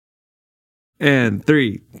And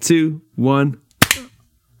 3, 2, 1.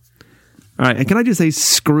 All right, and can I just say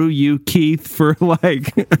screw you, Keith, for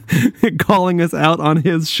like calling us out on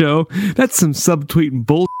his show? That's some subtweet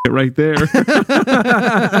bullshit right there.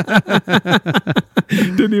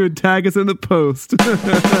 Didn't even tag us in the post.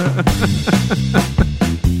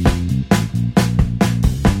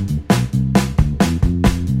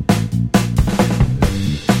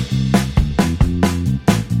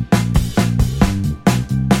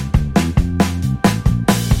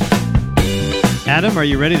 Adam, are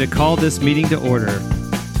you ready to call this meeting to order?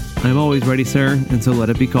 I'm always ready, sir, and so let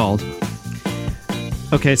it be called.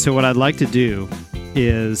 Okay, so what I'd like to do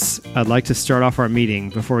is I'd like to start off our meeting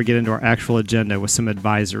before we get into our actual agenda with some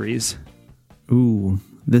advisories. Ooh,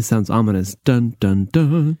 this sounds ominous. Dun, dun,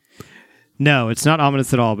 dun. No, it's not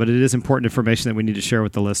ominous at all, but it is important information that we need to share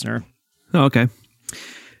with the listener. Oh, okay.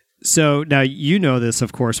 So now you know this,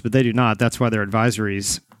 of course, but they do not. That's why they're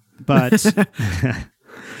advisories. But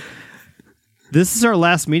this is our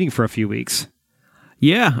last meeting for a few weeks.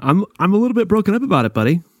 Yeah, I'm a little bit broken up about it,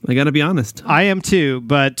 buddy. I got to be honest. I am too,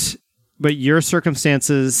 but your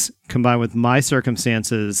circumstances combined with my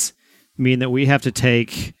circumstances mean that we have to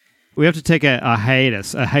take a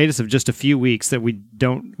hiatus of just a few weeks that we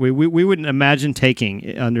wouldn't imagine taking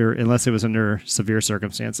unless it was under severe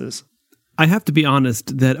circumstances. I have to be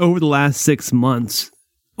honest that over the last 6 months,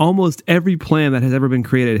 almost every plan that has ever been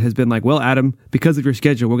created has been like, well, Adam, because of your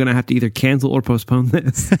schedule, we're going to have to either cancel or postpone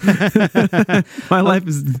this. My life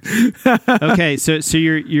is... Okay, so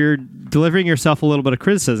you're delivering yourself a little bit of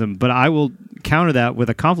criticism, but I will counter that with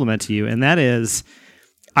a compliment to you, and that is,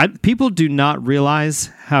 people do not realize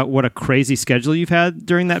what a crazy schedule you've had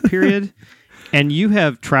during that period, and you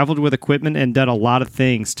have traveled with equipment and done a lot of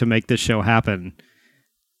things to make this show happen,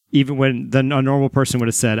 even when a normal person would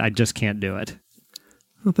have said, I just can't do it.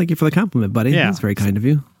 Well, thank you for the compliment, buddy. Yeah. That's very kind of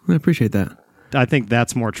you. I appreciate that. I think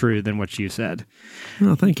that's more true than what you said.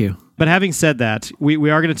 Oh, thank you. But having said that, we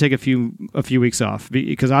are going to take a few weeks off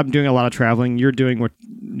because I'm doing a lot of traveling. You're doing what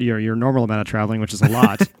your normal amount of traveling, which is a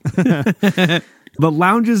lot. The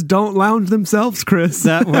lounges don't lounge themselves, Chris.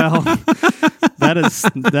 That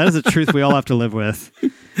is a truth we all have to live with.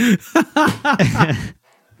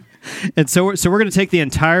 And so we're going to take the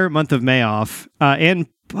entire month of May off, and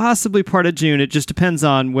possibly part of June. It just depends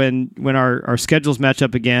on when our schedules match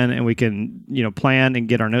up again, and we can plan and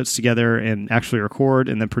get our notes together and actually record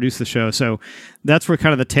and then produce the show. So that's where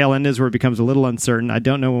kind of the tail end is, where it becomes a little uncertain. I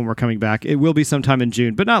don't know when we're coming back. It will be sometime in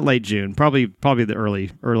June, but not late June. Probably the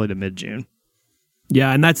early to mid June.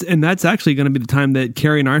 Yeah, and that's actually going to be the time that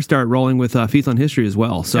Carrie and I start rolling with Feast on History as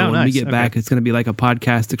well. So when we get back, it's going to be like a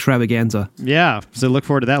podcast extravaganza. Yeah, so look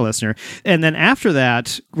forward to that, listener. And then after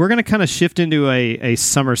that, we're going to kind of shift into a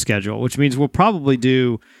summer schedule, which means we'll probably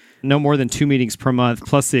do no more than 2 meetings per month,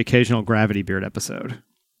 plus the occasional Gravity Beard episode.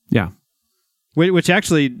 Yeah. Which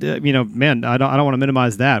actually, man, I don't want to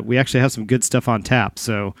minimize that. We actually have some good stuff on tap,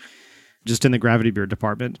 so just in the Gravity Beard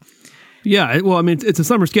department. Yeah, well, I mean, it's a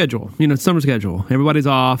summer schedule. It's summer schedule. Everybody's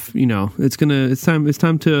off. It's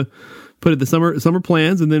time to put the summer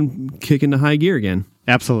plans and then kick into high gear again.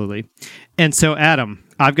 Absolutely. And so, Adam,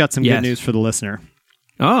 I've got some good news for the listener.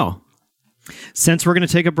 Oh, since we're going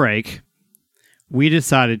to take a break, we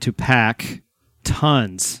decided to pack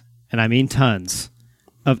tons, and I mean tons,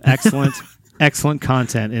 of excellent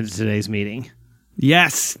content into today's meeting.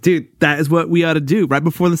 Yes, dude, that is what we ought to do. Right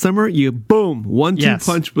before the summer, you boom, 1-2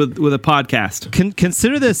 punch with a podcast.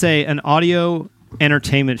 Consider this an audio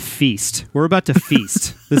entertainment feast. We're about to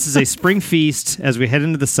feast. This is a spring feast as we head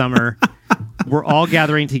into the summer. We're all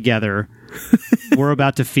gathering together. We're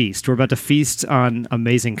about to feast. We're about to feast on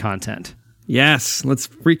amazing content. Yes, let's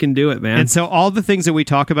freaking do it, man. And so all the things that we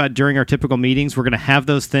talk about during our typical meetings, we're going to have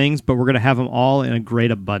those things, but we're going to have them all in a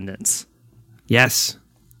great abundance. Yes.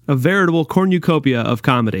 A veritable cornucopia of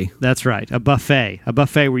comedy. That's right. A buffet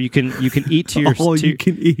where you can eat to your you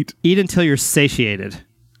can eat until you're satiated.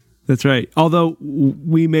 That's right. Although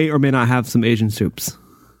we may or may not have some Asian soups.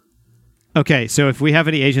 Okay, so if we have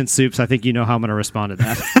any Asian soups, I think you know how I'm going to respond to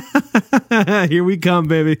that. Here we come,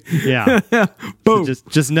 baby. Yeah. Boom. So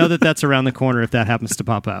just know that that's around the corner if that happens to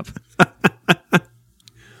pop up.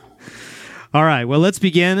 All right. Well, let's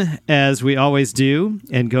begin as we always do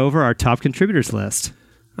and go over our top contributors list.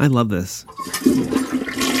 I love this.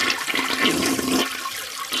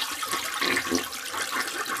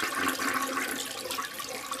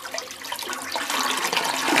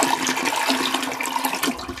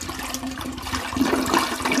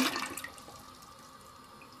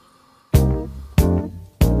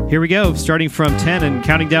 Here we go, starting from 10 and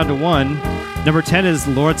counting down to 1. Number 10 is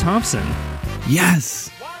Laura Thompson. Yes.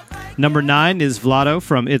 Number 9 is Vlado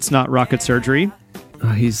from It's Not Rocket Surgery.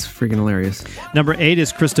 He's freaking hilarious. Number 8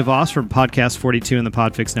 is Chris DeVos from Podcast 42 and the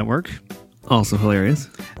Podfix Network. Also hilarious.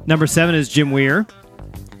 Number 7 is Jim Weir.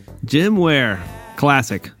 Jim Ware.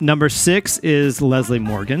 Classic. Number 6 is Leslie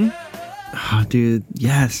Morgan. Oh, dude,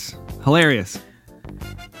 yes. Hilarious.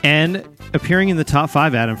 And appearing in the top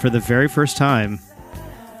 5, Adam, for the very first time,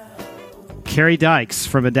 Carrie Dykes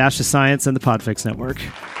from A Dash of Science and the Podfix Network.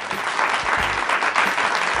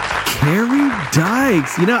 Carrie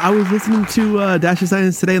Dykes. You know, I was listening to Dash of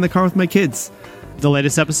Science today in the car with my kids. The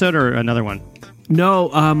latest episode or another one? No,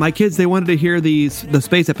 my kids, they wanted to hear the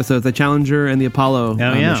space episodes, the Challenger and the Apollo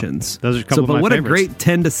missions. Those are a couple of my what favorites. A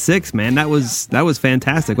great 10-6, man. That was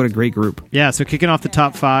fantastic. What a great group. Yeah, so kicking off the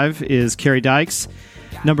top 5 is Carrie Dykes.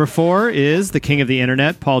 Number 4 is the king of the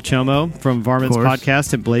internet, Paul Chomo from Varmints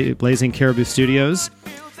Podcast and Blazing Caribou Studios.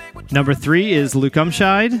 Number 3 is Luke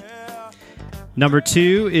Umscheid. Number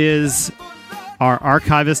 2 is our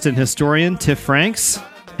archivist and historian, Tiff Franks,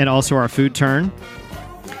 and also our food turn.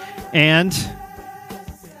 And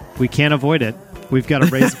we can't avoid it. We've got to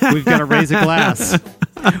raise a glass. We've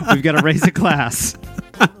got to raise a glass.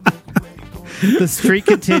 The streak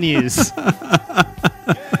continues.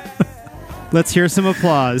 Let's hear some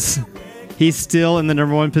applause. He's still in the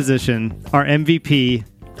number 1 position. Our MVP,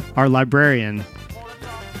 our librarian,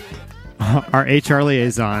 our HR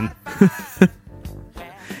liaison,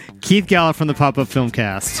 Keith Gallup from the Pop-Up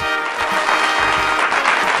Filmcast.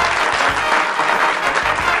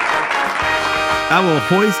 I will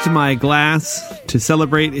hoist my glass to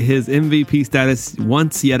celebrate his MVP status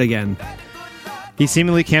once yet again. He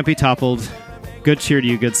seemingly can't be toppled. Good cheer to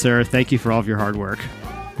you, good sir. Thank you for all of your hard work.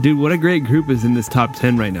 Dude, what a great group is in this top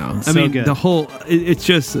 10 right now. I mean, good. The whole, it's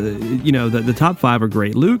just, the top 5 are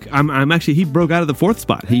great. Luke, I'm actually, he broke out of the 4th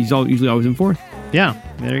spot. He's usually always in 4th. Yeah,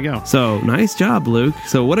 there you go. So nice job, Luke.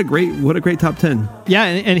 So what a great top 10. Yeah,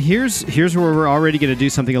 and here's where we're already going to do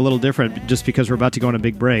something a little different just because we're about to go on a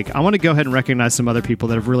big break. I want to go ahead and recognize some other people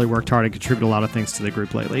that have really worked hard and contributed a lot of things to the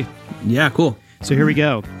group lately. Yeah, cool. So here we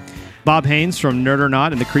go. Bob Haynes from Nerd or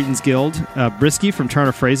Not and the Cretans Guild. Brisky from Turn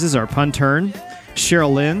of Phrases, our pun turn.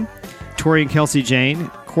 Cheryl Lynn. Tori and Kelsey Jane.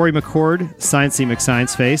 Corey McCord, Sciencey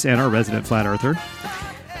McScienceface, and our resident flat earther.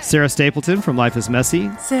 Sarah Stapleton from Life is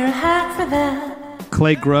Messy. Sarah had for that.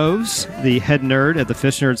 Clay Groves, the head nerd at the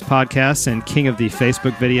Fish Nerds podcast and king of the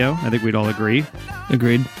Facebook video. I think we'd all agree.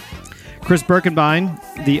 Agreed. Chris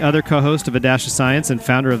Birkenbein, the other co-host of A Dash of Science and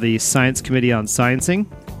founder of the Science Committee on Sciencing.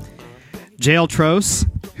 J.L. Trost,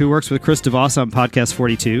 who works with Chris DeVos on Podcast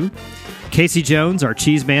 42. Casey Jones, our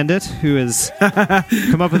cheese bandit, who has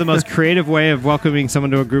come up with the most creative way of welcoming someone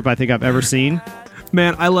to a group I think I've ever seen.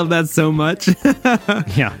 Man, I love that so much.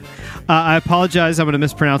 Yeah. I apologize. I'm going to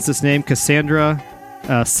mispronounce this name. Cassandra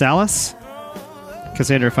Salas.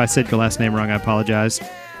 Cassandra, if I said your last name wrong, I apologize.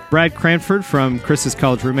 Brad Cranford from Chris's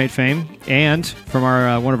College Roommate fame, and from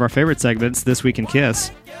our one of our favorite segments, This Week in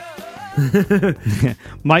Kiss.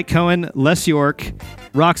 Mike Cohen, Les York,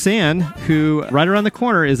 Roxanne, who right around the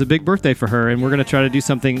corner is a big birthday for her, and we're going to try to do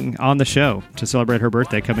something on the show to celebrate her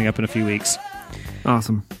birthday coming up in a few weeks.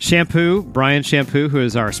 Awesome. Shampoo, Brian Shampoo, who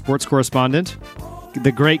is our sports correspondent.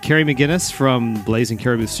 The great Carrie McGinnis from Blazing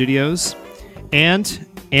Caribou Studios. And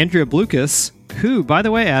Andrea Blucas, who, by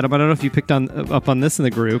the way, Adam, I don't know if you picked up on this in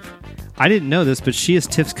the group. I didn't know this, but she is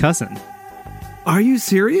Tiff's cousin. Are you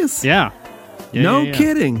serious? Yeah. No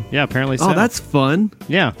kidding. Yeah, apparently so. Oh, that's fun.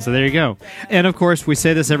 Yeah, so there you go. And of course, we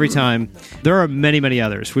say this every time. There are many, many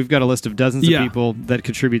others. We've got a list of dozens of people that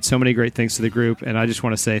contribute so many great things to the group, and I just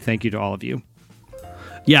want to say thank you to all of you.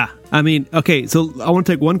 Yeah, I mean, okay, so I want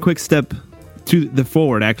to take one quick step to the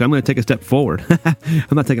forward. Actually, I'm going to take a step forward.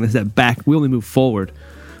 I'm not taking a step back. We only move forward.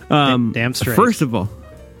 Damn straight. First of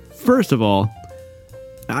all,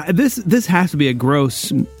 this has to be a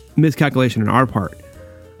gross miscalculation on our part.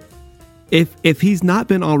 If he's not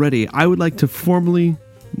been already, I would like to formally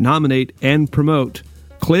nominate and promote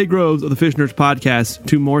Clay Groves of the Fish Nerds podcast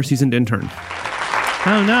to more seasoned intern.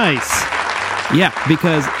 Oh, nice. Yeah,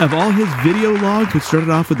 because of all his video logs, which started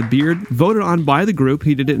off with a beard, voted on by the group.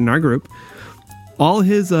 He did it in our group. All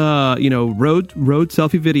his, road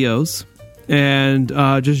selfie videos and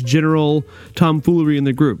just general tomfoolery in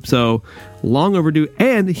the group. So long overdue.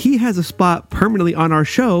 And he has a spot permanently on our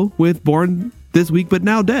show with Born This Week But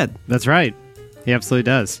Now Dead. That's right. He absolutely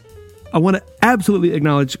does. I want to absolutely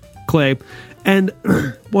acknowledge Clay. And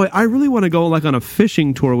boy, I really want to go like on a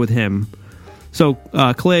fishing tour with him. So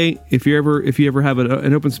Clay, if you ever have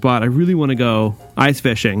an open spot, I really want to go ice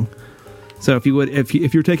fishing. So if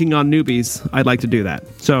you're taking on newbies, I'd like to do that.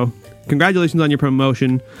 So congratulations on your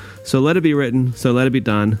promotion. So let it be written. So let it be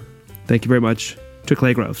done. Thank you very much to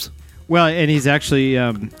Clay Groves. Well, and he's actually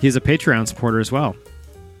he's a Patreon supporter as well.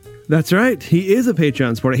 That's right. He is a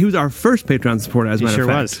Patreon supporter. He was our first Patreon supporter, as a matter of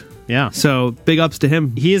fact. Was. Yeah. So big ups to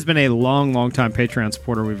him. He has been a long, long time Patreon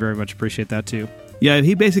supporter. We very much appreciate that too. Yeah,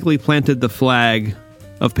 he basically planted the flag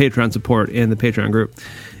of Patreon support in the Patreon group.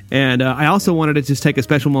 And I also wanted to just take a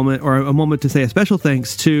special moment, or a moment to say a special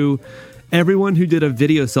thanks to everyone who did a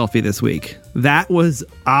video selfie this week. That was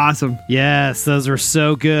awesome. Yes, those were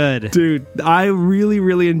so good. Dude, I really,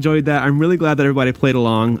 really enjoyed that. I'm really glad that everybody played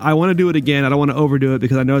along. I want to do it again. I don't want to overdo it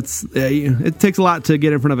because I know it takes a lot to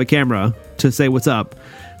get in front of a camera to say what's up.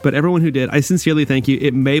 But everyone who did, I sincerely thank you.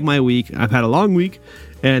 It made my week. I've had a long week,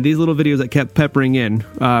 and these little videos that kept peppering in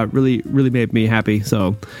really, really made me happy.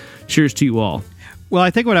 So cheers to you all. Well, I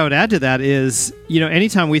think what I would add to that is,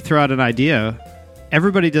 anytime we throw out an idea,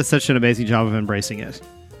 everybody does such an amazing job of embracing it.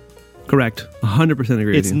 Correct. 100%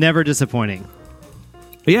 agree It's with you. never disappointing.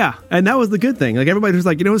 Yeah, and that was the good thing. Like, everybody was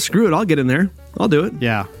like, screw it. I'll get in there. I'll do it.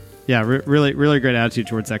 Yeah. Yeah, really, really great attitude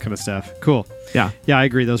towards that kind of stuff. Cool. Yeah. Yeah, I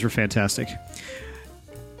agree. Those were fantastic.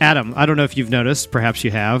 Adam, I don't know if you've noticed, perhaps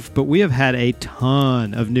you have, but we have had a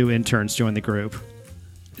ton of new interns join the group.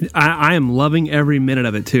 I am loving every minute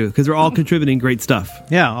of it, too, because they're all contributing great stuff.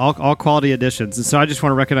 Yeah, all quality additions. And so I just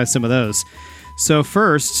want to recognize some of those. So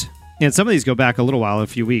first, and some of these go back a little while, a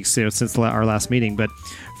few weeks since our last meeting, but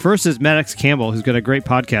first is Maddox Campbell, who's got a great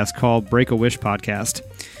podcast called Break a Wish Podcast.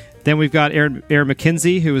 Then we've got Aaron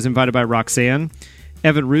McKenzie, who was invited by Roxanne.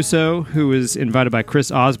 Evan Russo, who was invited by Chris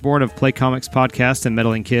Osborne of Play Comics Podcast and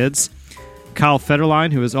Meddling Kids. Kyle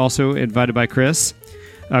Federline, who was also invited by Chris.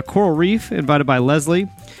 Coral Reef, invited by Leslie.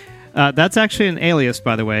 That's actually an alias,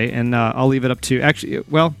 by the way, and I'll leave it up to... Actually,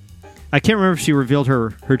 well, I can't remember if she revealed her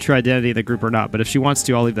true identity in the group or not, but if she wants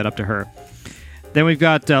to, I'll leave that up to her. Then we've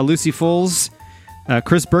got Lucy Foles.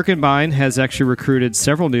 Chris Birkenbein has actually recruited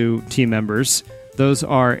several new team members. Those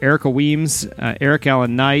are Erica Weems, Eric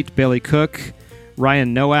Allen Knight, Bailey Cook,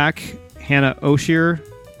 Ryan Nowak, Hannah Oshier,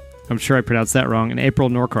 I'm sure I pronounced that wrong, and April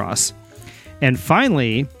Norcross. And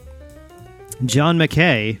finally, John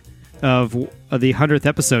McKay of the 100th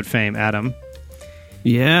episode fame, Adam.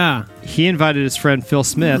 Yeah. He invited his friend Phil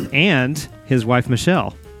Smith and his wife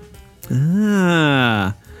Michelle.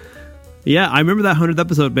 Ah. Yeah, I remember that 100th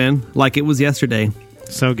episode, man, like it was yesterday.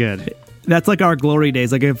 So good. That's like our glory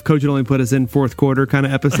days. Like if Coach would only put us in fourth quarter kind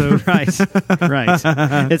of episode. Right.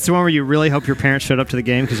 It's the one where you really hope your parents showed up to the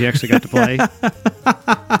game because you actually got to play.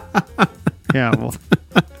 Yeah, well...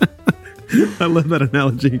 I love that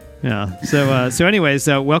analogy. Yeah. So anyways,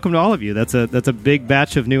 welcome to all of you. That's a big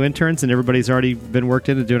batch of new interns, and everybody's already been worked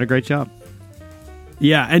in and doing a great job.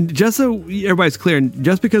 Yeah, and just so everybody's clear,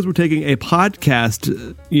 just because we're taking a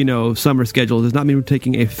podcast, summer schedule does not mean we're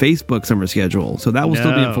taking a Facebook summer schedule. So that will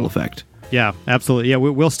still be in full effect. Yeah, absolutely. Yeah,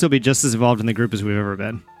 we'll still be just as involved in the group as we've ever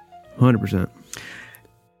been. 100%.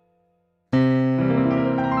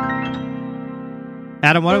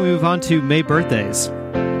 Adam, why don't we move on to May birthdays?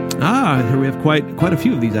 Here we have quite a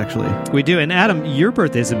few of these, actually. We do. And Adam, your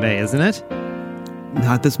birthday's in May, isn't it?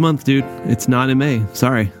 Not this month, dude. It's not in May.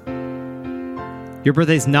 Sorry. Your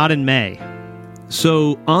birthday's not in May.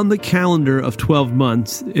 So on the calendar of 12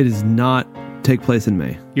 months, it does not take place in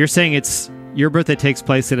May. You're saying your birthday takes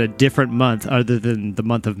place in a different month other than the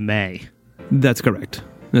month of May. That's correct.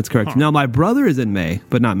 Huh. Now, my brother is in May,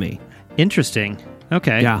 but not me. Interesting.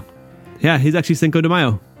 Okay. Yeah. Yeah, he's actually Cinco de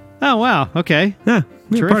Mayo. Oh, wow. Okay. Yeah.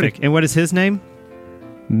 Terrific. Party. And what is his name?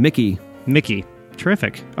 Mickey.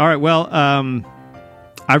 Terrific. All right. Well,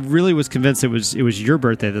 I really was convinced it was your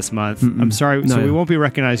birthday this month. Mm-mm. I'm sorry. No, so we won't be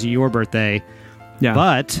recognizing your birthday. Yeah.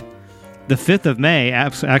 But the 5th of May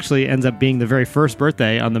actually ends up being the very first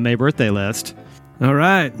birthday on the May birthday list. All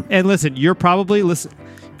right. And listen,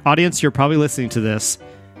 audience, you're probably listening to this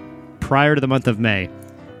prior to the month of May.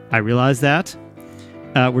 I realize that.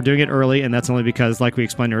 We're doing it early, and that's only because, like we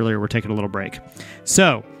explained earlier, we're taking a little break.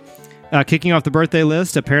 So, kicking off the birthday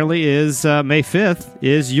list, apparently is May 5th,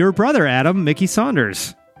 is your brother, Adam, Mickey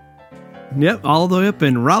Saunders. Yep, all the way up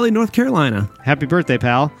in Raleigh, North Carolina. Happy birthday,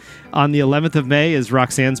 pal. On the 11th of May is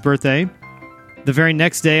Roxanne's birthday. The very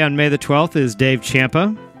next day, on May the 12th, is Dave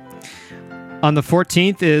Champa. On the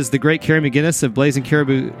 14th is the great Carrie McGinnis of Blazing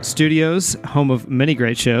Caribou Studios, home of many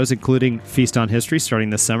great shows, including Feast on History, starting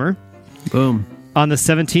this summer. Boom. On the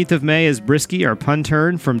 17th of May is Brisky, our pun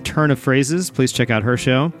turn from Turn of Phrases. Please check out her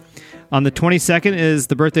show. On the 22nd is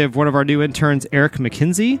the birthday of one of our new interns, Eric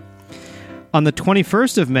McKenzie. On the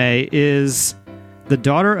 21st of May is the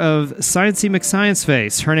daughter of Sciencey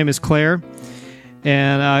McScienceface. Her name is Claire.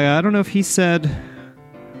 And I don't know if he said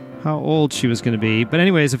how old she was going to be. But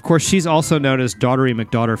anyways, of course, she's also known as Daughtery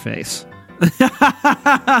McDaughterface. I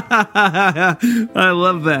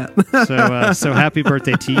love that. So happy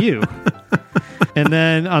birthday to you. And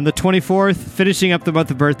then on the 24th, finishing up the month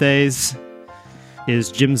of birthdays,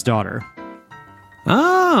 is Jim's daughter.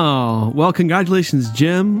 Oh, well, congratulations,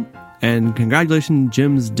 Jim, and congratulations,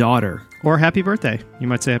 Jim's daughter. Or happy birthday. You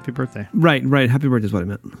might say happy birthday. Right. Happy birthday is what I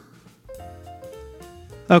meant.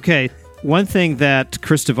 Okay, one thing that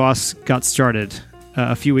Chris DeVos got started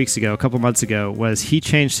a few weeks ago, a couple months ago, was he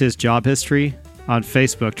changed his job history on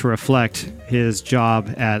Facebook to reflect his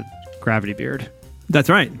job at Gravity Beard. That's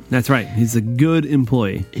right. He's a good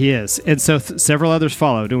employee. He is. And so several others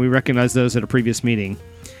followed, and we recognized those at a previous meeting.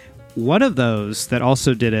 One of those that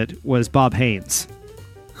also did it was Bob Haynes.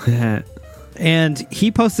 And he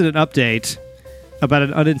posted an update about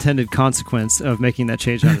an unintended consequence of making that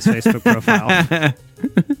change on his Facebook profile.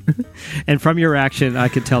 And from your reaction, I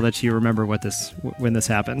could tell that you remember when this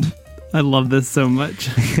happened. I love this so much.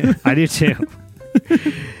 I do too.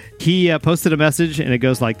 He posted a message, and it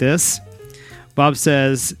goes like this. Bob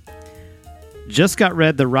says, "Just got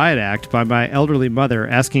read The Riot Act by my elderly mother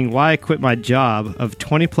asking why I quit my job of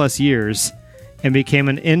 20 plus years and became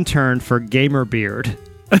an intern for Gamer Beard."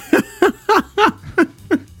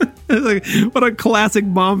 Like, what a classic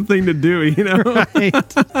mom thing to do, you know? Right.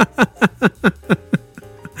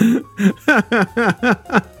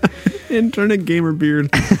 Intern at Gamer Beard.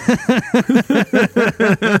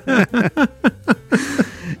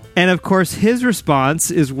 And of course, his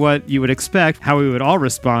response is what you would expect, how we would all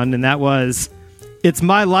respond, and that was, "It's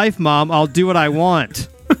my life, Mom. I'll do what I want."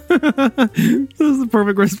 This is the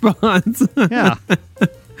perfect response. Yeah.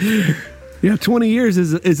 Yeah, 20 years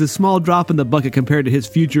is a small drop in the bucket compared to his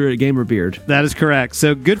future at Gamer Beard. That is correct.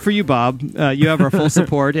 So good for you, Bob. You have our full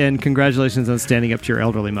support, and congratulations on standing up to your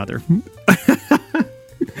elderly mother.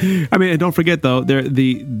 I mean, and don't forget, though,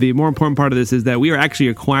 the more important part of this is that we are actually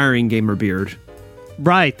acquiring Gamer Beard.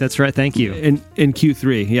 Right, that's right. Thank you. In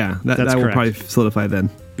Q3, yeah. That will probably solidify then.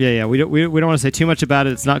 Yeah. We don't want to say too much about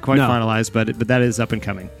it. It's not quite finalized, but that is up and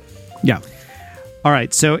coming. Yeah. All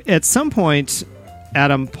right, so at some point,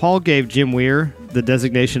 Adam, Paul gave Jim Weir the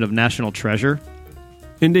designation of National Treasure.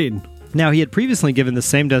 Indeed. Now, he had previously given the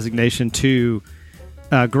same designation to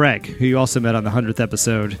Greg, who you also met on the 100th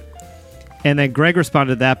episode. And then Greg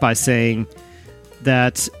responded to that by saying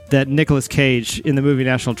that Nicolas Cage in the movie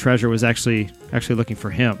National Treasure was actually looking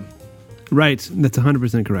for him. Right. That's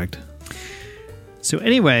 100% correct. So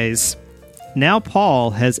anyways, now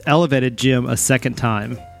Paul has elevated Jim a second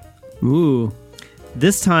time. Ooh.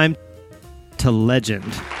 This time to legend.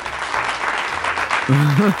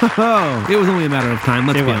 It was only a matter of time,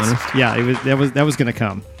 let's be honest. Yeah, that was going to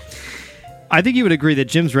come. I think you would agree that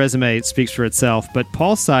Jim's resume speaks for itself, but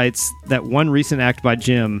Paul cites that one recent act by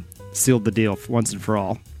Jim sealed the deal once and for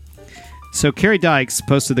all. So Carrie Dykes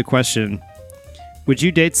posted the question, "Would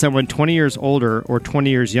you date someone 20 years older or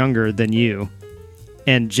 20 years younger than you?"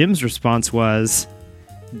 And Jim's response was,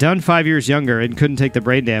 "Done 5 years younger and couldn't take the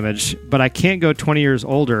brain damage, but I can't go 20 years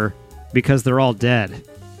older because they're all dead."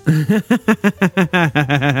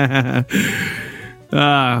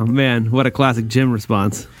 Oh, man. What a classic Jim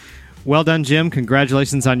response. Well done, Jim.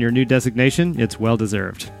 Congratulations on your new designation. It's well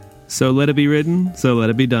deserved. So let it be written, so let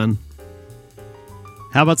it be done.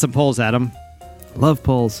 How about some polls, Adam? Love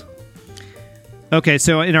polls. Okay,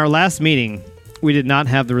 so in our last meeting, we did not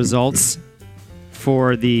have the results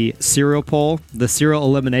for the serial poll, the serial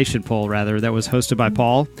elimination poll, rather, that was hosted by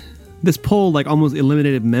Paul. This poll, almost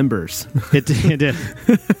eliminated members. It did.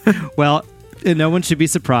 Well, no one should be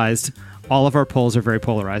surprised. All of our polls are very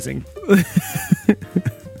polarizing.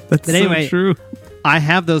 That's anyway, so true. I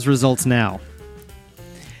have those results now.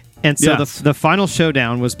 And so the final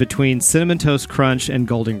showdown was between Cinnamon Toast Crunch and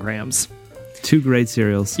Golden Grahams. Two great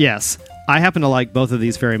cereals. Yes. I happen to like both of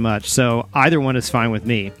these very much, so either one is fine with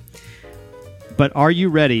me. But are you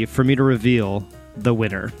ready for me to reveal the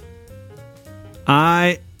winner?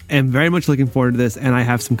 I am very much looking forward to this, and I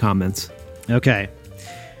have some comments. Okay.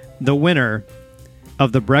 The winner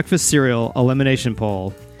of the breakfast cereal elimination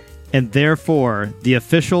poll, and therefore the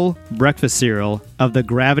official breakfast cereal of the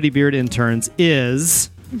Gravity Beard interns,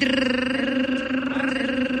 is...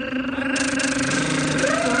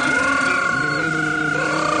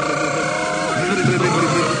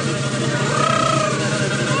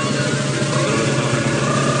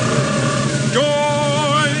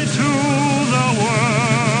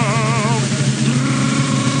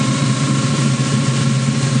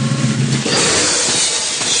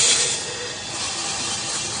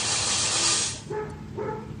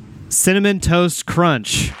 Cinnamon Toast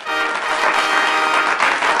Crunch.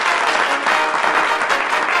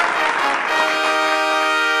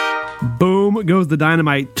 Boom goes the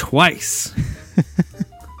dynamite twice.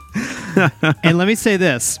 And let me say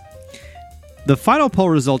this. The final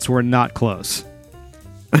poll results were not close.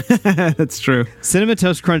 That's true. Cinnamon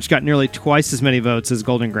Toast Crunch got nearly twice as many votes as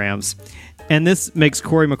Golden Grams. And this makes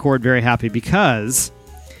Corey McCord very happy because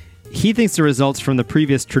he thinks the results from the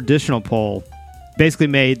previous traditional poll basically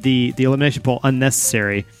made the elimination poll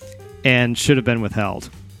unnecessary and should have been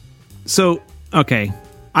withheld. So, okay,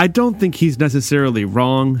 I don't think he's necessarily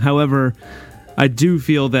wrong. However, I do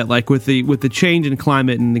feel that like with the change in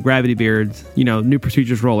climate and the gravity beards, new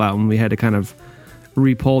procedures roll out, and we had to kind of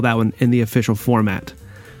re-poll that one in the official format.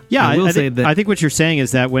 Yeah, I think what you're saying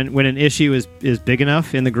is that when an issue is big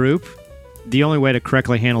enough in the group, the only way to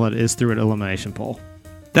correctly handle it is through an elimination poll.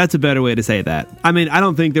 That's a better way to say that. I mean, I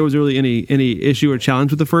don't think there was really any issue or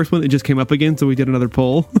challenge with the first one. It just came up again, so we did another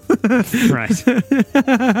poll. Right.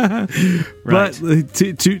 But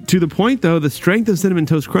to the point, though, the strength of Cinnamon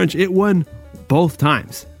Toast Crunch, it won both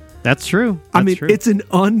times. That's true. It's an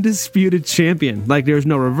undisputed champion. Like, there's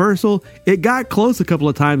no reversal. It got close a couple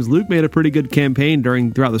of times. Luke made a pretty good campaign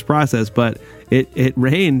throughout this process, but it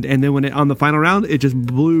rained, and then on the final round, it just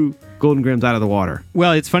blew Golden Grams out of the water.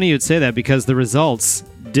 Well, it's funny you'd say that because the results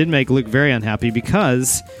did make Luke very unhappy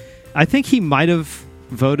because I think he might have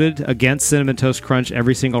voted against Cinnamon Toast Crunch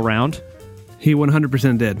every single round. He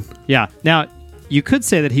 100% did. Yeah. Now, you could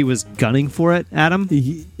say that he was gunning for it, Adam.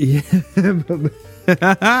 Yeah.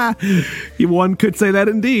 One could say that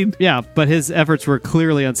indeed. Yeah, but his efforts were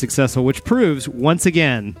clearly unsuccessful, which proves, once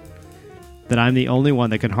again, that I'm the only one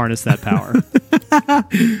that can harness that power.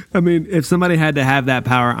 I mean, if somebody had to have that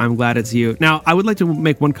power, I'm glad it's you. Now, I would like to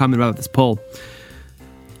make one comment about this poll.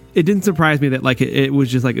 It didn't surprise me that it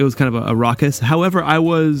was just it was kind of a raucous. However, I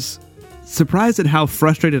was surprised at how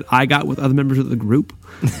frustrated I got with other members of the group.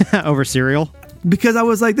 Over cereal? Because I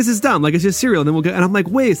was like, this is dumb. Like, it's just cereal. And then we'll get, and I'm like,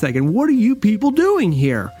 wait a second. What are you people doing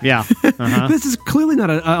here? Yeah. Uh-huh. This is clearly not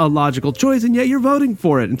a logical choice, and yet you're voting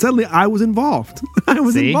for it. And suddenly I was involved. I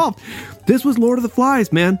was involved. This was Lord of the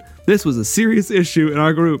Flies, man. This was a serious issue in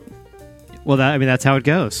our group. Well, that's how it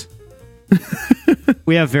goes.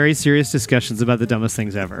 We have very serious discussions about the dumbest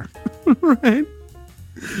things ever. Right.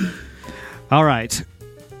 All right.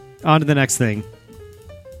 On to the next thing.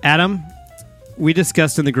 Adam, we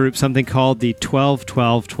discussed in the group something called the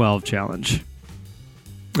 12-12-12 challenge.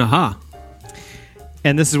 Aha.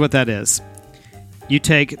 And this is what that is. You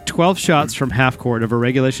take 12 shots from half court of a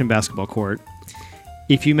regulation basketball court.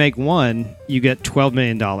 If you make one, you get $12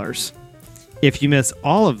 million. If you miss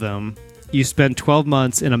all of them, you spend 12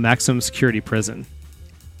 months in a maximum security prison.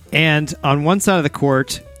 And on one side of the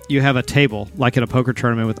court, you have a table, like in a poker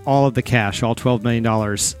tournament, with all of the cash, all $12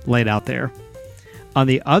 million laid out there. On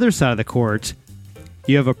the other side of the court,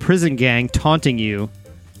 you have a prison gang taunting you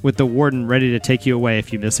with the warden ready to take you away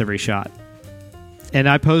if you miss every shot. And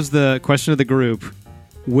I posed the question to the group,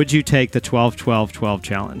 would you take the 12-12-12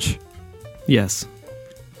 challenge? Yes.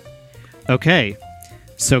 Okay.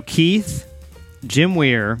 So Keith, Jim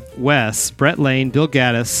Weir, Wes, Brett Lane, Bill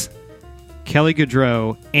Gaddis, Kelly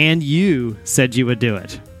Goudreau, and you said you would do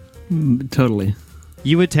it. Totally.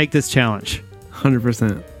 You would take this challenge.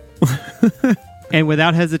 100%. And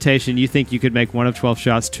without hesitation, you think you could make one of 12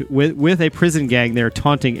 shots with a prison gang there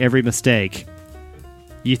taunting every mistake.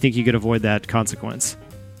 You think you could avoid that consequence?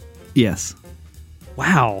 Yes.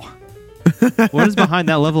 Wow. What is behind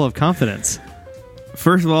that level of confidence?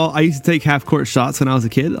 First of all, I used to take half-court shots when I was a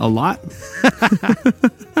kid, a lot.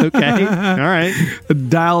 Okay. All right.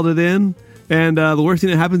 Dialed it in. And the worst thing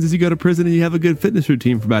that happens is you go to prison and you have a good fitness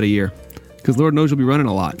routine for about a year. Because Lord knows you'll be running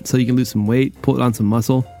a lot. So you can lose some weight, pull on some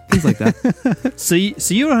muscle, things like that. So you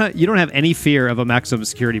don't have any fear of a maximum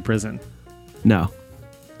security prison? No.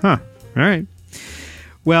 Huh. All right.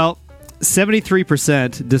 Well,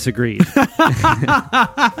 73% disagreed.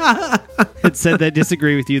 It said they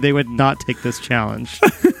disagree with you. They would not take this challenge.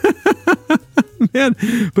 Man,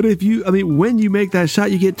 but when you make that shot,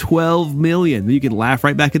 you get $12 million. You can laugh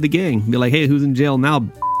right back at the gang. Be like, hey, who's in jail now?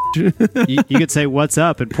 You could say, what's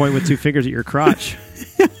up, and point with two fingers at your crotch.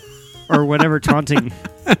 Or whatever taunting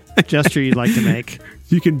gesture you'd like to make.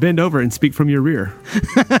 You can bend over and speak from your rear.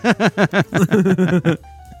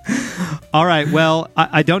 All right. Well,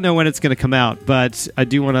 I don't know when it's going to come out, but I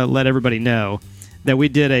do want to let everybody know that we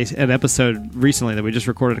did an episode recently that we just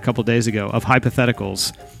recorded a couple days ago of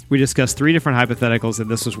hypotheticals. We discussed 3 different hypotheticals,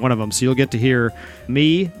 and this was one of them. So you'll get to hear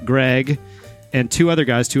me, Greg, and 2 other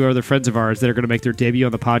friends of ours that are going to make their debut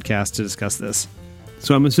on the podcast to discuss this.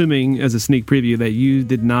 So I'm assuming, as a sneak preview, that you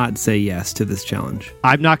did not say yes to this challenge.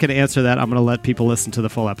 I'm not going to answer that. I'm going to let people listen to the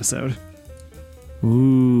full episode.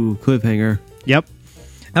 Ooh, cliffhanger. Yep.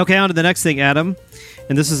 Okay, on to the next thing, Adam.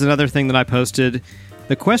 and this is another thing that I posted.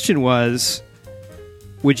 The question was,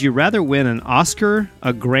 would you rather win an Oscar,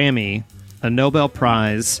 a Grammy, a Nobel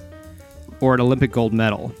Prize, or an Olympic gold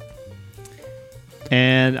medal?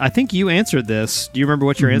 And I think you answered this. Do you remember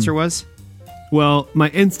what your answer was? Well, my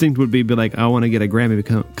instinct would be like, I want to get a Grammy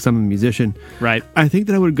because I'm a musician. Right. I think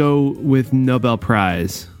that I would go with Nobel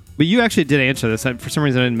Prize. But you actually did answer this. For some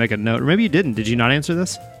reason, I didn't make a note. Or maybe you didn't. Did you not answer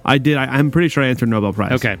this? I did. I'm pretty sure I answered Nobel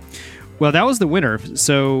Prize. Okay. Well, that was the winner.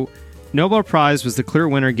 So Nobel Prize was the clear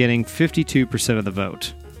winner, getting 52% of the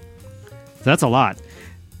vote. That's a lot.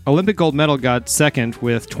 Olympic gold medal got second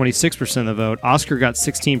with 26% of the vote. Oscar got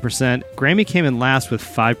 16%. Grammy came in last with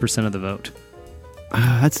 5% of the vote.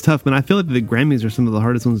 That's tough, man. I feel like the Grammys are some of the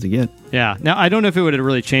hardest ones to get. Yeah. Now, I don't know if it would have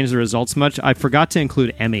really changed the results much. I forgot to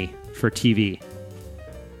include Emmy for TV.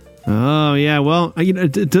 Oh, yeah. Well,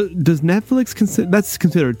 does Netflix consider that's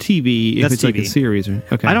considered TV if That's it's TV. like a series?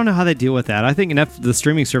 Okay. I don't know how they deal with that. I think the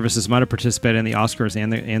streaming services might have participated in the Oscars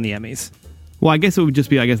and the Emmys. Well, I guess it would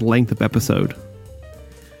just be, length of episode.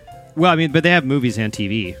 Well, I mean, but they have movies and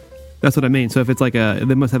TV. That's what I mean. So if it's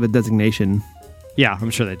they must have a designation. Yeah,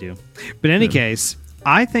 I'm sure they do. But in any case,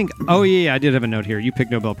 I think... Oh, yeah, I did have a note here. You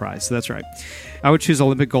picked Nobel Prize, so that's right. I would choose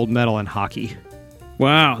Olympic gold medal in hockey.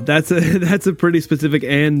 Wow, that's a pretty specific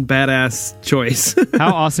and badass choice.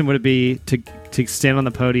 How awesome would it be to stand on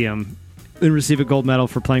the podium and receive a gold medal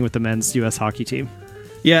for playing with the men's U.S. hockey team?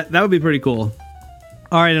 Yeah, that would be pretty cool.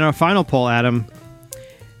 All right, in our final poll, Adam,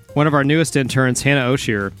 one of our newest interns, Hannah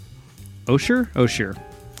Oshier,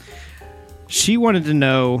 she wanted to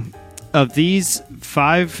know, of these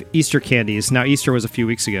 5 Easter candies, now Easter was a few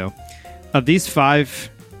weeks ago, of these 5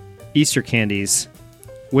 Easter candies,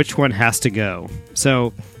 which one has to go?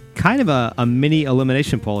 So kind of a mini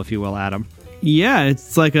elimination poll, if you will, Adam. Yeah,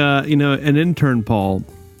 it's like an intern poll.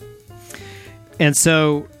 And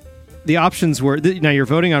so the options were, now you're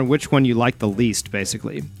voting on which one you like the least,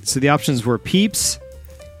 basically. So the options were Peeps,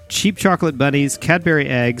 Cheap Chocolate Bunnies, Cadbury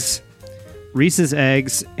Eggs, Reese's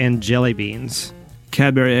Eggs, and Jelly Beans.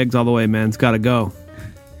 Cadbury Eggs all the way, man. It's got to go.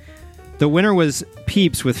 The winner was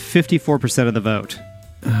Peeps with 54% of the vote.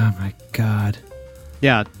 Oh, my God.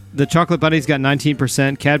 Yeah, the Chocolate Bunnies got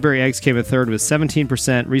 19%. Cadbury Eggs came in third with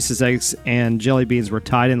 17%. Reese's Eggs and Jelly Beans were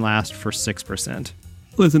tied in last for 6%.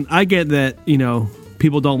 Listen, I get that,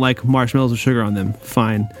 people don't like marshmallows with sugar on them.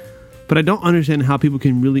 Fine. But I don't understand how people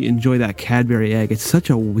can really enjoy that Cadbury egg. It's such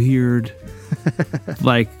a weird...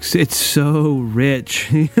 it's so rich.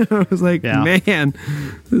 I was like, man,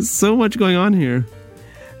 there's so much going on here.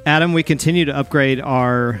 Adam, we continue to upgrade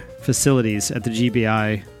our facilities at the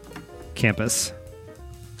GBI campus.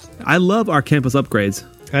 I love our campus upgrades.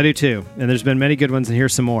 I do too, and there's been many good ones, and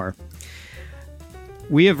here's some more.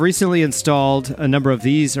 We have recently installed a number of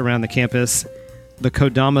these around the campus, the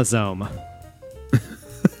Kodamazome.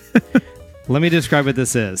 Let me describe what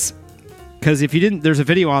this is. Because if you didn't, there's a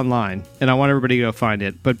video online, and I want everybody to go find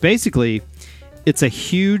it. But basically, it's a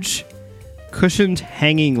huge cushioned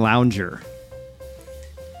hanging lounger.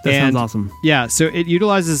 That sounds awesome. Yeah, so it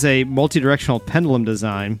utilizes a multi-directional pendulum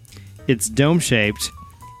design. It's dome-shaped.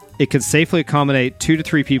 It can safely accommodate 2 to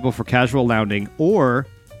 3 people for casual lounging, or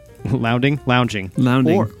lounging,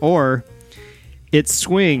 or it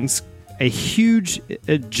swings a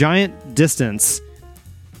giant distance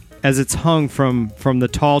as it's hung from the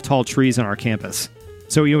tall trees on our campus.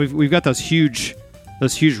 So we've got those huge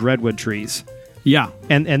redwood trees. Yeah,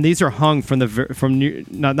 and these are hung from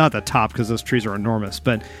not the top because those trees are enormous,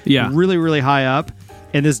 but really really high up.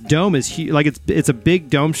 And this dome is huge. Like it's a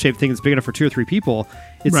big dome shaped thing that's big enough for 2 or 3 people.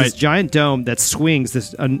 It's this giant dome that swings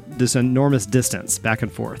this enormous distance back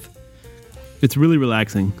and forth. It's really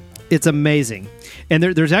relaxing. It's amazing. And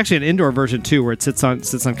there's actually an indoor version too, where it sits on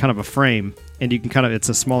kind of a frame, and you can it's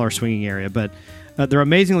a smaller swinging area, but they're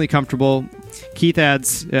amazingly comfortable. Keith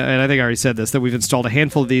adds, and I think I already said this, that we've installed a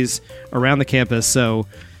handful of these around the campus. So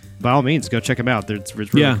by all means, go check them out. It's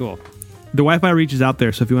really cool. The Wi-Fi reaches out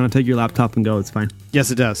there, so if you want to take your laptop and go, it's fine.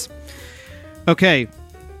 Yes, it does. Okay,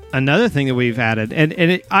 another thing that we've added,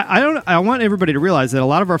 and I want everybody to realize that a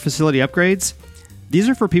lot of our facility upgrades, these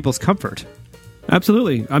are for people's comfort.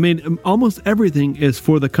 Absolutely. I mean, almost everything is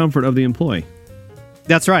for the comfort of the employee.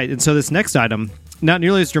 That's right. And so this next item, not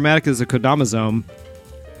nearly as dramatic as a Kodamazome,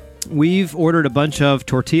 we've ordered a bunch of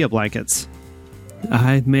tortilla blankets.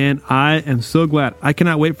 I am so glad. I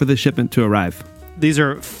cannot wait for this shipment to arrive. These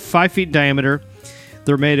are 5 feet in diameter.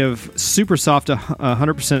 They're made of super soft 100%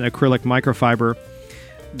 acrylic microfiber.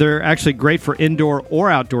 They're actually great for indoor or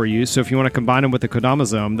outdoor use, so if you want to combine them with the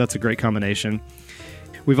Kodamazome, that's a great combination.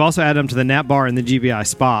 We've also added them to the Nap Bar in the GBI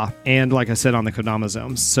Spa, and like I said, on the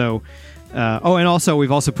Kodamazomes. So, and also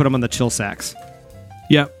we've also put them on the chill sacks.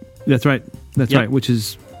 Yep, that's right. That's Yep. right, which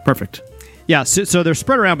is perfect. Yeah, so they're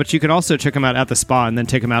spread around, but you can also check them out at the spa and then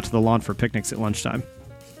take them out to the lawn for picnics at lunchtime.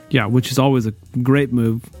 Yeah, which is always a great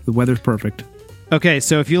move. The weather's perfect. Okay,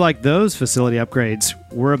 so if you like those facility upgrades,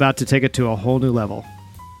 we're about to take it to a whole new level.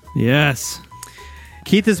 Yes.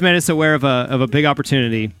 Keith has made us aware of a big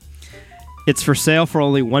opportunity. It's for sale for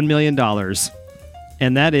only $1 million,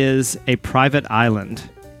 and that is a private island.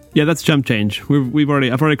 Yeah, that's jump change. I've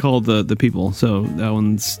already called the people, so that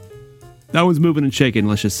one's moving and shaking.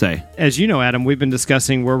 Let's just say. As you know, Adam, we've been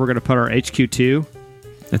discussing where we're going to put our HQ2.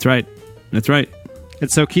 That's right. That's right.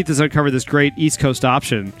 And so Keith has uncovered this great East Coast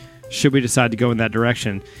option, should we decide to go in that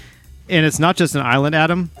direction. And it's not just an island,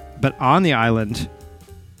 Adam, but on the island,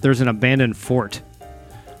 there's an abandoned fort.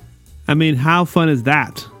 I mean, how fun is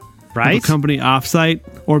that? Right? Have a company offsite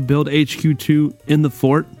or build HQ2 in the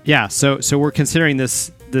fort? Yeah, so we're considering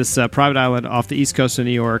this private island off the East Coast of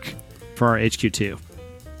New York for our HQ2.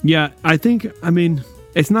 Yeah, I mean,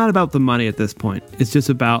 it's not about the money at this point. It's just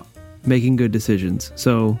about making good decisions.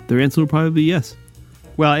 So their answer will probably be yes.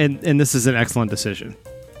 Well, and this is an excellent decision.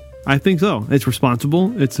 I think so. It's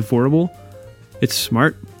responsible. It's affordable. It's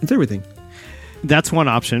smart. It's everything. That's one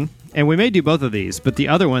option. And we may do both of these, but the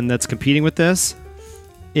other one that's competing with this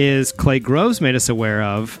is Clay Groves made us aware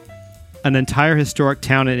of an entire historic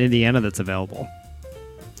town in Indiana that's available.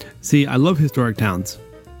 See, I love historic towns.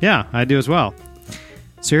 Yeah, I do as well.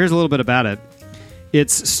 So here's a little bit about it.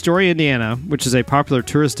 It's Story, Indiana, which is a popular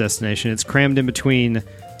tourist destination. It's crammed in between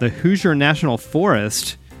the Hoosier National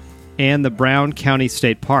Forest and the Brown County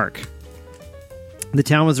State Park. The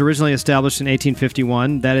town was originally established in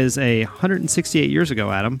 1851. That is 168 years ago,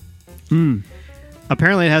 Adam.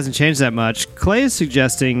 Apparently it hasn't changed that much. Clay is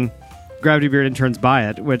suggesting Gravity Beard interns buy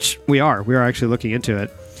it, which we are. We are actually looking into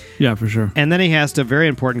it. Yeah, for sure. And then he asked a very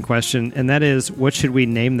important question, and that is, what should we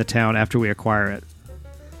name the town after we acquire it?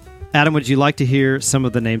 Adam, would you like to hear some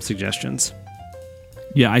of the name suggestions?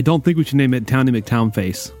 Yeah, I don't think we should name it Towny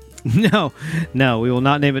McTownface. No, we will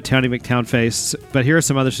not name it Towny McTownface, but here are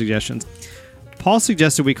some other suggestions. Paul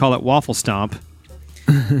suggested we call it Waffle Stomp.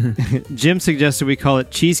 Jim suggested we call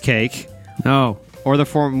it Cheesecake. No. Or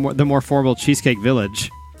the more formal Cheesecake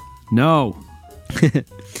Village. No.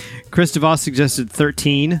 Chris DeVos suggested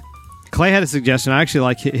 13. Clay had a suggestion. I actually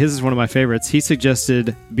like his is one of my favorites. He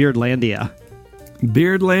suggested Beardlandia.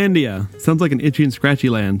 Beardlandia. Sounds like an itchy and scratchy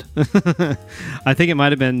land. I think it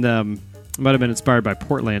might have been inspired by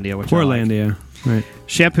Portlandia, which Portlandia. I like. Right.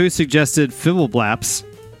 Shampoo suggested Fibbleblaps.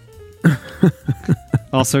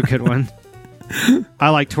 Also a good one. I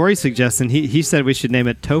like Tori's suggestion. He said we should name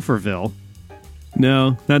it Topherville.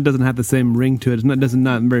 No, that doesn't have the same ring to it. It's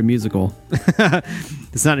not very musical.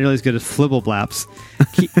 It's not nearly as good as Flibblephlaps.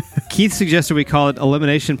 Keith suggested we call it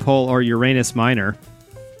Elimination Pole or Uranus Minor.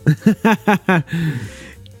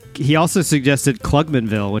 He also suggested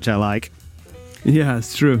Klugmanville, which I like. Yeah,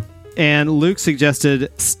 it's true. And Luke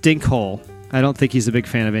suggested Stinkhole. I don't think he's a big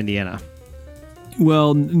fan of Indiana.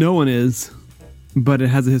 Well, no one is, but it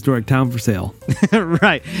has a historic town for sale.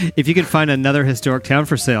 Right. If you can find another historic town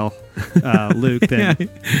for sale, Luke, then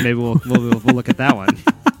maybe we'll look at that one.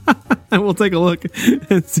 And we'll take a look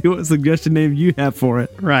and see what suggestion name you have for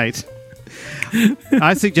it. Right.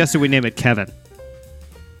 I suggested we name it Kevin.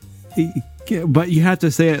 But you have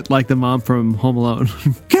to say it like the mom from Home Alone.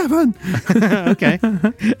 Kevin! Okay.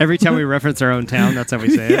 Every time we reference our own town, that's how we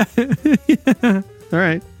say it. Yeah. All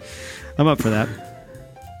right. I'm up for that.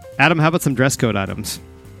 Adam, how about some dress code items?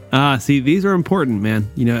 See, these are important, man.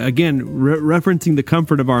 You know, again, referencing the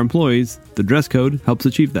comfort of our employees, the dress code helps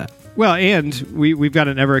achieve that. Well, and we've got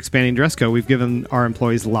an ever-expanding dress code. We've given our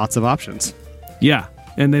employees lots of options. Yeah,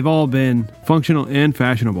 and they've all been functional and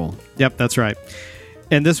fashionable. Yep, that's right.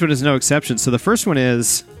 And this one is no exception. So the first one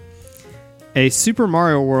is a Super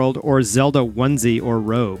Mario World or Zelda onesie or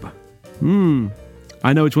robe.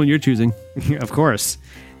 I know which one you're choosing. Of course.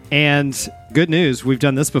 And good news, we've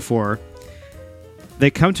done this before.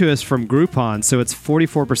 They come to us from Groupon, so it's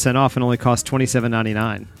 44% off and only costs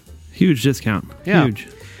 $27.99. Huge discount. Yeah. Huge.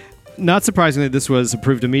 Not surprisingly, this was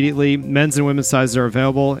approved immediately. Men's and women's sizes are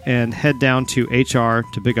available, and head down to HR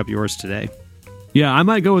to pick up yours today. Yeah, I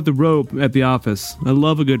might go with the robe at the office. I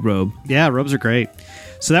love a good robe. Yeah, robes are great.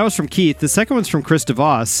 So that was from Keith. The second one's from Chris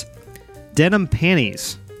DeVos. Denim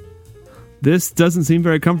panties. This doesn't seem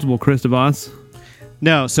very comfortable, Chris DeVos.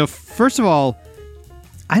 No, so first of all,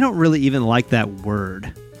 I don't really even like that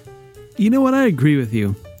word. You know what? I agree with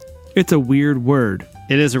you. It's a weird word.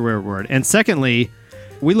 It is a weird word. And secondly,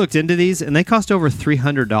 we looked into these, and they cost over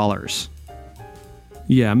 $300.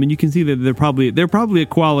 Yeah, I mean, you can see that they're probably a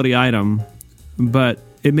quality item, but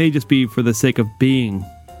it may just be for the sake of being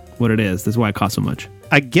what it is. That's why it costs so much.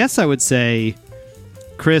 I guess I would say,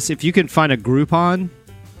 Chris, if you can find a Groupon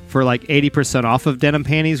for like 80% off of denim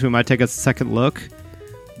panties, we might take a second look.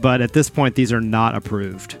 But at this point, these are not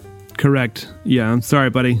approved. Correct. Yeah, I'm sorry,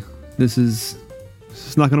 buddy. This is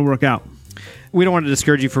not going to work out. We don't want to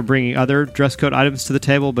discourage you from bringing other dress code items to the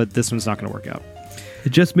table, but this one's not going to work out.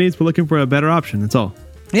 It just means we're looking for a better option. That's all.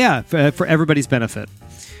 Yeah, for everybody's benefit.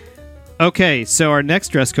 Okay, so our next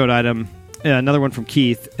dress code item, another one from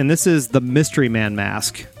Keith, and this is the Mystery Man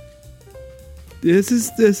mask. This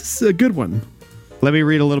is a good one. Let me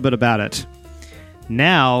read a little bit about it.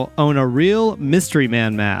 Now own a real Mystery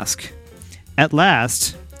Man mask. At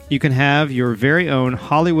last, you can have your very own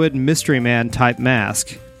Hollywood Mystery Man type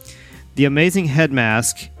mask. The amazing head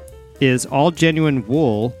mask is all genuine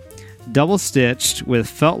wool, double stitched with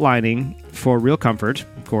felt lining for real comfort,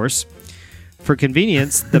 of course. For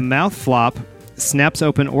convenience, the mouth flop snaps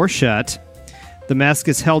open or shut. The mask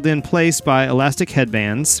is held in place by elastic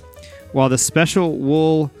headbands, while the special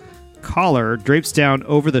wool collar drapes down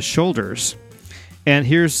over the shoulders. And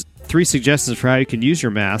here's 3 suggestions for how you can use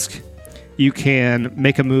your mask. You can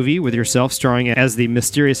make a movie with yourself starring as the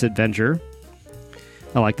mysterious Avenger.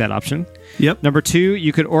 I like that option. Yep. Number 2,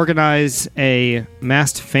 you could organize a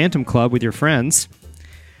masked Phantom Club with your friends.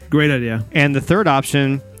 Great idea. And the third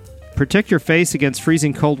option, protect your face against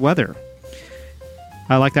freezing cold weather.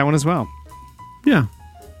 I like that one as well. Yeah.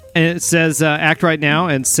 And it says, act right now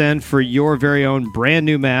and send for your very own brand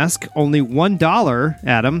new mask. Only $1,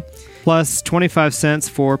 Adam, plus 25 cents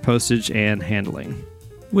for postage and handling.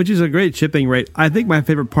 Which is a great shipping rate. I think my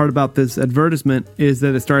favorite part about this advertisement is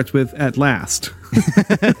that it starts with "at last."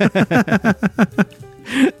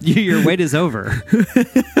 Your wait is over.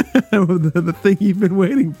 The thing you've been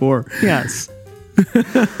waiting for. Yes.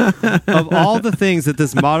 Of all the things that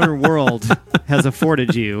this modern world has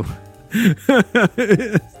afforded you,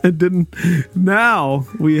 it didn't. Now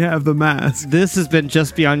we have the mask. This has been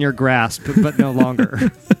just beyond your grasp, but no longer.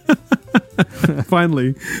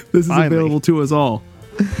 Finally, this is available to us all.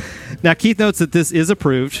 Now, Keith notes that this is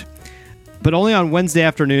approved, but only on Wednesday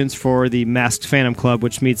afternoons for the Masked Phantom Club,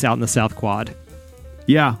 which meets out in the South Quad.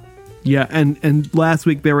 Yeah. And last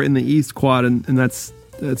week they were in the East Quad, and that's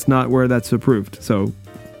not where that's approved. So,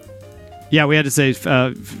 yeah, we had to say,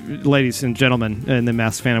 ladies and gentlemen in the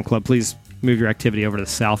Masked Phantom Club, please move your activity over to the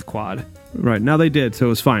South Quad. Right. Now they did, so it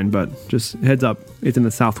was fine, but just heads up, it's in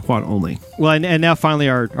the South Quad only. Well, and now finally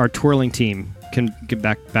our twirling team can get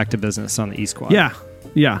back to business on the East Quad.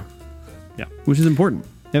 Yeah. Which is important.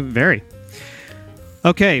 Yeah, very.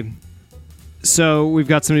 Okay. So we've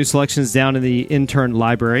got some new selections down in the intern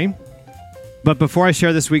library. But before I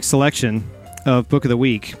share this week's selection of Book of the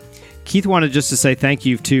Week, Keith wanted just to say thank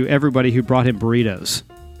you to everybody who brought him burritos.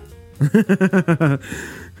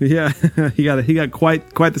 Yeah, he got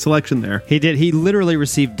quite the selection there. He did. He literally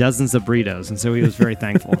received dozens of burritos, and so he was very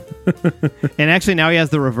thankful. And actually now he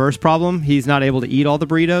has the reverse problem. He's not able to eat all the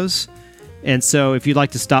burritos. And so if you'd like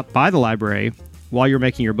to stop by the library while you're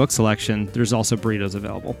making your book selection, there's also burritos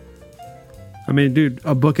available. I mean, dude,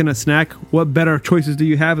 a book and a snack, what better choices do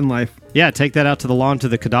you have in life? Yeah, take that out to the lawn to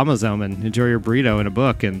the Kodama Zone and enjoy your burrito and a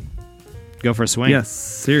book and go for a swing. Yes,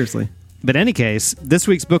 seriously. But in any case, this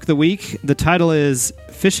week's Book of the Week, the title is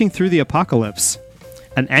Fishing Through the Apocalypse,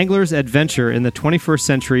 An Angler's Adventure in the 21st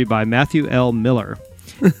Century by Matthew L. Miller.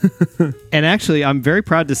 And actually, I'm very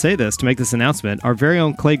proud to say this, to make this announcement. Our very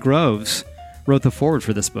own Clay Groves wrote the foreword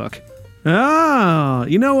for this book. Ah,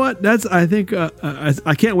 you know what? I think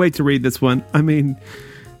I can't wait to read this one. I mean,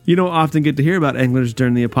 you don't often get to hear about anglers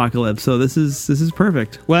during the apocalypse, so this is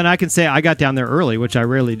perfect. Well, and I can say I got down there early, which I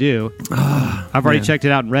rarely do. I've already checked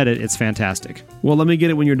it out and read it. It's fantastic. Well, let me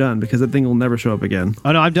get it when you're done, because that thing will never show up again.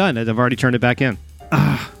 Oh, no, I'm done. I've already turned it back in.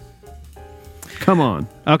 Come on.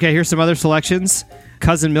 Okay, here's some other selections.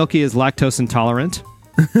 Cousin Milky is lactose intolerant.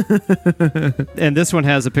 And this one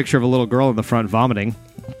has a picture of a little girl in the front vomiting.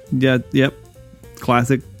 Yeah, yep.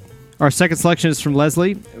 Classic. Our second selection is from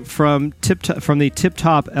Leslie. From the Tip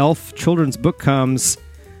Top Elf children's book comes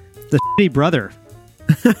The Shitty Brother.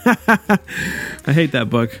 I hate that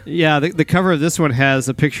book. Yeah, the cover of this one has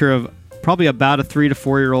a picture of probably about a 3 to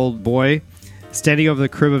 4 year old boy standing over the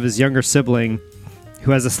crib of his younger sibling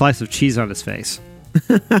who has a slice of cheese on his face.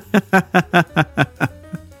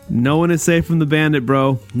 No one is safe from the bandit,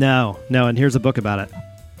 bro. No, and here's a book about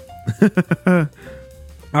it.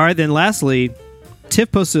 All right, then lastly,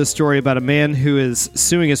 Tiff posted a story about a man who is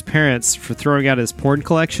suing his parents for throwing out his porn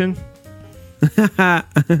collection.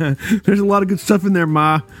 There's a lot of good stuff in there,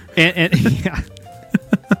 Ma. And yeah.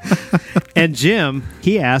 And Jim,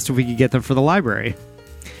 he asked if we could get them for the library.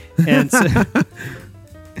 And so,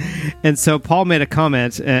 And so Paul made a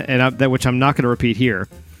comment, which I'm not going to repeat here.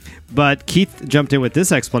 But Keith jumped in with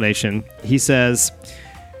this explanation. He says,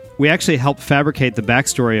 "We actually helped fabricate the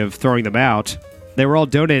backstory of throwing them out. They were all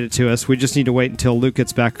donated to us. We just need to wait until Luke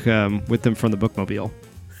gets back with them from the bookmobile."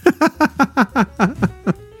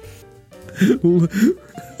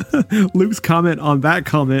 Luke's comment on that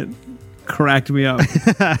comment cracked me up.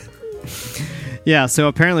 Yeah, so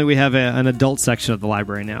apparently we have an adult section of the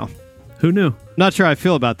library now. Who knew? Not sure how I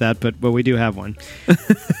feel about that, but we do have one.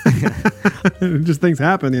 Just things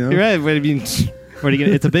happen, you know. You're right. I mean, what are you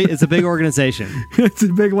gonna, it's a big organization. It's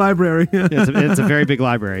a big library. It's a very big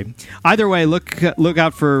library. Either way, look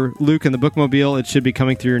out for Luke and the bookmobile. It should be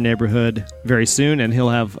coming through your neighborhood very soon, and he'll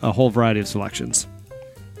have a whole variety of selections.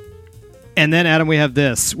 And then, Adam, we have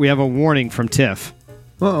this. We have a warning from Tiff.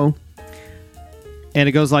 Uh-oh. And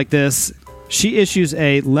it goes like this. She issues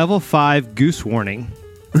a level 5 goose warning.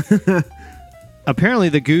 Apparently,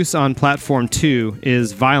 the goose on platform 2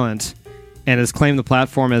 is violent and has claimed the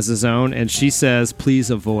platform as his own, and she says, please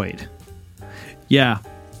avoid. Yeah.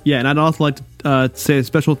 Yeah, and I'd also like to say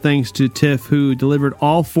special thanks to Tiff, who delivered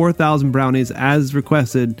all 4,000 brownies as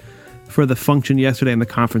requested for the function yesterday in the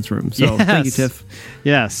conference room. So Thank you, Tiff.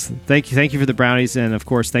 Yes. Thank you for the brownies, and of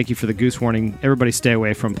course, thank you for the goose warning. Everybody stay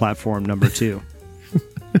away from platform number 2.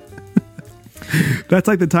 That's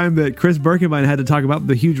like the time that Chris Birkenbein had to talk about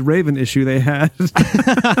the huge raven issue they had.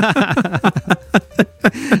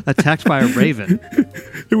 Attacked by a raven.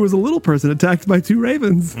 It was a little person attacked by 2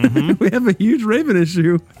 ravens. Mm-hmm. We have a huge raven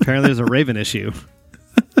issue. Apparently there's a raven issue.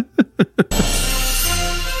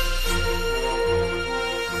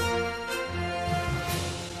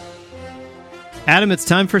 Adam, it's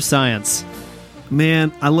time for science.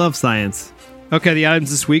 Man, I love science. Okay, the items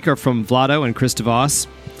this week are from Vlado and Chris DeVos.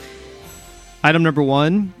 Item number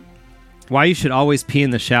 1, why you should always pee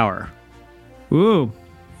in the shower. Ooh,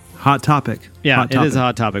 hot topic. Yeah, hot topic. It is a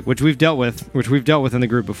hot topic, which we've dealt with in the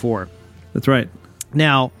group before. That's right.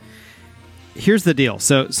 Now, here's the deal.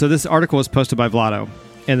 So this article was posted by Vlado,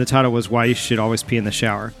 and the title was why you should always pee in the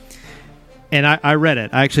shower. And I read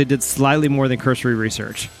it. I actually did slightly more than cursory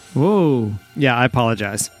research. Whoa. Yeah, I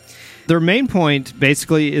apologize. Their main point,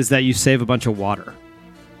 basically, is that you save a bunch of water.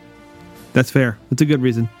 That's fair. That's a good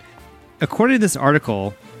reason. According to this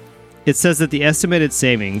article, it says that the estimated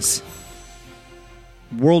savings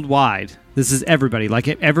worldwide, this is everybody, like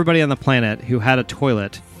everybody on the planet who had a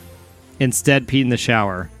toilet instead peed in the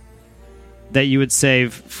shower, that you would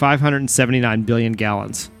save 579 billion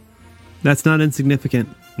gallons. That's not insignificant.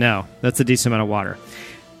 No, that's a decent amount of water.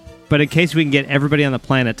 But in case we can get everybody on the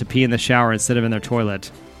planet to pee in the shower instead of in their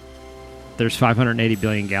toilet, there's 580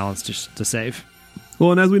 billion gallons to save.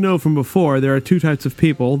 Well, and as we know from before, there are 2 types of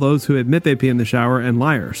people, those who admit they pee in the shower and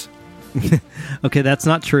liars. Okay, that's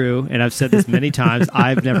not true, and I've said this many times.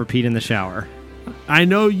 I've never peed in the shower. I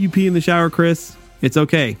know you pee in the shower, Chris. It's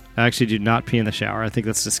okay. I actually do not pee in the shower. I think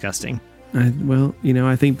that's disgusting. Well,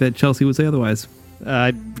 I think that Chelsea would say otherwise.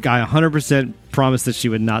 I 100% promised that she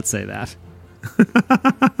would not say that.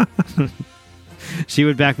 She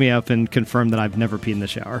would back me up and confirm that I've never peed in the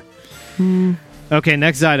shower. Okay,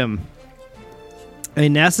 next item. A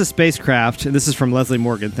NASA spacecraft, and this is from Leslie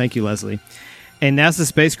Morgan. Thank you, Leslie. A NASA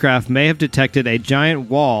spacecraft may have detected a giant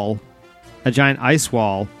ice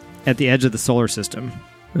wall at the edge of the solar system.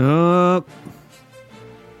 Here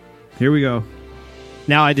we go.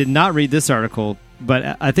 Now, I did not read this article,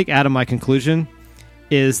 but I think, Adam, my conclusion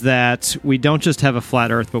is that we don't just have a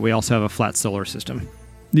flat Earth, but we also have a flat solar system.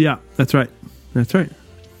 Yeah, that's right. That's right.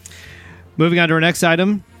 Moving on to our next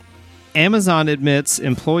item. Amazon admits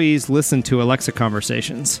employees listen to Alexa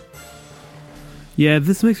conversations. Yeah,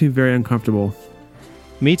 this makes me very uncomfortable.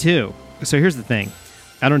 Me too. So here's the thing.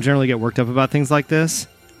 I don't generally get worked up about things like this,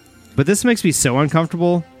 but this makes me so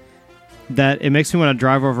uncomfortable that it makes me want to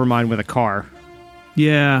drive over mine with a car.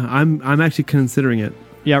 Yeah, I'm actually considering it.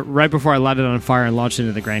 Yeah, right before I light it on fire and launch it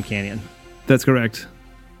into the Grand Canyon. That's correct.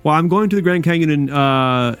 Well, I'm going to the Grand Canyon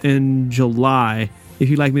in July. If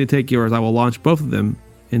you'd like me to take yours, I will launch both of them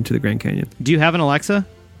into the Grand Canyon. Do you have an Alexa?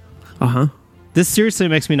 Uh-huh. This seriously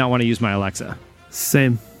makes me not want to use my Alexa.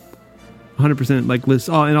 Same. 100%. Like,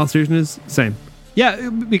 in all seriousness, same. Yeah,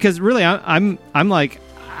 because really, I'm like,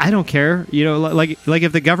 I don't care. Like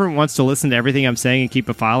if the government wants to listen to everything I'm saying and keep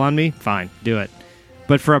a file on me, fine, do it.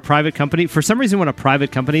 But for a private company, for some reason, when a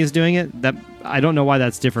private company is doing it, that I don't know why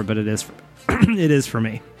that's different, but it is. It is for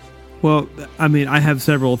me. Well, I mean, I have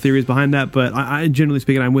several theories behind that, but I generally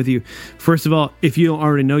speaking, I'm with you. First of all, if you don't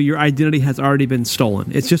already know, your identity has already been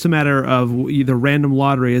stolen. It's just a matter of the random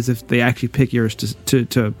lottery as if they actually pick yours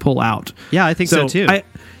to pull out. Yeah, I think so too.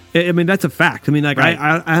 I mean, that's a fact. I mean, like, Right.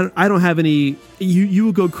 I don't have any. You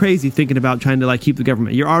would go crazy thinking about trying to like keep the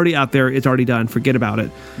government. You're already out there. It's already done. Forget about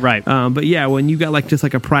it. Right. But yeah, when you got like just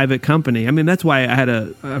like a private company, I mean, that's why I had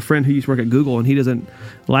a friend who used to work at Google, and he doesn't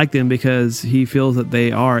like them because he feels that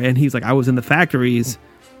they are. And he's like, I was in the factories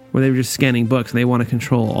where they were just scanning books, and they want to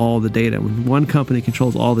control all the data. When one company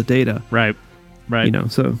controls all the data, Right. Right. you know.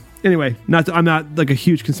 So anyway, I'm not like a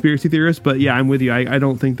huge conspiracy theorist, but yeah, I'm with you. I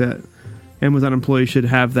don't think that Amazon employees should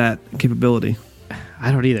have that capability.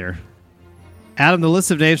 I don't either. Adam, the list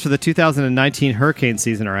of names for the 2019 hurricane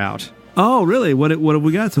season are out. Oh, really? What have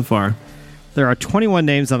we got so far? There are 21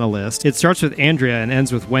 names on the list. It starts with Andrea and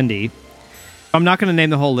ends with Wendy. I'm not going to name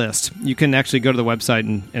the whole list. You can actually go to the website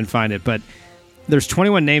and find it, but there's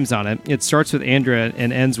 21 names on it. It starts with Andrea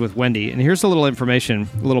and ends with Wendy. And here's a little information,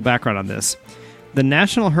 a little background on this. The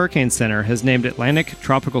National Hurricane Center has named Atlantic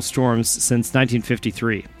tropical storms since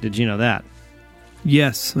 1953. Did you know that?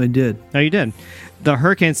 Yes, I did. No, you did. The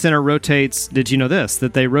Hurricane Center rotates, did you know this?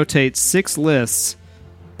 That they rotate 6 lists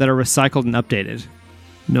that are recycled and updated.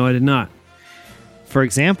 No, I did not. For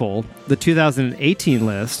example, the 2018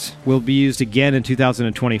 list will be used again in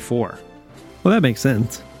 2024. Well, that makes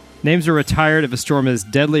sense. Names are retired if a storm is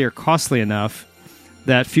deadly or costly enough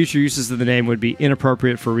that future uses of the name would be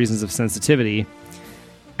inappropriate for reasons of sensitivity.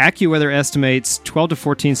 AccuWeather estimates 12 to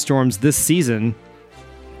 14 storms this season,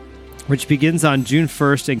 which begins on June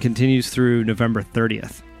 1st and continues through November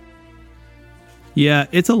 30th. Yeah,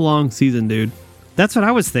 it's a long season, dude. That's what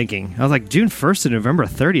I was thinking. I was like, June 1st to November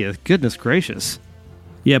 30th? Goodness gracious.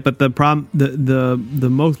 Yeah, but the problem, the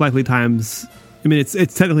most likely times, I mean, it's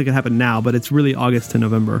technically gonna happen now, but it's really August to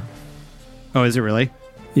November. Oh, is it really?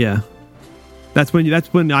 Yeah, that's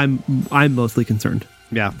when I'm mostly concerned.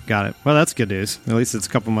 Yeah, got it. Well, that's good news. At least it's a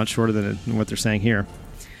couple months shorter than what they're saying here.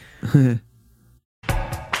 All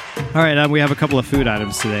right, we have a couple of food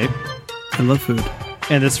items today. I love food.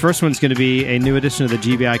 And this first one's going to be a new addition to the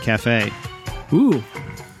GBI Cafe. Ooh,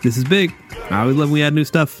 this is big. I always love when we add new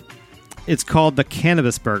stuff. It's called the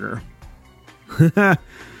Cannabis Burger. This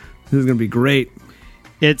is gonna be great.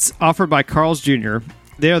 It's offered by Carl's Jr.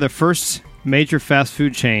 They are the first major fast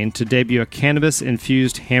food chain to debut a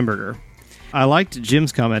cannabis-infused hamburger. I liked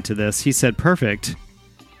Jim's comment to this. He said, perfect.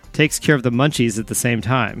 Takes care of the munchies at the same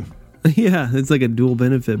time. Yeah, it's like a dual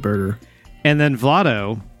benefit burger. And then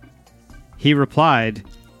Vlado, he replied,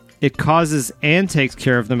 it causes and takes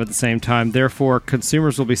care of them at the same time. Therefore,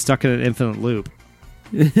 consumers will be stuck in an infinite loop.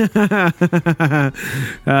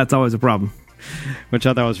 That's always a problem. Which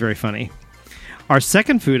I thought was very funny. Our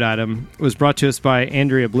second food item was brought to us by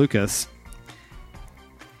Andrea Blucas.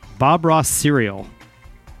 Bob Ross cereal.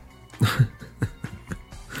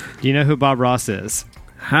 Do you know who Bob Ross is?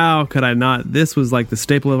 How could I not? This was like the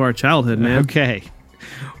staple of our childhood, man. Okay.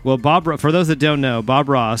 Well, for those that don't know, Bob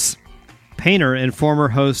Ross, painter and former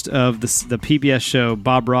host of the PBS show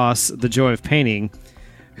Bob Ross, The Joy of Painting,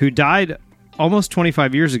 who died almost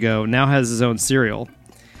 25 years ago, now has his own cereal.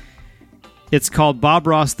 It's called Bob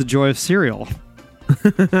Ross, The Joy of Cereal.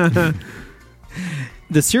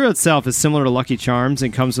 The cereal itself is similar to Lucky Charms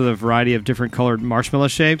and comes with a variety of different colored marshmallow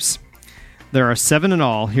shapes. There are 7 in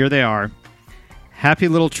all. Here they are. Happy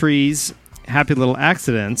Little Trees, Happy Little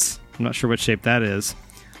Accidents, I'm not sure what shape that is,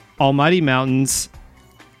 Almighty Mountains,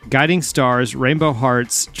 Guiding Stars, Rainbow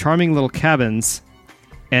Hearts, Charming Little Cabins,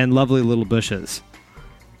 and Lovely Little Bushes.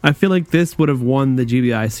 I feel like this would have won the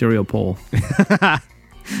GBI cereal poll. I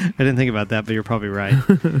didn't think about that, but you're probably right.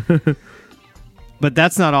 But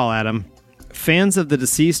that's not all, Adam. Fans of the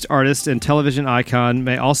deceased artist and television icon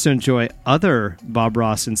may also enjoy other Bob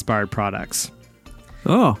Ross-inspired products.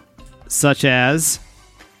 Oh. Such as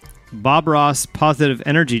Bob Ross Positive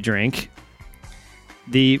Energy Drink,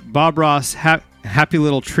 the Bob Ross Happy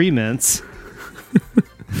Little Tree Mints.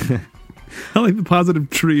 I like the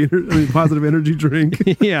positive energy drink.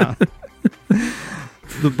 Yeah.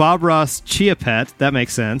 The Bob Ross Chia Pet, that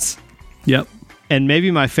makes sense. Yep. And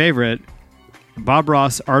maybe my favorite, Bob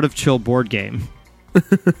Ross Art of Chill board game.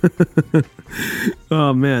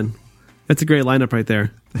 Oh, man. That's a great lineup right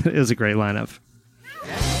there. It was a great lineup.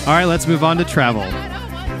 All right, let's move on to travel.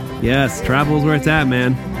 Yes, travel is where it's at,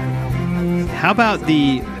 man. How about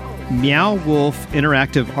the Meow Wolf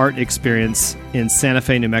Interactive Art Experience in Santa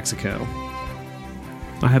Fe, New Mexico?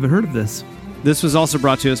 I haven't heard of this. This was also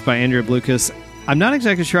brought to us by Andrea Blucas. I'm not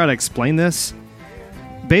exactly sure how to explain this.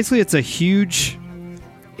 Basically, it's a huge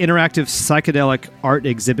interactive psychedelic art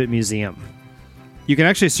exhibit museum. You can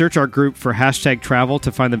actually search our group for #travel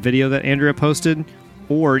to find the video that Andrea posted,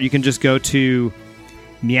 or you can just go to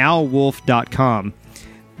meowwolf.com.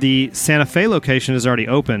 The Santa Fe location is already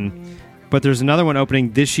open, but there's another one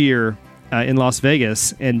opening this year in Las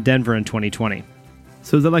Vegas and Denver in 2020.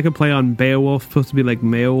 So is that like a play on Beowulf? Supposed to be like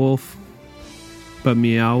Mayo Wolf, but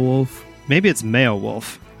Meow Wolf? Maybe it's Mayo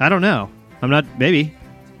Wolf. I don't know. I'm not... Maybe.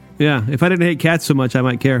 Yeah, if I didn't hate cats so much, I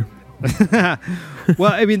might care.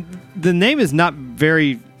 Well, I mean, the name is not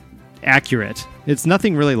very accurate. It's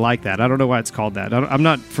nothing really like that. I don't know why it's called that. I'm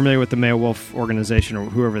not familiar with the Mayo Wolf organization or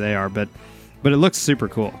whoever they are, but it looks super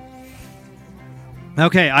cool.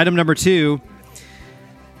 Okay, item number 2.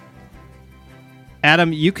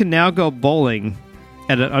 Adam, you can now go bowling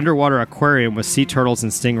at an underwater aquarium with sea turtles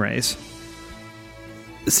and stingrays.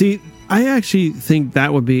 See, I actually think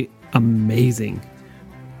that would be amazing.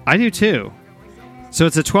 I do too. So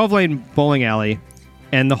it's a 12-lane bowling alley,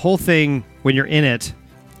 and the whole thing, when you're in it,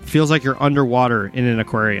 feels like you're underwater in an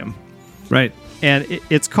aquarium. Right. And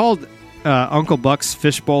it's called Uncle Buck's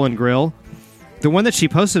Fish Bowl and Grill. The one that she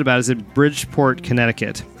posted about is in Bridgeport,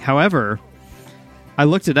 Connecticut. However, I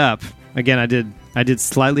looked it up. Again, I did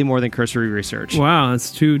slightly more than cursory research. Wow,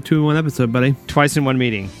 that's two in one episode, buddy. Twice in one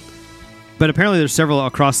meeting. But apparently there's several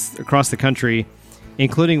across the country,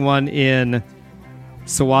 including one in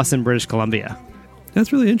Tsawwassen, British Columbia.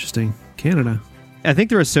 That's really interesting. Canada. I think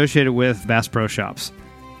they're associated with Bass Pro Shops.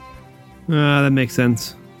 That makes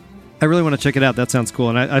sense. I really want to check it out. That sounds cool.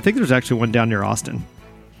 And I think there's actually one down near Austin.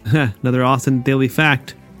 Another Austin daily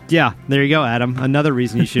fact. Yeah, there you go, Adam. Another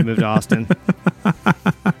reason you should move to Austin.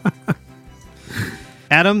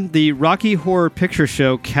 Adam, the Rocky Horror Picture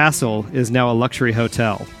Show Castle is now a luxury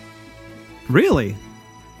hotel. Really?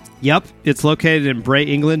 Yep, it's located in Bray,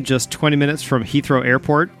 England, just 20 minutes from Heathrow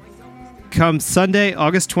Airport. Come Sunday,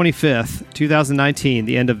 August 25th, 2019,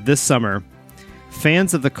 the end of this summer,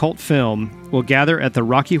 fans of the cult film will gather at the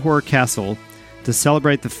Rocky Horror Castle to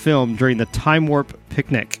celebrate the film during the Time Warp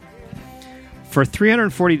Picnic. For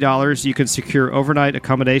 $340, you can secure overnight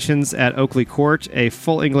accommodations at Oakley Court, a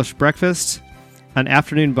full English breakfast, an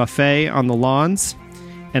afternoon buffet on the lawns,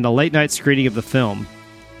 and a late-night screening of the film.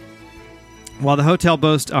 While the hotel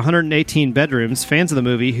boasts 118 bedrooms, fans of the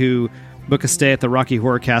movie who book a stay at the Rocky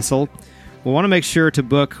Horror Castle will want to make sure to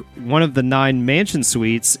book one of the 9 mansion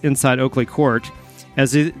suites inside Oakley Court,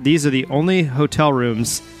 as these are the only hotel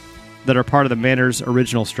rooms that are part of the manor's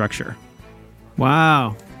original structure.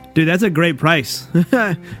 Wow. Dude, that's a great price.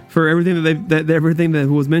 For everything everything that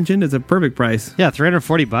was mentioned is a perfect price. Yeah,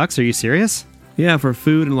 $340. Are you serious? Yeah, for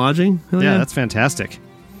food and lodging. Hell yeah, that's fantastic.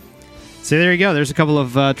 So there you go. There's a couple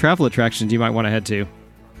of travel attractions you might want to head to.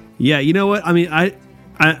 Yeah, you know what? I mean, I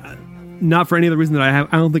not for any other reason that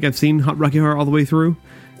I don't think I've seen Rocky Horror all the way through,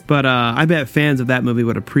 but I bet fans of that movie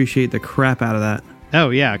would appreciate the crap out of that. Oh,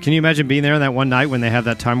 yeah. Can you imagine being there on that one night when they have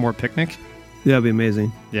that Time Warp picnic? Yeah, that'd be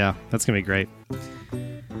amazing. Yeah, that's going to be great.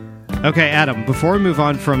 Okay, Adam, before we move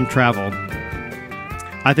on from travel,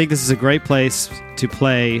 I think this is a great place to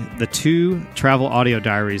play the 2 travel audio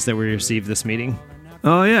diaries that we received this meeting.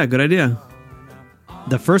 Oh, yeah, good idea.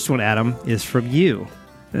 The first one, Adam, is from you.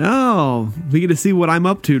 Oh, we get to see what I'm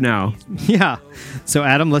up to now. Yeah. So,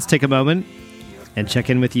 Adam, let's take a moment and check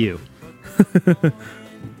in with you.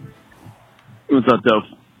 What's up, Dope?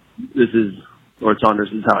 This is Lord Saunders.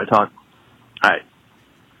 This is how I talk. Hi.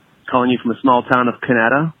 Calling you from a small town of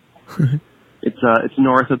Canada. It's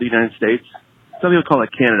north of the United States. Some people call it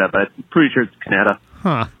Canada, but I'm pretty sure it's Canada.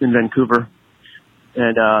 Huh. In Vancouver.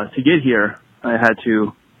 And to get here, I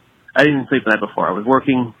didn't even sleep the night before. I was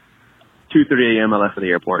working. 2:30 a.m. I left for the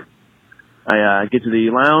airport. I get to the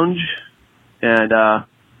lounge, and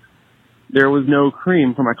there was no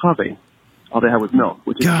cream for my coffee. All they had was milk,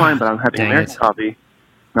 which is fine, but I'm having American coffee,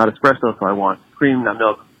 not espresso, so I want cream, not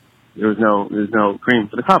milk. There's no cream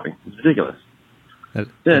for the coffee. It's ridiculous.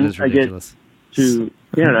 Then I get to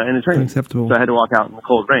Canada, and it's raining. Unacceptable. So I had to walk out in the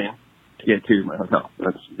cold rain to get to my hotel.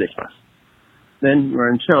 That's ridiculous. Then we're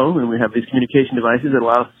in show, and we have these communication devices that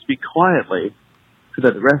allow us to speak quietly so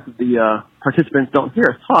that the rest of the participants don't hear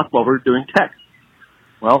us talk while we're doing text.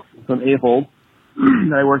 Well, some a-hole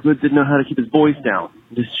that I worked with didn't know how to keep his voice down.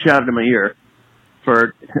 He just shouted in my ear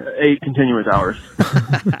for 8 continuous hours.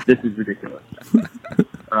 This is ridiculous.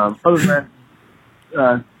 Other than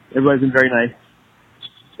that, everybody's been very nice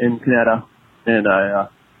in Canada, and I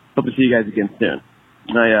hope to see you guys again soon.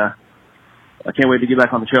 And I can't wait to get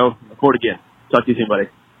back on the show and record again. Talk to you soon, buddy.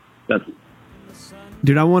 That's it.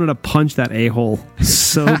 Dude, I wanted to punch that a-hole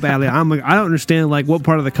so badly. I'm like, I don't understand like what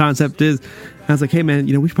part of the concept is. I was like, hey man,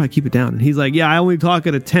 we should probably keep it down. And he's like, yeah, I only talk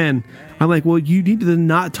at a 10. I'm like, well, you need to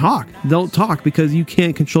not talk. Don't talk because you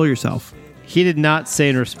can't control yourself. He did not say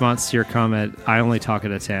in response to your comment, I only talk at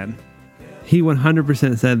a 10. He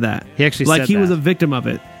 100% said that. He actually like said he that. was a victim of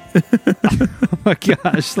it. my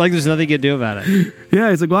gosh! Like there's nothing you can do about it. Yeah,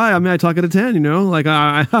 he's like, well, I mean, I talk at a 10, you know, like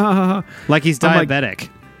Like he's I'm like- diabetic.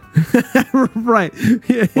 right.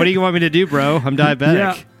 Yeah. What do you want me to do, bro? I'm diabetic.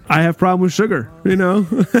 Yeah, I have problem with sugar, you know.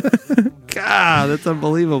 God, that's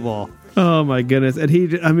unbelievable. Oh my goodness. And he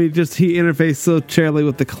interfaced so terribly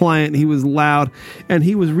with the client. He was loud and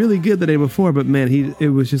he was really good the day before, but man, it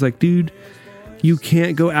was just like, dude, you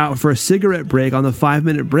can't go out for a cigarette break on the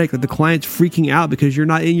 5-minute break. Like the client's freaking out because you're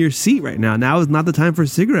not in your seat right now. Now is not the time for a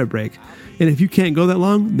cigarette break. And if you can't go that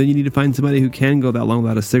long, then you need to find somebody who can go that long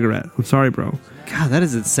without a cigarette. I'm sorry, bro. God, that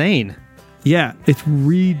is insane. Yeah, it's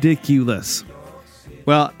ridiculous.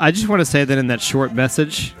 Well, I just want to say that in that short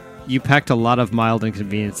message, you packed a lot of mild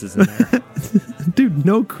inconveniences in there. Dude,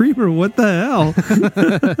 no creamer. What the hell?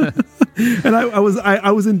 And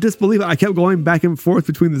I was in disbelief. I kept going back and forth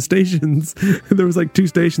between the stations. There was like 2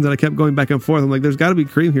 stations and I kept going back and forth. I'm like, there's got to be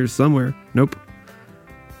cream here somewhere. Nope.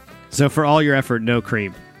 So for all your effort, no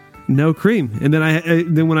cream. No cream. And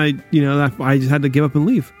then when I just had to give up and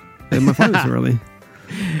leave. And my flight was so early.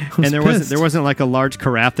 And there wasn't like a large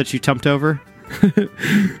carafe that you tumped over?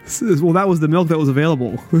 Well, that was the milk that was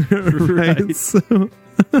available. Right. Right. So.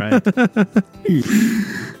 Right.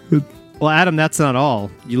 Well, Adam, that's not all.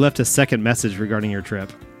 You left a second message regarding your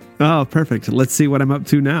trip. Oh, perfect. Let's see what I'm up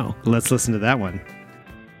to now. Let's listen to that one.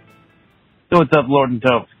 So what's up, Lord and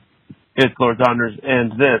Tope? It's Lord Saunders,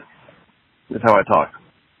 and this is how I talk.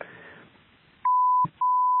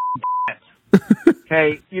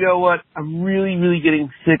 Hey, you know what? I'm really, really getting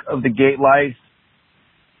sick of the gate lights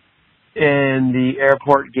and the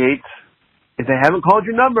airport gates. If they haven't called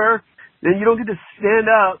your number, then you don't get to stand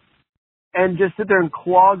up and just sit there and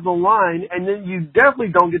clog the line, and then you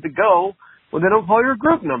definitely don't get to go when they don't call your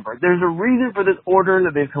group number. There's a reason for this order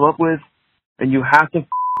that they've come up with, and you have to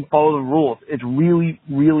follow the rules. It's really,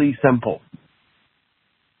 really simple.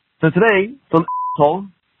 So today, some asshole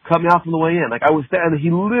cut me off on the way in. Like, I was standing, he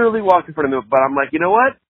literally walked in front of me, but I'm like, you know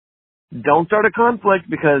what? Don't start a conflict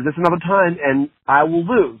because this is another time and I will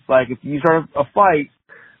lose. Like, if you start a fight,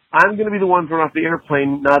 I'm going to be the one thrown off the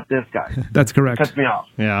airplane, not this guy. That's correct. Cuts me off.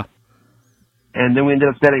 Yeah. And then we ended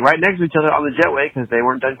up standing right next to each other on the jetway because they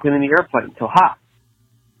weren't done cleaning the airplane. So,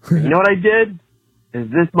 you know what I did? Is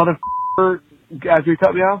this motherfucker, after he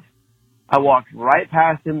cut me off, I walked right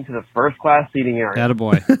past him to the first class seating area.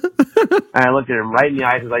 Attaboy. And I looked at him right in the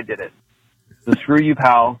eyes as I did it. So screw you,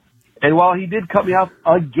 pal. And while he did cut me off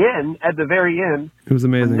again at the very end, It was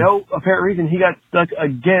amazing. for no apparent reason, he got stuck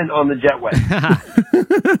again on the jetway.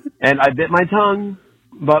 And I bit my tongue,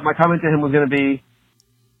 but my comment to him was going to be,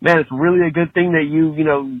 man, it's really a good thing that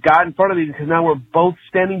you got in front of me because now we're both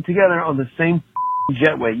standing together on the same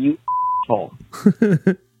jetway, you asshole.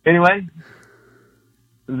 Anyway,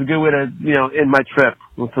 it was a good way to, end my trip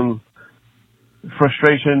with some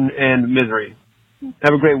frustration and misery.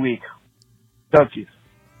 Have a great week. Dutchies.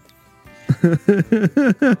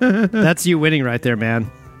 That's you winning right there, man.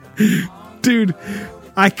 Dude,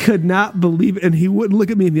 I could not believe it. And he wouldn't look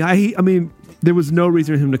at me in the eye. I mean, there was no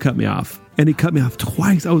reason for him to cut me off. And he cut me off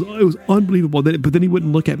twice. It was unbelievable. But then he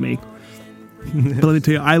wouldn't look at me. But let me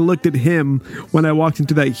tell you, I looked at him when I walked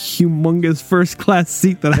into that humongous first class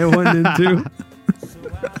seat that I went into.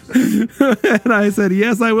 And I said,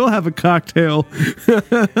 yes, I will have a cocktail.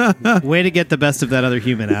 Way to get the best of that other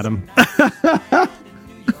human, Adam.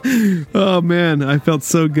 Oh, man, I felt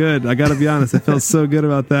so good. I got to be honest. I felt so good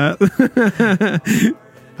about that.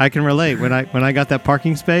 I can relate. When I got that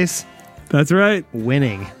parking space, That's right.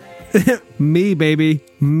 winning. Me, baby.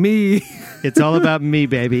 Me. It's all about me,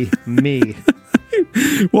 baby. Me.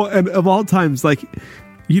 Well, and of all times, like,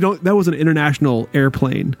 that was an international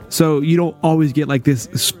airplane. So you don't always get like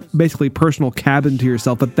this basically personal cabin to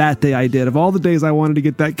yourself. But that day I did. Of all the days I wanted to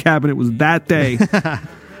get that cabin, it was that day.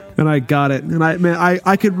 And I got it. And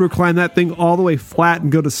I could recline that thing all the way flat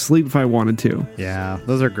and go to sleep if I wanted to. Yeah,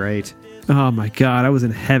 those are great. Oh my God. I was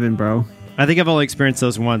in heaven, bro. I think I've only experienced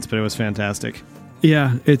those once, but it was fantastic.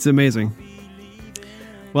 Yeah, it's amazing.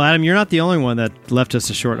 Well, Adam, you're not the only one that left us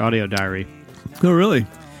a short audio diary. Oh, really?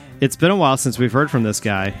 It's been a while since we've heard from this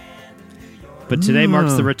guy, but today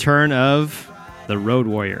marks the return of the Road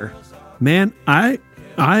Warrior. Man, I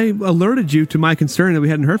alerted you to my concern that we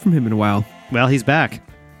hadn't heard from him in a while. Well, he's back.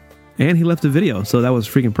 And he left a video, so that was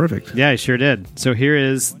freaking perfect. Yeah, he sure did. So here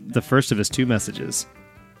is the first of his 2 messages.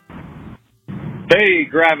 Hey,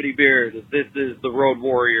 Gravity Beard. This is the Road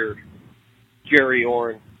Warrior, Jerry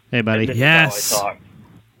Orn. Hey, buddy. This Yes. is how I talk.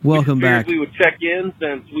 Welcome We figured back. we would check in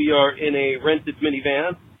since we are in a rented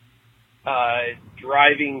minivan,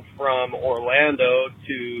 driving from Orlando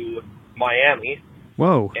to Miami,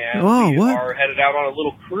 Whoa. and Oh, we what? are headed out on a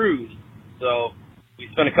little cruise. So we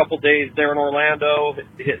spent a couple days there in Orlando,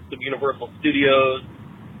 hit some Universal Studios.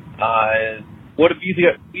 What have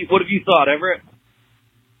you thought, Everett?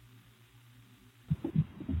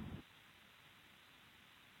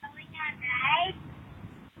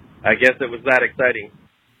 I guess it was that exciting.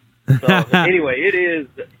 So anyway, it is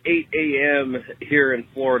 8 a.m. here in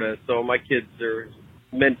Florida, so my kids are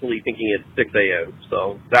mentally thinking it's 6 a.m.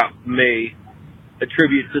 So that may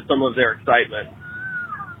attribute to some of their excitement.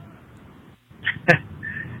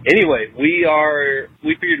 Anyway, we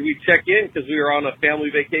figured we'd check in because we were on a family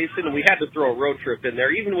vacation, and we had to throw a road trip in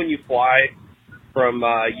there. Even when you fly from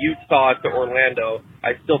Utah to Orlando,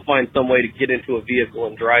 I still find some way to get into a vehicle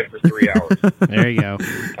and drive for 3 hours. There you go.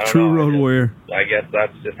 True road warrior. I guess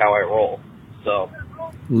that's just how I roll. So,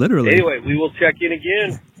 literally. Anyway, we will check in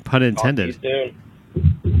again. Pun intended. Talk to you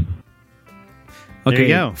soon. Okay, there you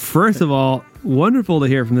go. First of all, wonderful to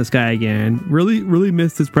hear from this guy again. Really, really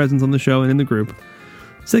missed his presence on the show and in the group.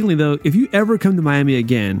 Secondly, though, if you ever come to Miami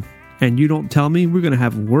again and you don't tell me, we're going to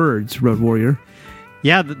have words, Road Warrior.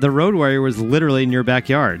 Yeah, the Road Warrior was literally in your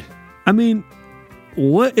backyard. I mean,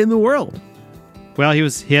 what in the world? Well,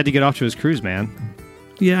 he had to get off to his cruise, man.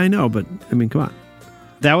 Yeah, I know, but I mean, come on.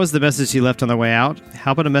 That was the message he left on the way out.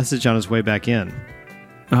 How about a message on his way back in?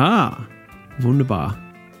 Ah, wunderbar.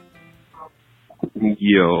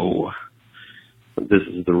 Yo, this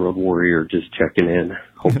is the Road Warrior just checking in.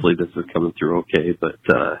 Hopefully this is coming through okay, but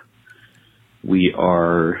we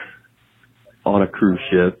are on a cruise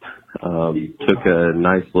ship. Took a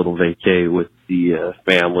nice little vacay with the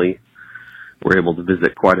family. We're able to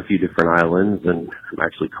visit quite a few different islands, and I'm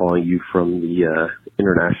actually calling you from the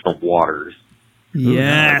international waters.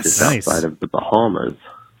 Yes. Just outside of the Bahamas,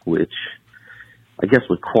 which I guess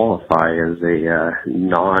would qualify as a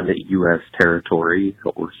non-U.S. territory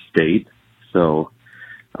or state. So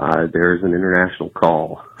there's an international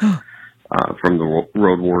call from the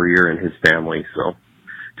Road Warrior and his family. So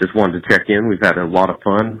just wanted to check in. We've had a lot of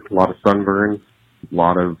fun, a lot of sunburns, a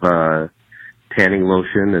lot of tanning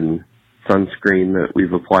lotion and sunscreen that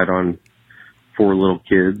we've applied on 4 little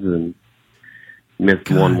kids, and missed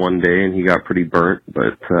one day, and he got pretty burnt,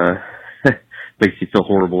 but makes you feel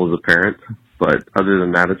horrible as a parent. But other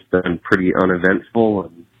than that, it's been pretty uneventful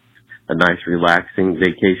and a nice, relaxing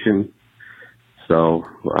vacation. So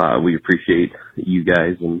we appreciate you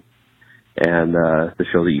guys and the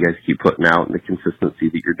show that you guys keep putting out and the consistency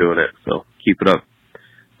that you're doing it. So keep it up.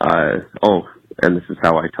 And this is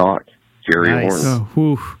how I talk. Jerry Nice. Horn.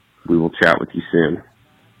 Oh, We will chat with you soon.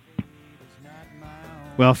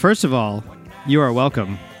 Well, first of all, you are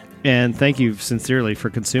welcome, and thank you sincerely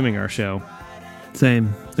for consuming our show.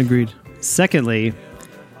 same. Agreed. Secondly,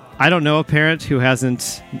 I don't know a parent who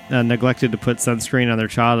hasn't neglected to put sunscreen on their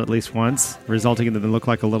child at least once, resulting in them to look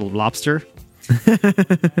like a little lobster.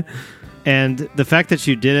 And the fact that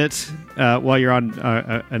you did it while you're on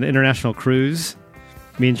an international cruise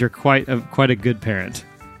means you're quite a good parent.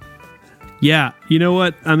 Yeah, you know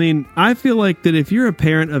what? I mean, I feel like that if you're a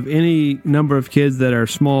parent of any number of kids that are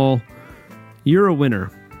small, you're a winner.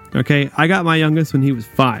 Okay? I got my youngest when he was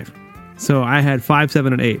 5. So I had 5,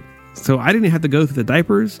 7, and 8. So I didn't have to go through the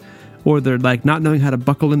diapers or they're like not knowing how to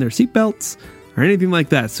buckle in their seatbelts or anything like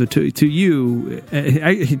that. So to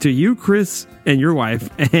you, Chris, and your wife,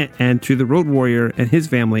 and to the Road Warrior and his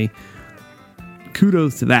family,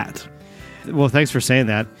 kudos to that. Well, thanks for saying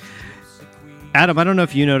that. Adam, I don't know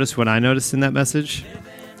if you noticed what I noticed in that message,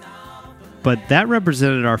 but that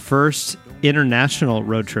represented our first international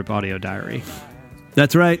road trip audio diary.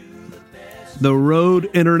 That's right. The Road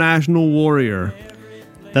International Warrior.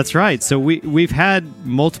 That's right. So we've had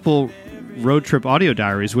multiple road trip audio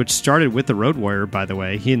diaries, which started with the Road Warrior, by the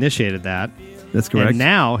way. He initiated that. That's correct. And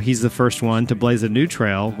now he's the first one to blaze a new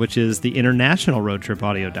trail, which is the International Road Trip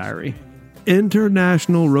Audio Diary.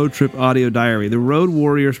 International Road Trip Audio Diary. The Road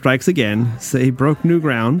Warrior strikes again. Say broke new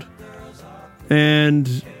ground. And,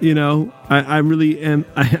 you know,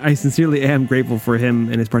 I sincerely am grateful for him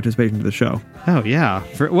and his participation to the show. Oh, yeah.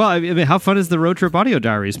 I mean, how fun has the Road Trip Audio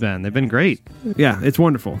Diaries been? They've been great. Yeah, it's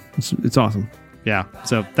wonderful. It's awesome. Yeah.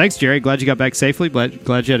 So thanks, Jerry. Glad you got back safely.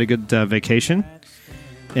 Glad you had a good vacation.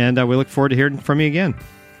 And we look forward to hearing from you again.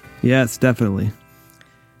 Yes, definitely.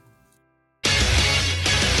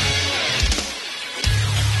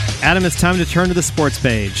 Adam, it's time to turn to the sports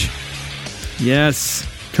page. Yes.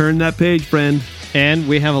 Turn that page, friend. And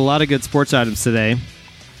we have a lot of good sports items today.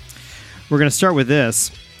 We're going to start with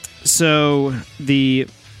this. So the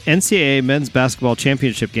NCAA Men's Basketball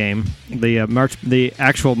Championship game, the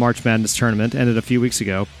actual March Madness tournament, ended a few weeks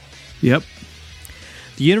ago. Yep.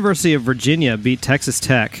 The University of Virginia beat Texas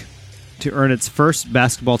Tech to earn its first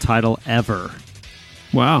basketball title ever.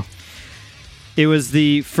 Wow. It was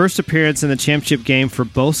the first appearance in the championship game for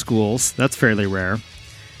both schools. That's fairly rare.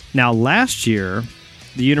 Now, last year,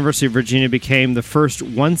 the University of Virginia became the first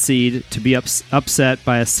 1 seed to be upset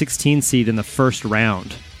by a 16 seed in the first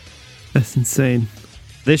round. That's insane.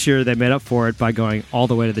 This year, they made up for it by going all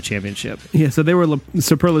the way to the championship. Yeah, so they were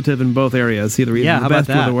superlative in both areas, either Yeah, the how best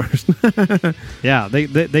about or the worst. Yeah,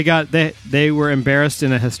 they were embarrassed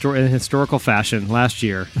in a historical fashion last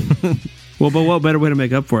year. Well, but what better way to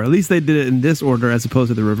make up for it? At least they did it in this order as opposed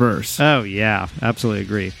to the reverse. Oh, yeah, absolutely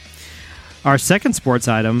agree. Our second sports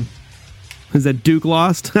item. Is that Duke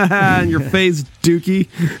lost? In your face, Dookie.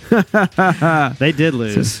 They did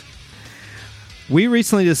lose. We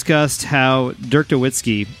recently discussed how Dirk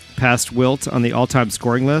Nowitzki passed Wilt on the all-time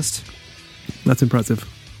scoring list. That's impressive.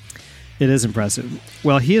 It is impressive.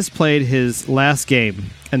 Well, he has played his last game,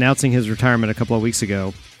 announcing his retirement a couple of weeks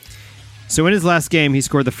ago. So in his last game, he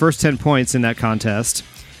scored the first 10 points in that contest.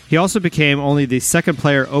 He also became only the second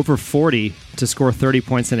player over 40 to score 30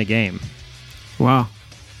 points in a game. Wow.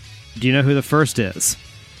 Do you know who the first is?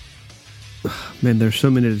 Man, there's so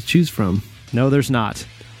many to choose from. No, there's not.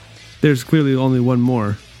 There's clearly only one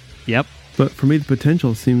more. Yep. But for me, the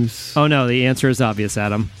potential seems... Oh, no, the answer is obvious,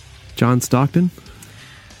 Adam. John Stockton?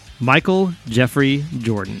 Michael Jeffrey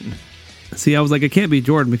Jordan. See, I was like, it can't be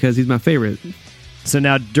Jordan because he's my favorite. So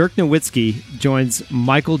now Dirk Nowitzki joins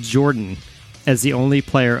Michael Jordan as the only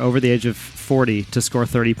player over the age of 40 to score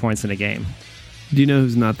 30 points in a game. Do you know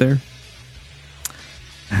who's not there?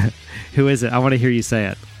 Who is it? I want to hear you say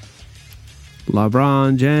it.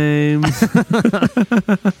 LeBron James.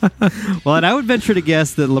 Well, and I would venture to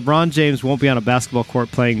guess that LeBron James won't be on a basketball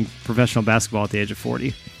court playing professional basketball at the age of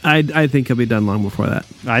 40. I think he'll be done long before that.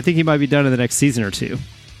 I think he might be done in the next season or two.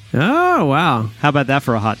 Oh, wow. How about that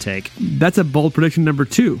for a hot take? That's a bold prediction number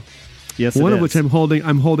 2. Yes, One it of is. which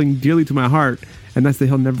I'm holding dearly to my heart, and that's that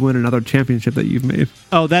he'll never win another championship that you've made.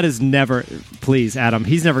 Oh, that is never... Please, Adam.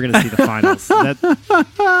 He's never going to see the finals.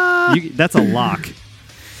 That's a lock.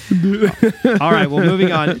 All right, well,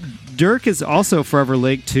 moving on. Dirk is also forever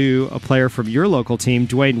linked to a player from your local team,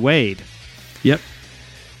 Dwayne Wade. Yep.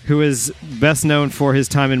 Who is best known for his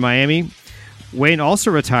time in Miami. Wayne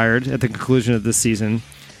also retired at the conclusion of this season.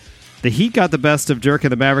 The Heat got the best of Dirk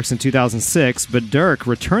and the Mavericks in 2006, but Dirk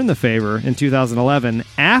returned the favor in 2011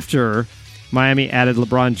 after Miami added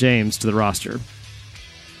LeBron James to the roster.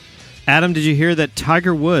 Adam, did you hear that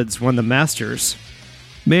Tiger Woods won the Masters?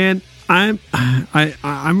 Man, I'm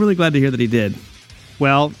really glad to hear that he did.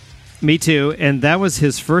 Well, me too, and that was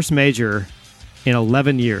his first major in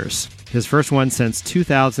 11 years. His first one since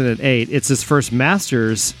 2008. It's his first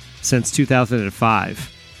Masters since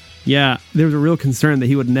 2005. Yeah, there was a real concern that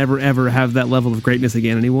he would never, ever have that level of greatness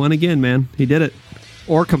again, and he won again, man. He did it.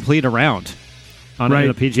 Or complete a round in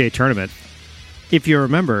a PGA tournament. If you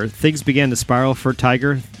remember, things began to spiral for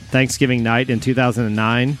Tiger Thanksgiving night in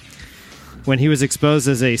 2009 when he was exposed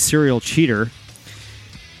as a serial cheater.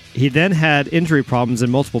 He then had injury problems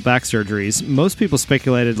and multiple back surgeries. Most people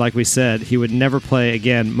speculated, like we said, he would never play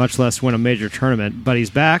again, much less win a major tournament, but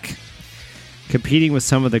he's back competing with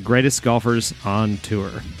some of the greatest golfers on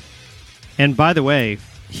tour. And by the way,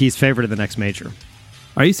 he's favored in the next major.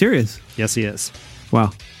 Are you serious? Yes, he is.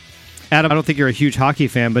 Wow. Adam, I don't think you're a huge hockey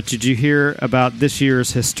fan, but did you hear about this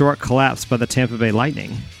year's historic collapse by the Tampa Bay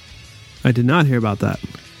Lightning? I did not hear about that.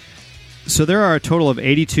 So there are a total of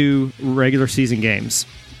 82 regular season games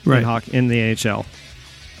in the NHL.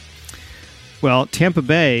 Well, Tampa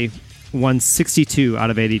Bay won 62 out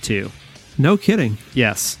of 82. No kidding.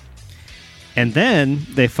 Yes. And then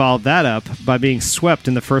they followed that up by being swept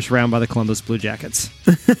in the first round by the Columbus Blue Jackets.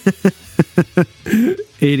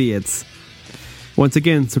 Idiots. Once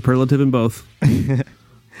again, superlative in both.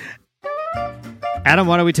 Adam,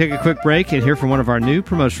 why don't we take a quick break and hear from one of our new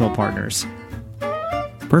promotional partners?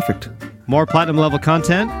 Perfect. More platinum level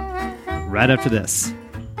content right after this.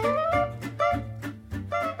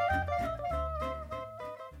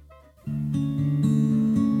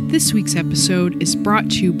 This week's episode is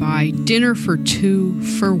brought to you by Dinner for Two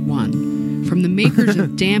for One from the makers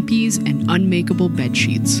of Dampies and Unmakeable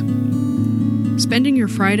Bedsheets. Spending your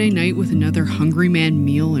Friday night with another Hungry Man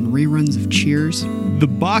meal and reruns of Cheers? The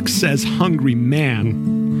box says Hungry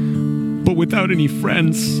Man, but without any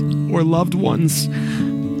friends or loved ones,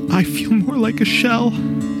 I feel more like a shell,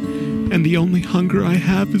 and the only hunger I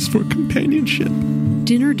have is for companionship.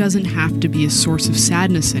 Dinner doesn't have to be a source of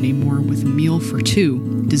sadness anymore with a meal for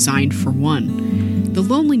two, designed for one. The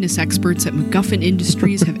loneliness experts at MacGuffin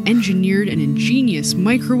Industries have engineered an ingenious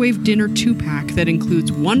microwave dinner 2-pack that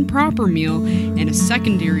includes one proper meal and a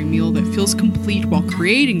secondary meal that feels complete while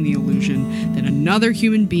creating the illusion that another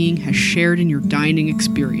human being has shared in your dining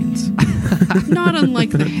experience. not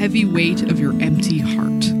unlike the heavy weight of your empty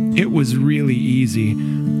heart. It was really easy.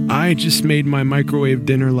 I just made my microwave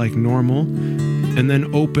dinner like normal, and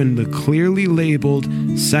then opened the clearly labeled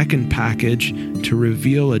second package to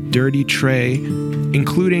reveal a dirty tray,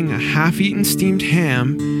 including a half-eaten steamed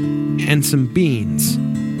ham and some beans.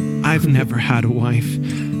 I've never had a wife,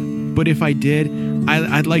 but if I did,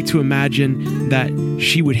 I'd like to imagine that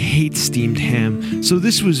she would hate steamed ham, so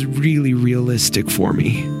this was really realistic for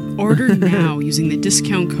me. Order now using the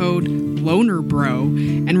discount code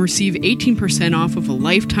LONERBRO and receive 18% off of a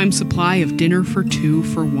lifetime supply of Dinner for 2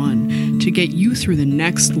 for 1 to get you through the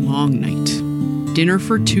next long night. Dinner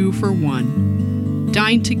for 2 for 1.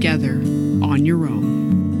 Dine together on your own.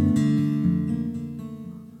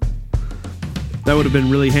 That would have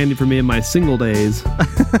been really handy for me in my single days.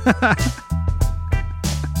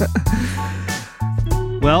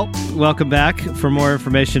 Well, welcome back. For more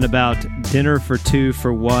information about Dinner for 2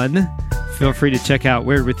 for 1, feel free to check out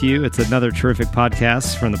Weird With You. It's another terrific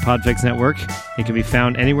podcast from the Podfix Network. It can be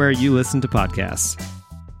found anywhere you listen to podcasts.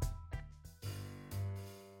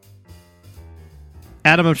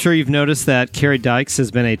 Adam, I'm sure you've noticed that Carrie Dykes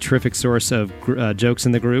has been a terrific source of jokes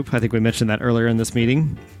in the group. I think we mentioned that earlier in this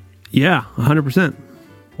meeting. Yeah, 100%.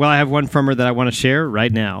 Well, I have one from her that I want to share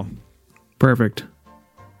right now. Perfect.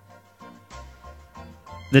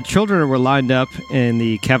 The children were lined up in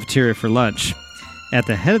the cafeteria for lunch. At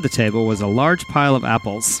the head of the table was a large pile of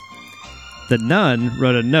apples. The nun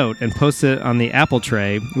wrote a note and posted it on the apple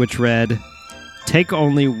tray, which read, "Take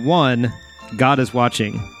only one, God is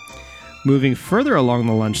watching." Moving further along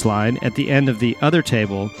the lunch line, at the end of the other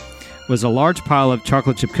table, was a large pile of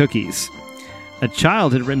chocolate chip cookies. A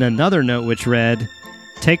child had written another note which read,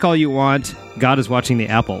 "Take all you want, God is watching the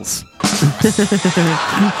apples."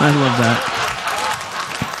 I love that.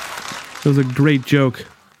 It was a great joke.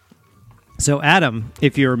 So, Adam,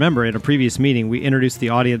 if you remember, in a previous meeting, we introduced the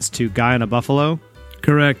audience to Guy on a Buffalo.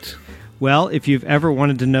 Correct. Well, if you've ever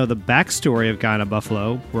wanted to know the backstory of Guy on a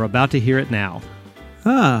Buffalo, we're about to hear it now.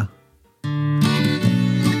 Ah.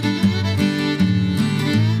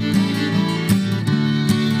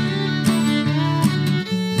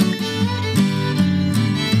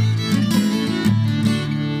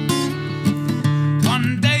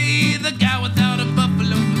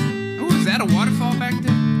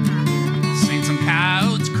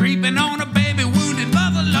 Creeping on a baby wounded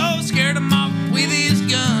buffalo, scared him off with his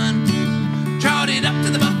gun. Trotted up to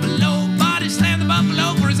the buffalo, body slammed the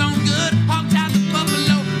buffalo for his own good. Honked out the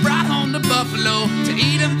buffalo, brought home the buffalo to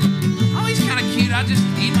eat him. Oh, he's kind of cute, I'll just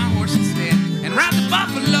eat my horse instead. And ride the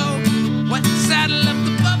buffalo, wet and saddle up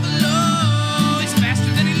the buffalo. He's faster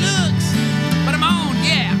than he looks, but I'm on,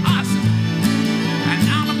 yeah, awesome. And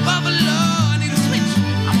on the buffalo, I need a switch,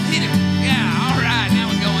 I'm gonna hit him. Yeah, all right, now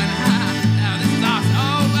we're going. Now this is awesome.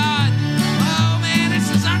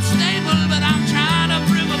 Unstable, but I'm trying to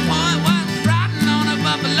prove a point. What? Riding on a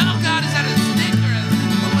buffalo? God, is that a stick or a,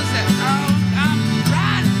 what was that? Oh,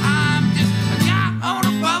 I'm just a guy on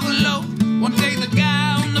a buffalo. One day the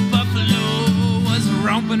guy on the buffalo was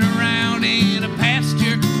romping around in a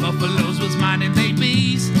pasture. Buffaloes was minding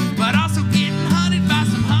babies, but also getting hunted by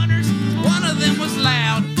some hunters. One of them was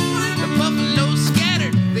loud. The buffalo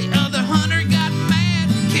scattered. The other hunter got mad,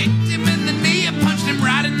 kicked him in the knee and punched him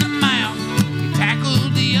right in the mouth.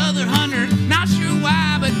 Tackled the other hunter, not sure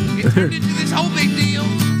why, but it turned into this whole big deal.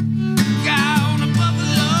 Guy on a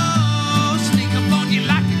buffalo, sneak up on you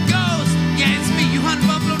like a ghost. Yeah, it's me, you hunt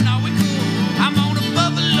buffalo, no, we cool. I'm on a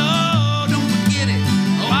buffalo, don't forget it.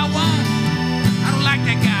 Oh, I won't. I don't like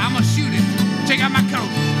that guy, I'm gonna shoot him. Check out my coat.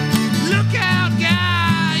 Look out,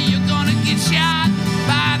 guy, you're gonna get shot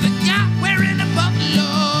by the guy wearing a buffalo.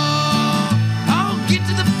 Oh, get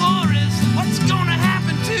to the forest, what's gonna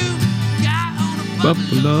happen to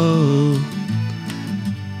Buffalo.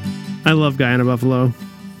 I love Guy on a Buffalo.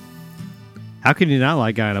 How can you not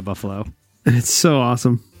like Guy on a Buffalo? It's so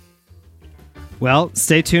awesome. Well,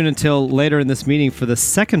 stay tuned until later in this meeting for the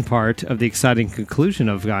second part of the exciting conclusion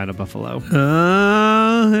of Guy on a Buffalo.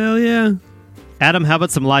 Oh, hell yeah. Adam, how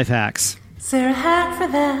about some life hacks? Is there a hack for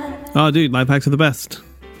that? Oh, dude, life hacks are the best.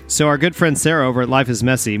 So our good friend Sarah over at Life is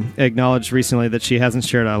Messy acknowledged recently that she hasn't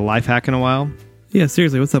shared a life hack in a while. Yeah,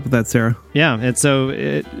 seriously, what's up with that, Sarah? Yeah, and so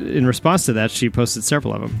in response to that, she posted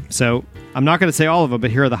several of them. So I'm not going to say all of them,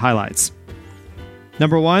 but here are the highlights.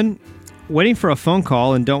 Number 1, waiting for a phone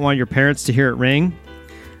call and don't want your parents to hear it ring?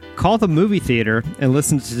 Call the movie theater and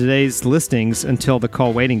listen to today's listings until the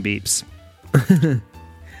call waiting beeps.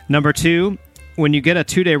 Number 2, when you get a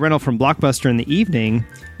 2-day rental from Blockbuster in the evening,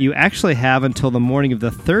 you actually have until the morning of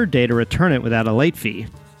the 3rd day to return it without a late fee.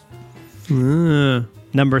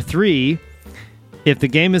 Number 3, If the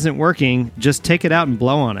game isn't working, just take it out and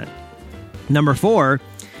blow on it. Number 4,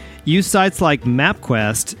 use sites like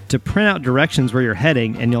MapQuest to print out directions where you're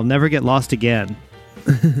heading, and you'll never get lost again.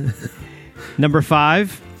 Number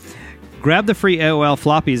 5, grab the free AOL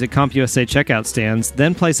floppies at CompUSA checkout stands,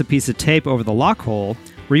 then place a piece of tape over the lock hole,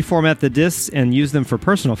 reformat the disks, and use them for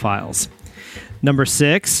personal files. Number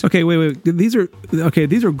 6. Okay, wait. These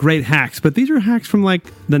are great hacks, but these are hacks from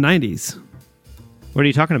like the 90s. What are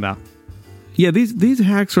you talking about? Yeah, these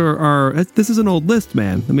hacks are this is an old list,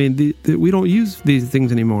 man. I mean, we don't use these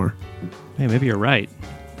things anymore. Hey, maybe you're right.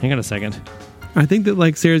 Hang on a second. I think that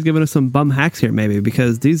like Sarah's giving us some bum hacks here, maybe,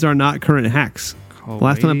 because these are not current hacks. The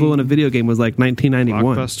last time I blew in a video game was like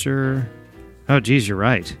 1991. Blockbuster. Oh, geez, you're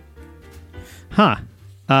right. Huh.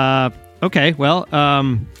 Okay, well,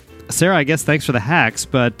 Sarah, I guess thanks for the hacks,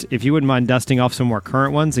 but if you wouldn't mind dusting off some more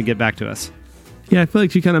current ones and get back to us. Yeah, I feel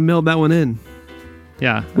like she kind of mailed that one in.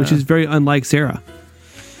 Yeah. Which is very unlike Sarah.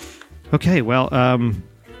 Okay, well,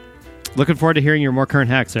 looking forward to hearing your more current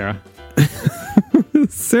hacks, Sarah.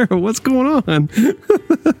 Sarah, what's going on?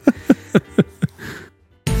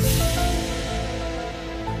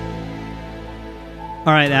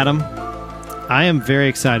 All right, Adam. I am very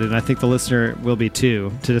excited, and I think the listener will be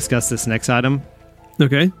too, to discuss this next item.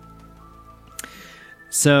 Okay.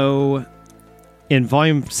 So, in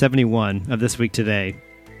volume 71 of This Week Today,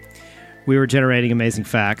 we were generating amazing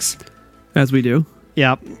facts. As we do.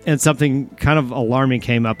 Yeah, and something kind of alarming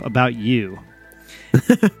came up about you.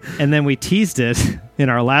 And then we teased it in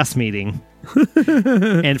our last meeting.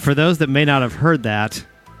 And for those that may not have heard that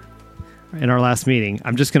in our last meeting,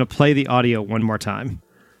 I'm just going to play the audio one more time.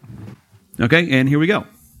 Okay, and here we go.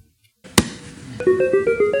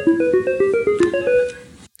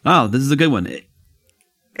 Oh, this is a good one.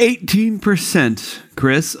 18%,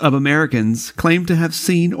 Chris, of Americans claim to have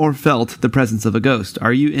seen or felt the presence of a ghost.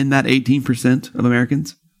 Are you in that 18% of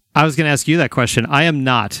Americans? I was going to ask you that question. I am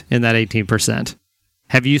not in that 18%.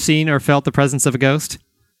 Have you seen or felt the presence of a ghost?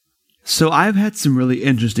 So I've had some really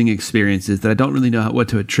interesting experiences that I don't really know what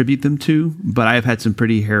to attribute them to, but I've had some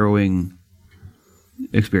pretty harrowing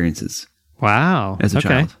experiences. Wow. As a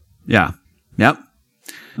child. Yeah. Yep.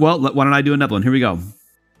 Well, why don't I do another one? Here we go.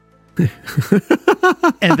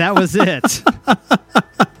 And that was it.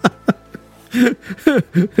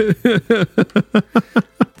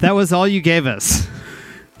 That was all you gave us.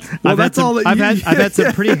 Well, that's all that I've had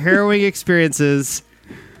some pretty harrowing experiences.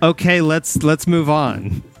 Okay, let's move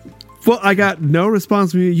on. Well, I got no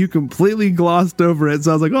response from you. You completely glossed over it.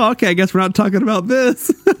 So I was like, oh, okay, I guess we're not talking about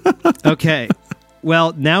this. Okay.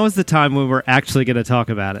 Well, now is the time when we're actually going to talk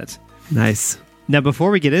about it. Nice. Now, before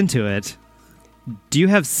we get into it, do you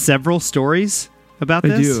have several stories about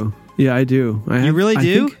this? I do. Yeah, I do. You really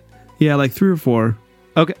do? Yeah, like 3 or 4.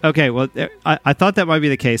 Okay. Well, I thought that might be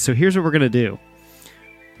the case. So here's what we're going to do.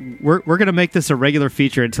 We're going to make this a regular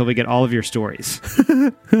feature until we get all of your stories.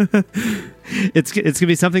 It's going to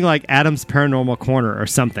be something like Adam's Paranormal Corner or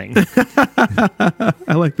something.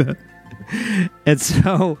 I like that. And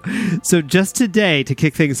so just today, to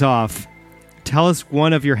kick things off, tell us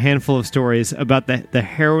one of your handful of stories about the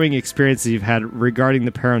harrowing experiences you've had regarding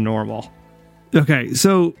the paranormal. Okay,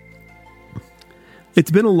 so it's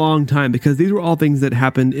been a long time because these were all things that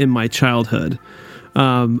happened in my childhood.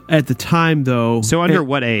 At the time, though... So under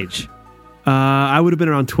what age? I would have been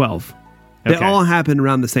around 12. Okay. They all happened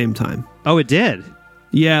around the same time. Oh, it did?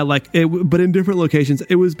 Yeah, but in different locations.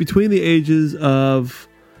 It was between the ages of...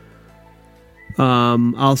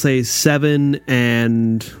 I'll say 7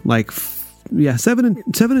 and 7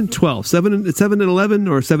 and 12, 7 and 11,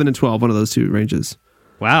 or 7 and 12, one of those two ranges.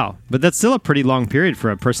 Wow, but that's still a pretty long period for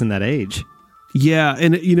a person that age. Yeah,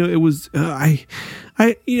 and it was I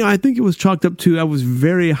think it was chalked up to I was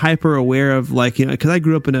very hyper aware of because I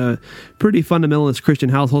grew up in a pretty fundamentalist Christian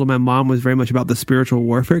household, and my mom was very much about the spiritual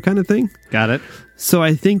warfare kind of thing. Got it. So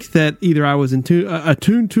I think that either I was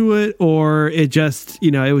attuned to it, or it just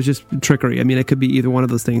it was just trickery. I mean, it could be either one of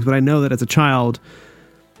those things. But I know that as a child,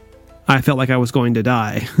 I felt like I was going to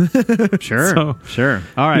die. Sure.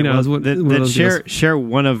 All right. Share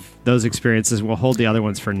one of those experiences. We'll hold the other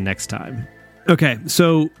ones for next time. Okay,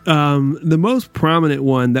 so the most prominent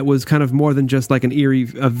one that was kind of more than just like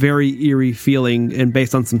a very eerie feeling and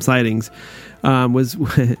based on some sightings was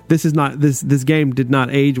this game did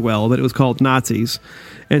not age well, but it was called Nazis,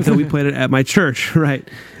 and so we played it at my church, right?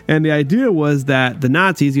 And the idea was that the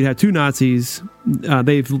Nazis, you'd have 2 Nazis.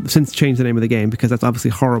 They've since changed the name of the game because that's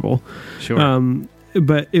obviously horrible. Sure.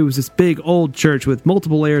 But it was this big old church with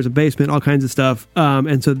multiple layers, a basement, all kinds of stuff.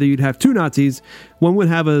 And so you'd have 2 Nazis. One would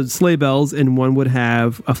have a sleigh bells and one would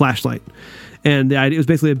have a flashlight. And the idea was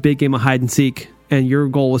basically a big game of hide and seek. and your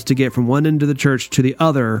goal was to get from one end of the church to the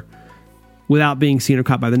other without being seen or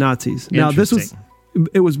caught by the Nazis. Now, this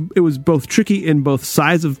was both tricky in both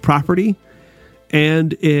size of property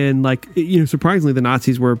and in, like, surprisingly, the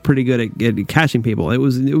Nazis were pretty good at catching people. It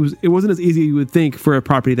wasn't as easy as you would think for a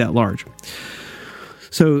property that large.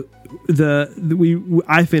 So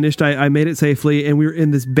I finished. I made it safely, and we were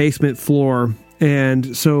in this basement floor.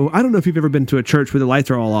 And so I don't know if you've ever been to a church where the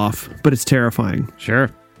lights are all off, but it's terrifying. Sure.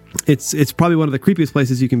 It's probably one of the creepiest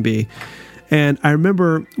places you can be. And I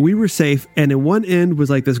remember we were safe, and in one end was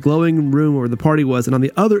like this glowing room where the party was, and on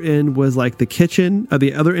the other end was like the kitchen. At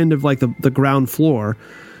the other end of like the ground floor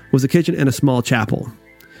was a kitchen and a small chapel.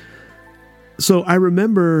 So I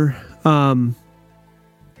remember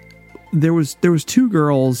there was two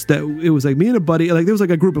girls that it was like me and a buddy. Like there was like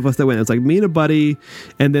a group of us that went. It was like me and a buddy,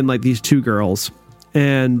 and then like these two girls,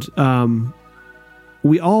 and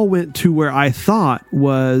we all went to where I thought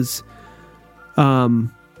was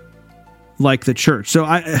like the church. So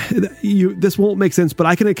this won't make sense, but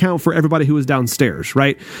I can account for everybody who was downstairs,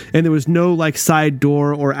 right? And there was no like side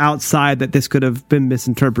door or outside that this could have been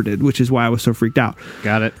misinterpreted, which is why I was so freaked out.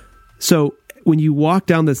 Got it. So when you walk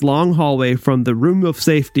down this long hallway from the room of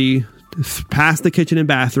safety, past the kitchen and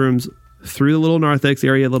bathrooms, through the little narthex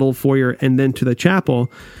area, little foyer, and then to the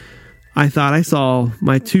chapel, I thought I saw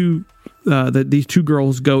my these two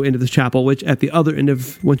girls go into this chapel, which at the other end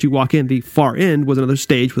of, once you walk in, the far end was another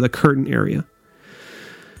stage with a curtain area.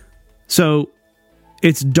 So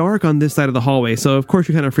it's dark on this side of the hallway. So of course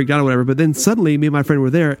you're kind of freaked out or whatever, but then suddenly me and my friend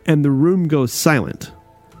were there and the room goes silent.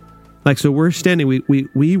 Like, so we're standing,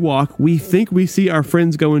 we walk, we think we see our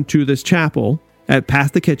friends go into this chapel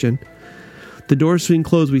past the kitchen. The doors swing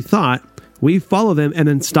closed, we thought. We follow them and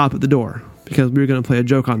then stop at the door because we were going to play a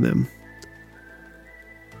joke on them.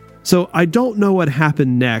 So I don't know what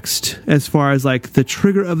happened next as far as like the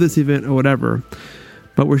trigger of this event or whatever,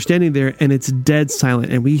 but we're standing there and it's dead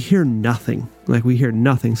silent and we hear nothing. Like we hear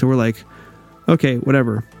nothing. So we're like, okay,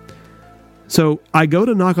 whatever. So I go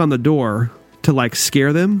to knock on the door to like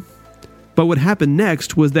scare them. But what happened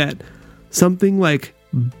next was that something like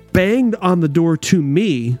banged on the door to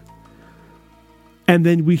me. And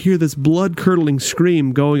then we hear this blood curdling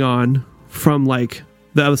scream going on from like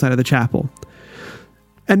the other side of the chapel.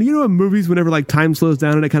 And you know in movies, whenever like time slows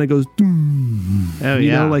down and it kind of goes,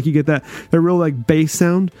 you know, like you get that real like bass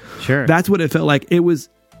sound. Sure. That's what it felt like. It was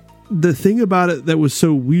the thing about it that was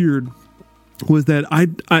so weird was that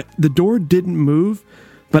the door didn't move,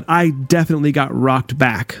 but I definitely got rocked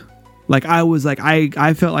back. Like I was like,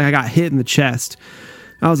 I felt like I got hit in the chest.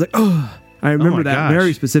 I was like, oh, I remember that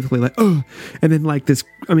very specifically, like, oh, and then like this,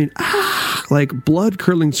 like blood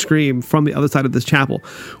curdling scream from the other side of this chapel,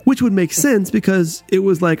 which would make sense because it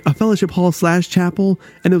was like a fellowship hall / chapel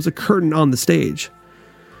and there was a curtain on the stage.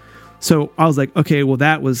 So I was like, okay, well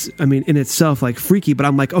that was, in itself like freaky, but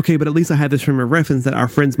I'm like, okay, but at least I had this frame of reference that our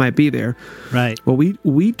friends might be there. Right. Well,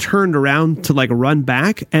 we turned around to like run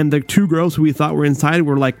back and the two girls who we thought were inside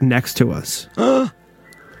were like next to us.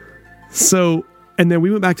 So, and then we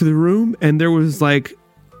went back to the room and there was like,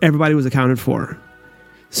 everybody was accounted for.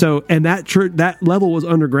 So, and that church, that level was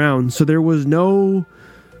underground. So there was no,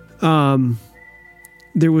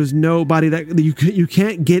 there was nobody that you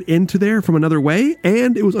can't get into there from another way,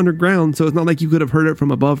 and it was underground, so it's not like you could have heard it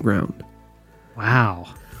from above ground.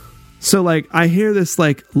 Wow. So like I hear this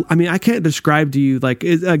like I can't describe to you like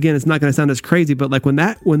again it's not going to sound as crazy, but like when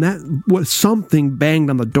that was something banged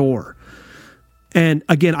on the door, and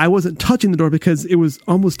again I wasn't touching the door because it was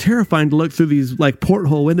almost terrifying to look through these like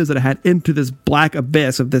porthole windows that I had into this black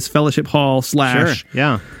abyss of this fellowship hall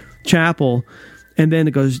 / chapel. And then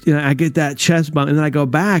it goes, I get that chest bump, and then I go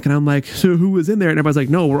back, and I'm like, so who was in there? And everybody's like,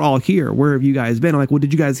 no, we're all here. Where have you guys been? I'm like, well,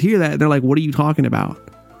 did you guys hear that? And they're like, what are you talking about?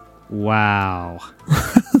 Wow.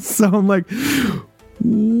 So I'm like,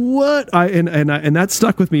 what? And that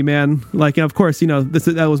stuck with me, man. Like, of course,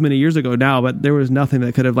 that was many years ago now, but there was nothing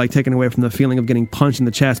that could have like taken away from the feeling of getting punched in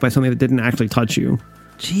the chest by something that didn't actually touch you.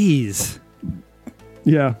 Jeez.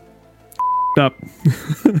 Yeah. Up.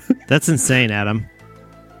 That's insane, Adam.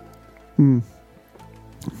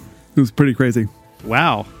 It was pretty crazy.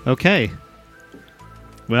 Wow. Okay.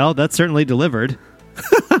 Well, that certainly delivered.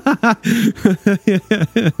 I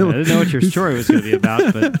didn't know what your story was going to be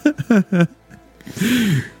about, but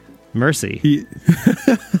mercy.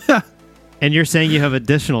 And you're saying you have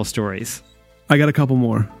additional stories? I got a couple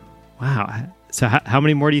more. Wow. So how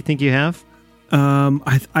many more do you think you have?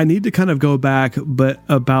 I need to kind of go back, but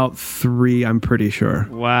about 3, I'm pretty sure.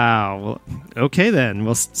 Wow. Well, okay then.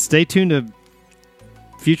 Well, stay tuned to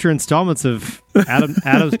future installments of Adam's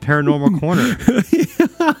Paranormal Corner.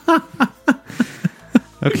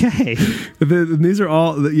 Okay. These are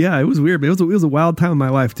all. Yeah, it was weird. But it was a wild time in my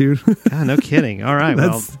life, dude. God, no kidding. All right.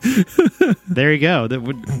 Well, there you go.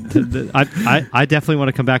 I definitely want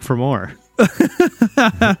to come back for more.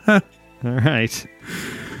 All right.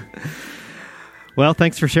 Well,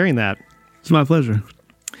 thanks for sharing that. It's my pleasure.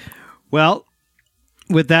 Well,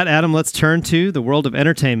 with that, Adam, let's turn to the world of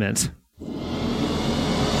entertainment.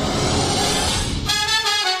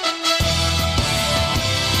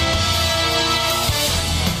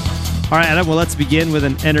 All right, Adam, well, let's begin with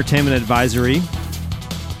an entertainment advisory.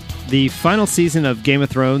 The final season of Game of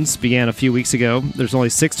Thrones began a few weeks ago. There's only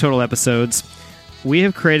 6 total episodes. We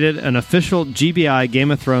have created an official GBI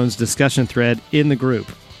Game of Thrones discussion thread in the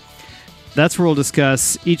group. That's where we'll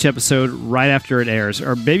discuss each episode right after it airs,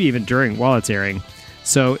 or maybe even while it's airing.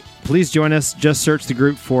 So please join us. Just search the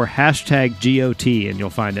group for #GOT and you'll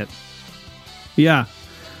find it. Yeah.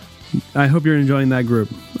 I hope you're enjoying that group.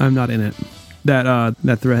 I'm not in it.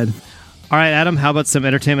 That thread. All right, Adam, how about some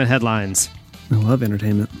entertainment headlines? I love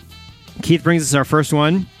entertainment. Keith brings us our first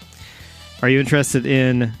one. Are you interested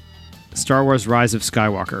in Star Wars Rise of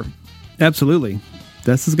Skywalker? Absolutely.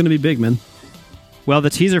 This is going to be big, man. Well, the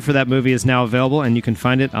teaser for that movie is now available, and you can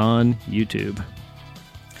find it on YouTube.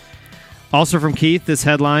 Also from Keith, this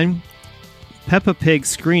headline, Peppa Pig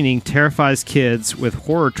screening terrifies kids with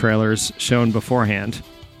horror trailers shown beforehand.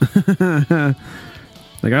 I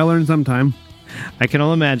gotta learn sometime. I can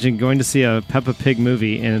only imagine going to see a Peppa Pig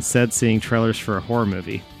movie and instead seeing trailers for a horror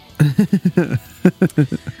movie.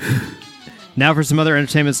 Now for some other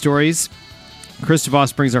entertainment stories. Chris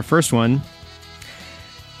DeVos brings our first one.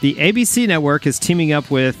 The ABC network is teaming up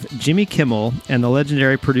with Jimmy Kimmel and the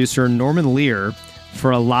legendary producer Norman Lear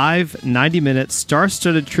for a live 90-minute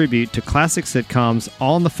star-studded tribute to classic sitcoms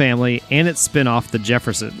All in the Family and its spin-off The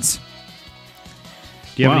Jeffersons.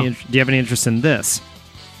 Do you have any interest in this?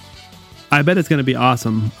 I bet it's going to be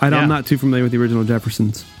awesome. I'm not too familiar with the original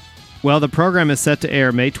Jeffersons. Well, the program is set to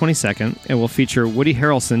air May 22nd and will feature Woody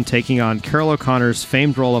Harrelson taking on Carol O'Connor's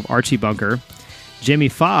famed role of Archie Bunker. Jamie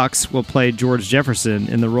Foxx will play George Jefferson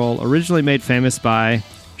in the role originally made famous by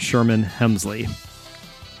Sherman Hemsley.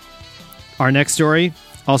 Our next story,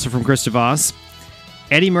 also from Chris DeVos.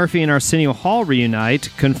 Eddie Murphy and Arsenio Hall reunite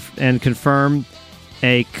and confirm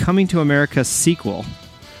a Coming to America sequel.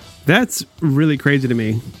 That's really crazy to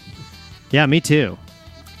me. Yeah, me too.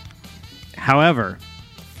 However,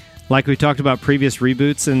 like we talked about previous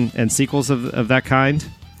reboots and sequels of that kind,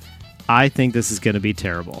 I think this is going to be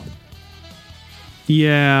terrible.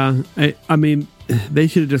 Yeah, I mean, they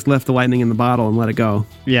should have just left the lightning in the bottle and let it go.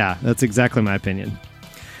 Yeah, that's exactly my opinion.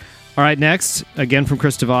 All right, next, again from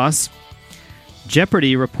Chris DeVos.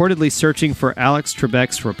 Jeopardy reportedly searching for Alex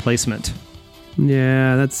Trebek's replacement.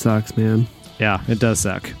 Yeah, that sucks, man. Yeah, it does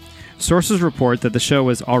suck. Sources report that the show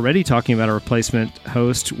was already talking about a replacement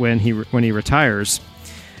host when he retires,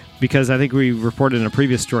 because I think we reported in a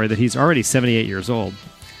previous story that he's already 78 years old.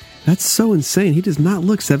 That's so insane. He does not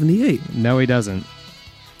look 78. No, he doesn't.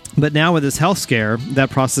 But now with his health scare, that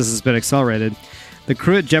process has been accelerated. The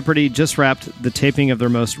crew at Jeopardy just wrapped the taping of their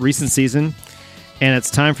most recent season, and it's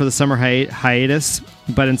time for the summer hiatus.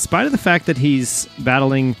 But in spite of the fact that he's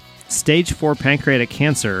battling stage 4 pancreatic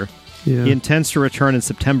cancer, he intends to return in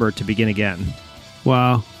September to begin again.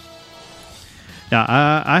 Wow.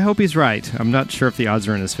 Yeah, I hope he's right. I'm not sure if the odds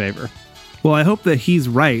are in his favor. Well, I hope that he's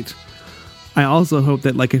right. I also hope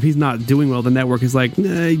that, like, if he's not doing well, the network is like,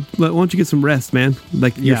 why don't you get some rest, man?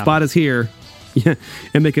 Like, your spot is here. Yeah,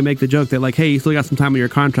 and they can make the joke that, like, hey, you still got some time on your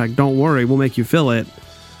contract. Don't worry, we'll make you fill it.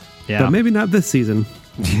 Yeah. But maybe not this season.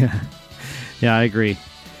 Yeah, I agree.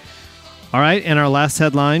 All right, and our last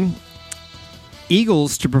headline.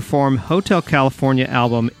 Eagles to perform Hotel California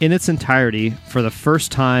album in its entirety for the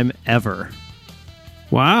first time ever.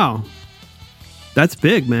 Wow. That's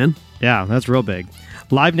big, man. Yeah, that's real big.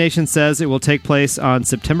 Live Nation says it will take place on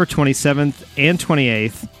September 27th and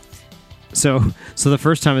 28th. So the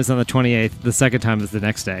first time is on the 28th. The second time is the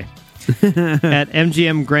next day. At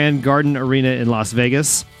MGM Grand Garden Arena in Las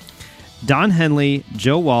Vegas. Don Henley,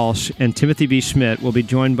 Joe Walsh, and Timothy B. Schmidt will be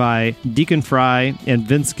joined by Deacon Fry and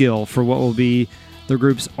Vince Gill for what will be the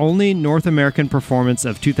group's only North American performance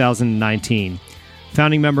of 2019.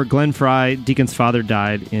 Founding member Glenn Fry, Deacon's father,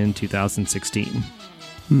 died in 2016.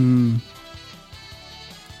 And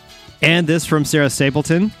this from Sarah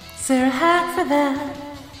Stapleton. Sarah hat for that.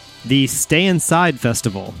 The Stay Inside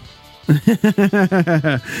Festival.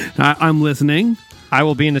 I'm listening. I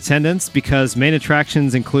will be in attendance because main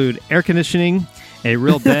attractions include air conditioning, a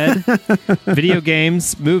real bed, video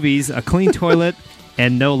games, movies, a clean toilet,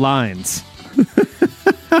 and no lines.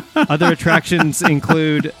 Other attractions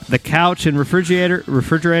include the couch and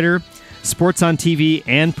refrigerator, sports on TV,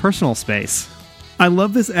 and personal space. I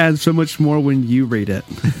love this ad so much more when you read it.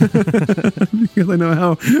 Because I know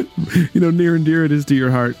how near and dear it is to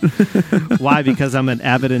your heart. Why? Because I'm an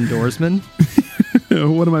avid indoorsman?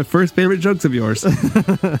 One of my first favorite jokes of yours.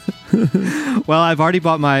 Well, I've already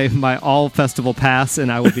bought my all festival pass,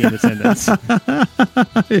 and I will be in attendance.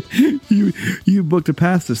 You booked a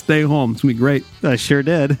pass to stay home. It's going to be great. I sure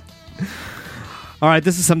did. All right,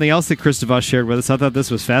 this is something else that Chris DeVos shared with us. I thought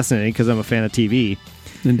this was fascinating because I'm a fan of TV.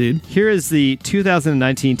 Indeed. Here is the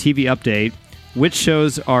 2019 TV update. Which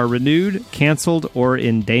shows are renewed, canceled, or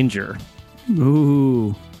in danger?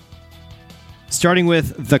 Ooh. Starting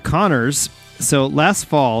with The Conners. So last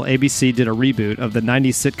fall, ABC did a reboot of the 90s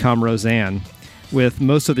sitcom Roseanne with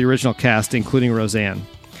most of the original cast, including Roseanne.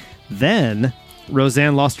 Then,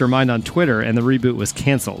 Roseanne lost her mind on Twitter and the reboot was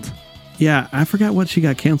canceled. Yeah, I forgot what she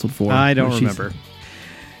got canceled for. I don't remember.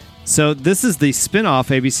 So this is the spin-off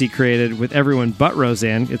ABC created with everyone but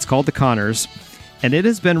Roseanne. It's called The Conners, and it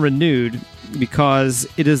has been renewed because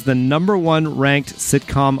it is the #1 ranked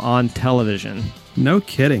sitcom on television. No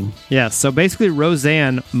kidding. Yeah, so basically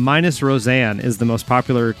Roseanne minus Roseanne is the most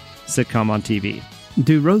popular sitcom on TV.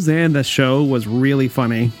 Dude, Roseanne, the show, was really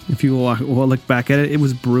funny. If you will look back at it, it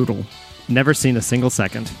was brutal. Never seen a single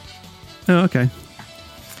second. Oh, okay.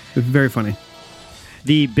 It was very funny.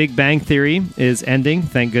 The Big Bang Theory is ending,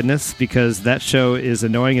 thank goodness, because that show is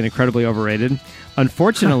annoying and incredibly overrated.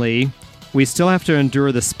 Unfortunately, we still have to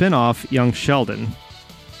endure the spin-off Young Sheldon.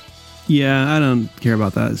 Yeah, I don't care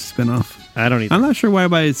about that spin-off. I don't either. I'm not sure why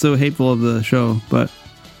everybody's so hateful of the show, but...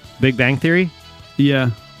 Big Bang Theory?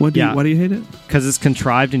 Yeah. Why do you hate it? Because it's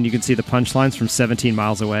contrived and you can see the punchlines from 17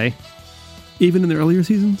 miles away. Even in the earlier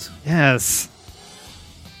seasons? Yes.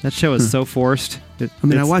 That show is so forced.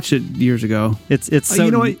 I watched it years ago. It's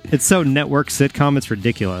so it's so network sitcom. It's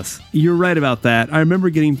ridiculous. You're right about that. I remember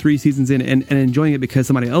getting 3 seasons in and enjoying it because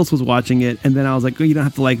somebody else was watching it, and then I was like, oh, you don't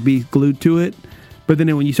have to be glued to it. But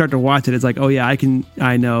then when you start to watch it, it's like, oh yeah,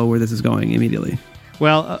 I know where this is going immediately.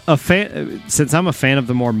 Well, since I'm a fan of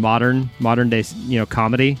the more modern day,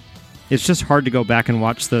 comedy, it's just hard to go back and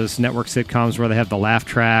watch those network sitcoms where they have the laugh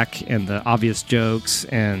track and the obvious jokes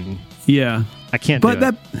and yeah. I can't do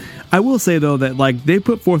it. I will say though that they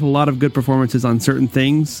put forth a lot of good performances on certain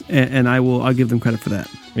things, and I'll give them credit for that.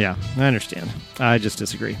 Yeah, I understand. I just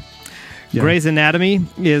disagree. Yeah. Grey's Anatomy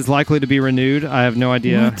is likely to be renewed. I have no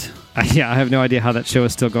idea. What? I have no idea how that show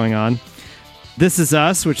is still going on. This Is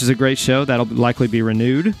Us, which is a great show, that'll likely be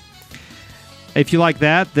renewed. If you like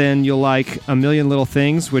that, then you'll like A Million Little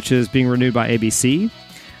Things, which is being renewed by ABC.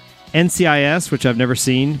 NCIS, which I've never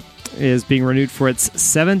seen, is being renewed for its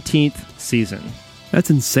 17th season. That's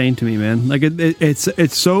insane to me, man.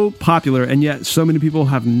 It's so popular, and yet so many people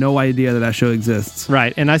have no idea that show exists.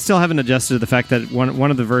 Right, and I still haven't adjusted to the fact that one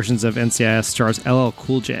of the versions of NCIS stars LL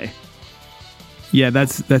Cool J. Yeah,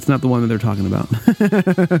 that's not the one that they're talking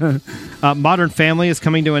about. Modern Family is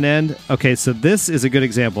coming to an end. Okay, so this is a good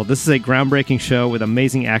example. This is a groundbreaking show with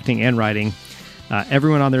amazing acting and writing.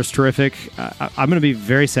 Everyone on there is terrific. I'm going to be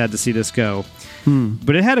very sad to see this go.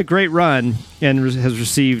 But it had a great run and has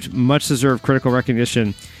received much-deserved critical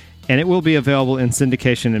recognition, and it will be available in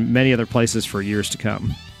syndication in many other places for years to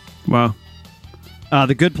come. Wow.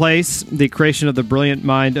 The Good Place, the creation of the brilliant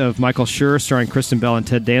mind of Michael Schur, starring Kristen Bell and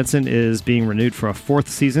Ted Danson, is being renewed for a 4th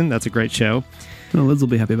season. That's a great show. Oh, Liz will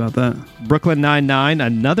be happy about that. Brooklyn Nine-Nine,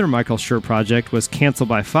 another Michael Schur project, was canceled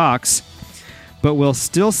by Fox, but we'll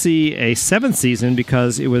still see a 7th season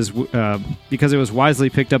because it was wisely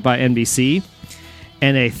picked up by NBC.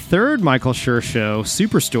 And a 3rd Michael Schur show,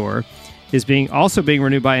 Superstore, is also being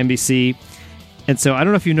renewed by NBC. And so I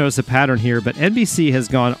don't know if you noticed a pattern here, but NBC has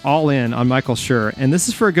gone all in on Michael Schur, and this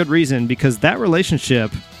is for a good reason, because that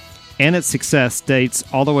relationship and its success dates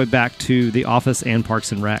all the way back to The Office and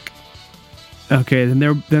Parks and Rec. Okay,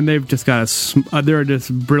 then they've just got they're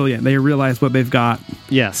just brilliant. They realize what they've got.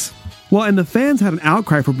 Yes. Well, and the fans had an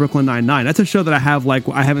outcry for Brooklyn Nine-Nine. That's a show that I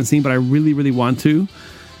haven't seen, but I really, really want to.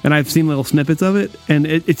 And I've seen little snippets of it, and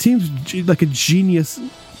it seems like a genius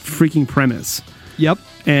freaking premise. Yep.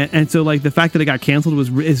 And so the fact that it got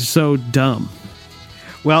canceled is so dumb.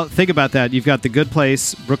 Well, think about that. You've got The Good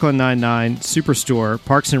Place, Brooklyn Nine-Nine, Superstore,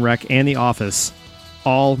 Parks and Rec, and The Office,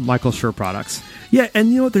 all Michael Schur products. Yeah, and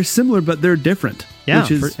you know what? They're similar, but they're different. Yeah,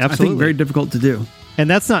 which is, absolutely. I think, very difficult to do. And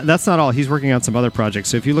that's not all. He's working on some other projects.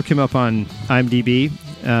 So if you look him up on IMDb,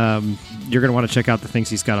 you're going to want to check out the things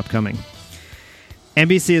he's got upcoming.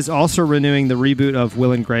 NBC is also renewing the reboot of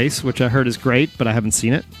Will and Grace, which I heard is great, but I haven't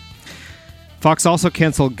seen it. Fox also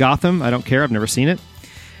canceled Gotham. I don't care. I've never seen it.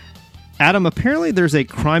 Adam, apparently there's a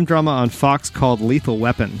crime drama on Fox called Lethal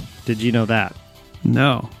Weapon. Did you know that?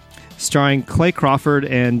 No. starring Clay Crawford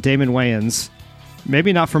and Damon Wayans.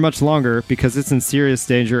 Maybe not for much longer because it's in serious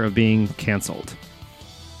danger of being canceled.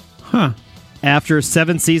 Huh. After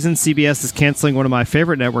 7 seasons, CBS is canceling one of my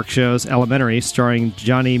favorite network shows, Elementary, starring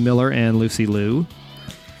Johnny Miller and Lucy Liu.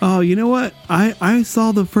 Oh, you know what? I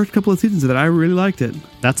saw the first couple of seasons of that. I really liked it.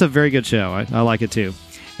 That's a very good show. I like it too.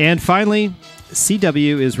 And finally,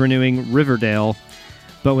 CW is renewing Riverdale,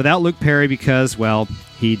 but without Luke Perry because, well,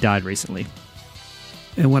 he died recently.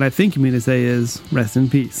 And what I think you mean to say is rest in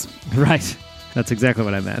peace. Right. That's exactly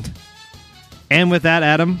what I meant. And with that,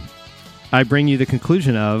 Adam, I bring you the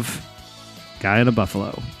conclusion of Guy in a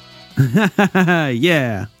Buffalo.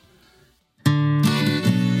 Yeah.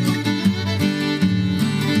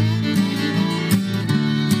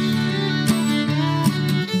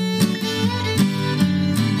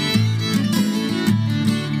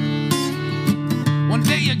 One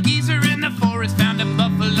day a geezer in the forest found a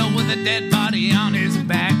buffalo with a dead body on his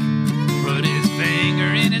back. Put his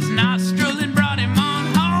finger in his nostril and brought him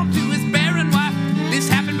on home to his barren wife. This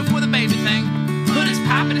happened before the baby thing. Put his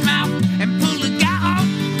pipe in his mouth and pulled the guy off.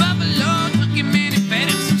 Buffalo took him in and fed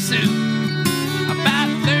him some soup. About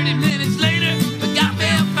 30 minutes later, the guy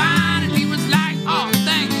felt fine and he was like, "Oh,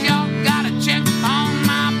 thanks, y'all. Gotta check on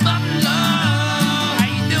my buffalo. How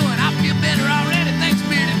you doing? I feel better already. Thanks,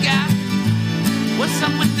 bearded guy. What's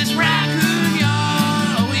up with this raccoon,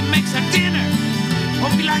 y'all? Oh, he makes our dinner.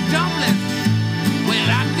 Hope you like dumplings." "Well,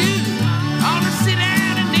 I do. I'll just sit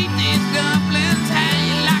down and eat these dumplings. How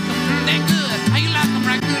you like them? They're good. How you like them,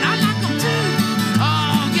 raccoon? I like them too.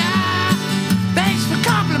 Oh, guy, thanks for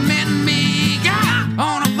complimenting me, guy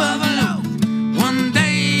on a buffalo." One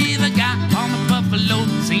day, the guy on the buffalo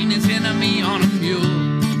seen his enemy on a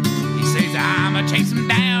mule. He says, "I'ma chase him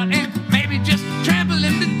down and maybe just trample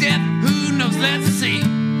him to death. Who knows? Let's see."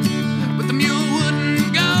 But the mule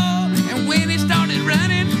wouldn't go, and when he started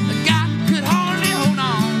running, the guy could hardly hold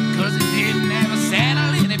on, 'cause he didn't have a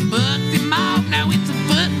saddle and it bucked him off. Now it's a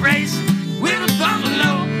foot race with a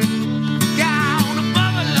buffalo. Guy on a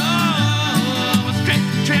buffalo was straight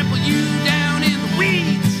to trample you down in the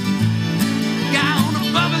weeds. Guy on a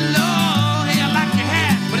buffalo, hey, I like your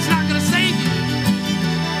hat, but it's not gonna save you.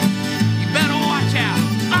 You better watch out.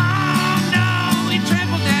 Oh no, he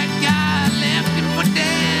trampled that guy, left him for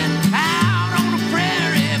dead out on the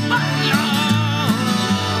prairie. Buffalo,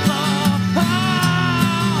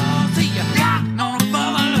 see ya, guy on a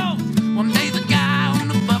buffalo. One day the guy on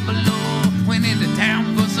the buffalo went into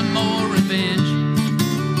town for some more revenge.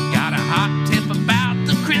 Got a hot tip about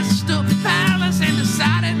the Crystal Palace and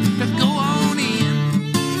decided to go on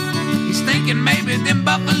in. He's thinking maybe them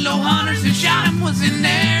buffalo hunters who shot him was in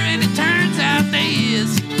there, and it turns out they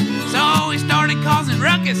is. So he started causing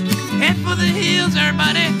ruckus. Head for the hills,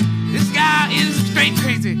 everybody. This guy is straight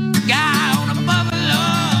crazy. Guy on a buffalo.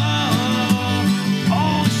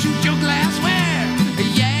 Oh, shoot your glassware.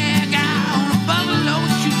 Yeah, guy on a buffalo.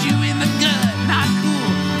 Shoot you in the gut. Not cool.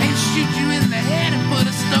 And shoot you in the head and put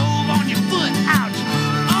a stove on your foot. Ouch.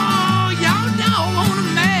 Oh, y'all don't want to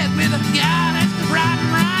mess with a guy that's riding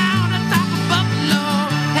around atop a buffalo.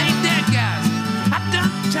 Hey, there, guys. I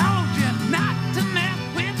done told you not to mess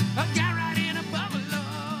with a guy riding a buffalo.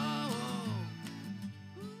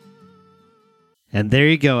 And there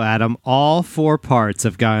you go, Adam. All 4 parts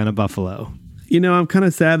of Guy on a Buffalo. You know, I'm kind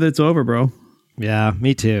of sad that it's over, bro. Yeah,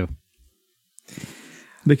 me too.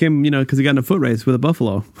 Became, because he got in a foot race with a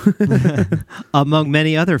buffalo. Among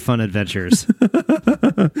many other fun adventures.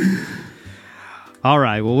 All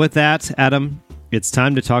right. Well, with that, Adam, it's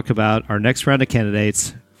time to talk about our next round of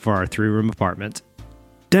candidates for our 3-room apartment.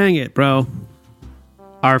 Dang it, bro.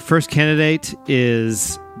 Our first candidate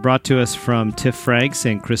is brought to us from Tiff Franks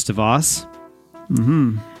and Chris DeVos.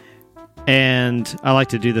 Mm-hmm. And I like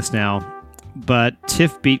to do this now, but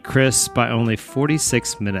Tiff beat Chris by only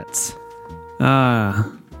 46 minutes.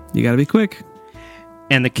 You gotta be quick.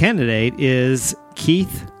 And the candidate is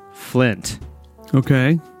Keith Flint.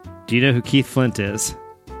 Okay. Do you know who Keith Flint is?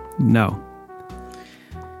 No.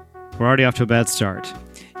 We're already off to a bad start.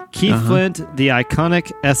 Keith Flint, the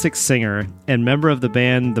iconic Essex singer and member of the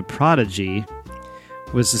band The Prodigy,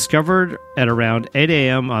 was discovered at around 8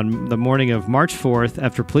 a.m. on the morning of March 4th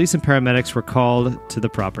after police and paramedics were called to the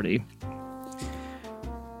property.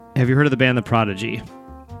 Have you heard of the band The Prodigy?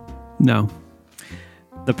 No.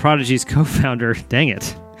 The Prodigy's co-founder, dang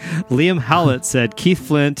it, Liam Howlett said Keith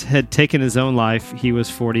Flint had taken his own life. He was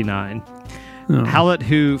 49. Oh. Howlett,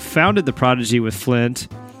 who founded The Prodigy with Flint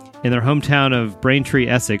in their hometown of Braintree,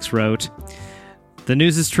 Essex, wrote, "The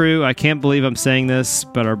news is true. I can't believe I'm saying this,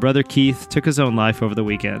 but our brother Keith took his own life over the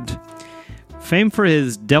weekend." Famed for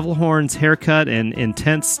his devil horns haircut and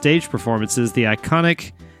intense stage performances, the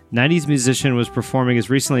iconic 90s musician was performing as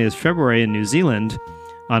recently as February in New Zealand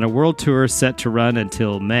on a world tour set to run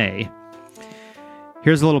until May.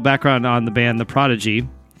 Here's a little background on the band The Prodigy.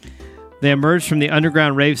 They emerged from the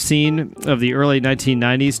underground rave scene of the early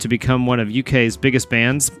 1990s to become one of UK's biggest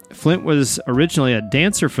bands. Flint was originally a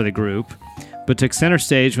dancer for the group, but took center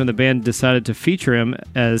stage when the band decided to feature him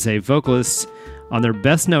as a vocalist on their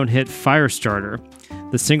best-known hit Firestarter,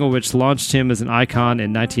 the single which launched him as an icon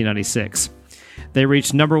in 1996. They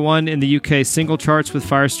reached number 1 in the UK single charts with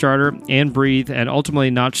Firestarter and Breathe, and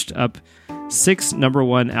ultimately notched up 6 number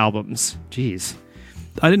 1 albums. Jeez.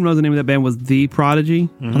 I didn't know the name of that band was The Prodigy.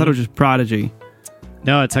 I thought it was just Prodigy.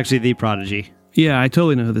 No, it's actually The Prodigy. Yeah, I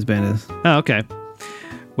totally know who this band is. Oh, okay.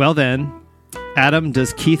 Well then, Adam,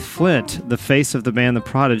 does Keith Flint, the face of the band The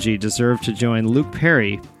Prodigy, deserve to join Luke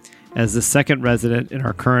Perry as the second resident in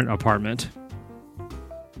our current apartment?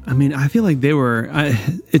 I mean, I feel like they were...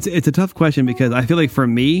 it's a tough question because I feel like for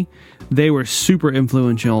me, they were super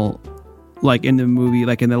influential like in the movie,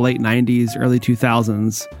 like in the late 90s, early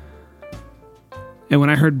 2000s. And when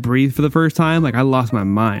I heard Breathe for the first time, like I lost my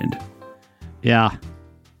mind. Yeah.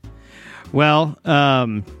 Well,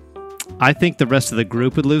 I think the rest of the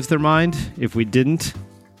group would lose their mind if we didn't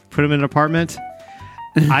put them in an apartment.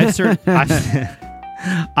 I've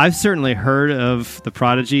certainly heard of The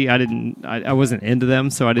Prodigy. I wasn't into them,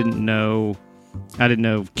 so I didn't know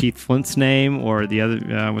Keith Flint's name or the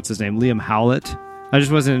other what's his name, Liam Howlett. I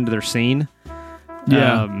just wasn't into their scene.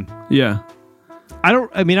 Yeah. Yeah. I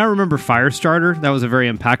remember Firestarter. That was a very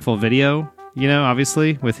impactful video,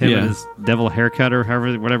 obviously, with him and his devil haircut or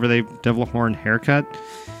whatever devil horn haircut.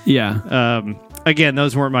 Yeah. Again,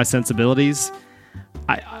 those weren't my sensibilities.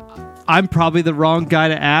 I'm probably the wrong guy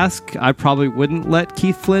to ask. I probably wouldn't let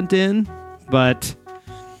Keith Flint in, but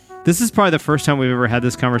this is probably the first time we've ever had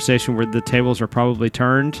this conversation where the tables are probably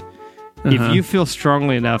turned. If you feel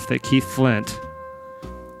strongly enough that Keith Flint,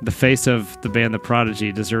 the face of the band The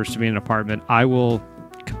Prodigy, deserves to be in an apartment, I will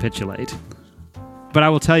capitulate. But I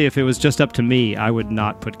will tell you, if it was just up to me, I would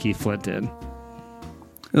not put Keith Flint in.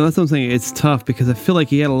 Well, that's what I'm saying. It's tough because I feel like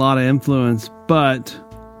he had a lot of influence, but...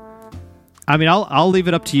 I mean, I'll leave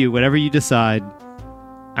it up to you, whatever you decide.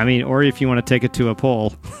 I mean, or if you want to take it to a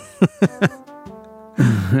poll.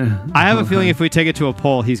 I have a feeling if we take it to a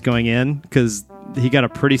poll, he's going in, because he got a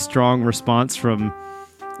pretty strong response from,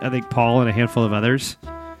 I think, Paul and a handful of others.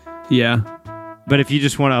 Yeah. But if you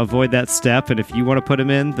just want to avoid that step, and if you want to put him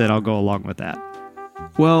in, then I'll go along with that.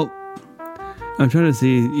 Well, I'm trying to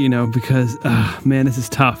see, because, man, this is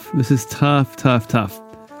tough. This is tough.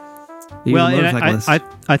 Well, and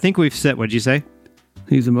I think we've said, what'd you say?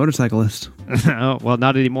 He's a motorcyclist. Oh, well,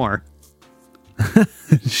 not anymore.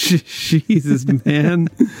 Jesus, man.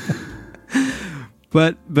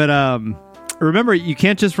 But remember, you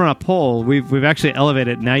can't just run a poll. We've actually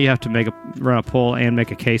elevated. Now you have to run a poll and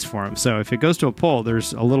make a case for him. So if it goes to a poll,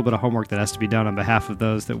 there's a little bit of homework that has to be done on behalf of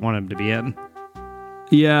those that want him to be in.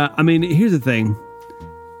 Yeah, I mean, here's the thing.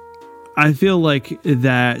 I feel like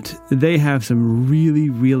that they have some really,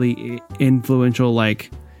 really influential,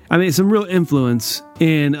 some real influence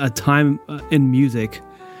in a time in music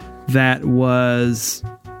that was,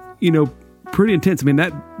 pretty intense. I mean,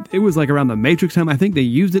 it was like around the Matrix time. I think they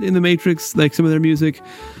used it in the Matrix, like some of their music.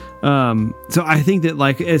 So I think that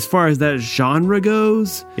as far as that genre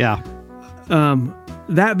goes, yeah.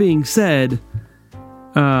 That being said,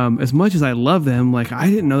 as much as I love them, I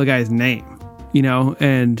didn't know the guy's name,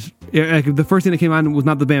 and the first thing that came on was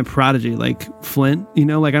not the band Prodigy, Flint,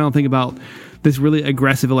 I don't think about this really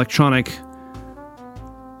aggressive electronic,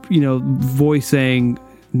 voice saying,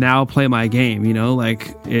 now play my game,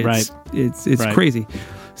 it's crazy.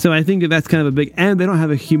 So I think that's kind of a big, and they don't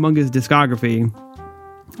have a humongous discography.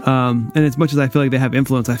 And as much as I feel like they have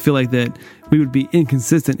influence, I feel like that we would be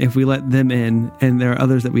inconsistent if we let them in, and there are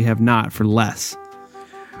others that we have not for less.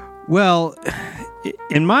 Well,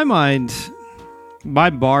 in my mind,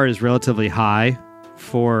 my bar is relatively high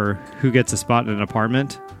for who gets a spot in an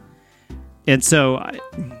apartment. And so,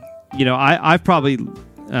 I've probably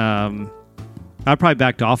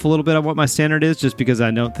backed off a little bit on what my standard is, just because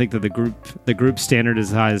I don't think that the group standard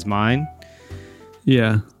is as high as mine.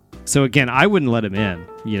 Yeah. So again, I wouldn't let him in,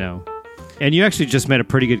 And you actually just made a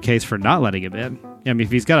pretty good case for not letting him in. I mean,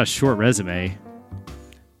 if he's got a short resume,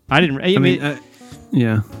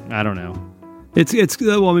 yeah. I don't know. It's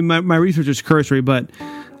well, I mean, my research is cursory, but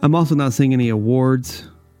I'm also not seeing any awards.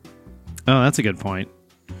 Oh, that's a good point.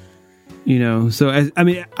 So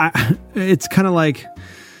it's kind of like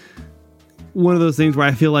one of those things where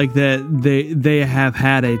I feel like that they have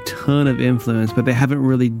had a ton of influence, but they haven't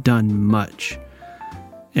really done much.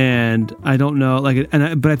 And I don't know,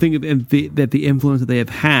 but I think that the influence that they have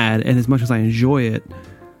had, and as much as I enjoy it,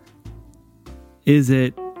 is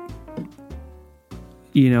it,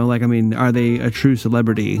 are they a true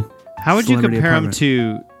celebrity? How would you compare him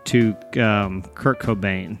to Kurt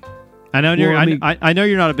Cobain? I know I know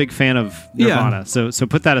you're not a big fan of Nirvana, so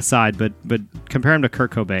put that aside. But compare him to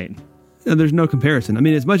Kurt Cobain. There's no comparison. I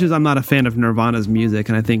mean, as much as I'm not a fan of Nirvana's music,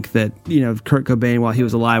 and I think that Kurt Cobain, while he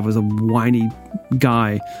was alive, was a whiny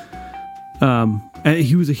guy. And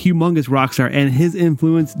he was a humongous rock star, and his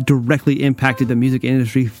influence directly impacted the music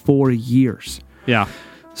industry for years. Yeah.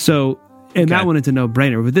 So, and that one, it's a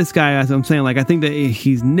no-brainer. But this guy, as I'm saying, I think that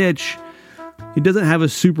he's niche. He doesn't have a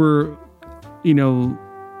super,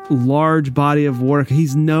 large body of work.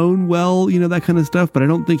 He's known well, that kind of stuff, but I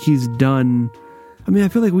don't think he's done. I mean, I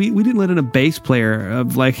feel like we didn't let in a bass player of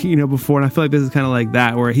before, and I feel like this is kind of like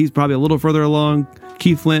that, where he's probably a little further along,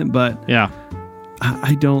 Keith Flint, but yeah,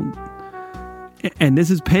 I don't. And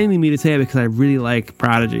this is paining me to say it because I really like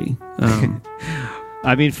Prodigy.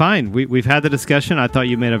 I mean, fine. We've had the discussion. I thought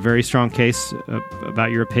you made a very strong case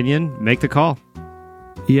about your opinion. Make the call.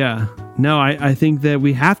 Yeah. No, I think that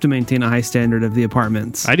we have to maintain a high standard of the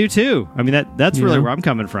Apartments. I do too. I mean, that's really where I'm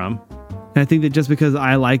coming from. And I think that just because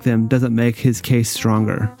I like them doesn't make his case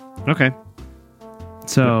stronger. Okay.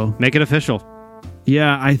 So make it official.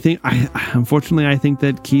 Yeah, unfortunately I think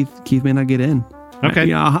that Keith may not get in.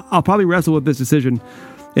 Okay. I'll probably wrestle with this decision,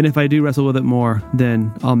 and if I do wrestle with it more,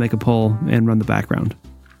 then I'll make a poll and run the background.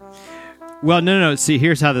 Well, no. See,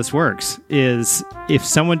 here's how this works: is if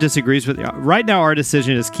someone disagrees with right now, our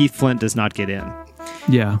decision is Keith Flint does not get in.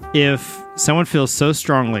 Yeah. If someone feels so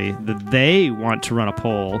strongly that they want to run a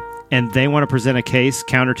poll and they want to present a case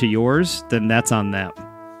counter to yours, then that's on them.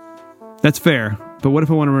 That's fair. But what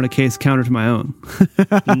if I want to run a case counter to my own?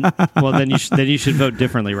 Well, then you should vote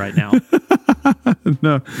differently right now.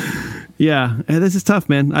 No. Yeah, and this is tough,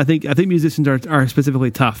 man. I think musicians are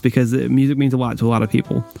specifically tough because music means a lot to a lot of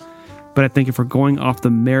people. But I think if we're going off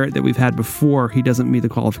the merit that we've had before, he doesn't meet the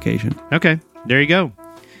qualification. Okay, there you go.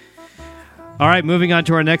 All right, moving on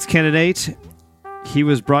to our next candidate. He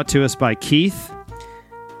was brought to us by Keith.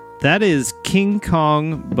 That is King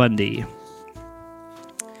Kong Bundy.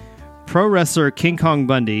 Pro wrestler King Kong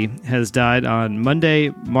Bundy has died on Monday,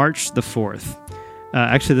 March the 4th.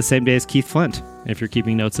 Actually, the same day as Keith Flint, if you're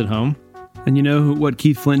keeping notes at home. And you know what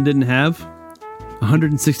Keith Flint didn't have?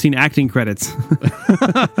 116 acting credits.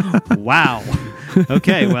 Wow.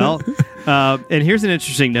 Okay, well, and here's an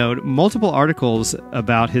interesting note. Multiple articles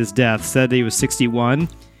about his death said that he was 61.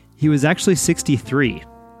 He was actually 63.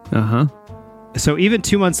 Uh-huh. So even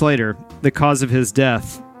 2 months later, the cause of his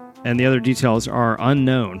death and the other details are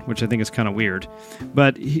unknown, which I think is kind of weird.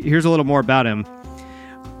 But here's a little more about him.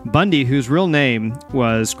 Bundy, whose real name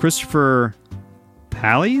was Christopher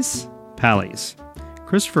Pallies?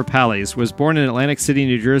 Christopher Pallies was born in Atlantic City,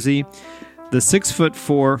 New Jersey. The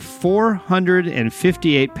 6'4",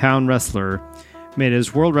 458-pound wrestler made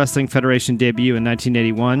his World Wrestling Federation debut in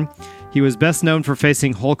 1981. He was best known for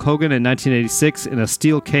facing Hulk Hogan in 1986 in a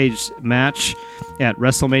steel cage match at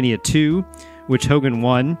WrestleMania 2, which Hogan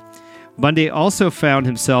won. Bundy also found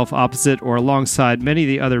himself opposite or alongside many of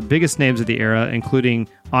the other biggest names of the era, including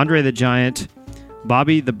Andre the Giant,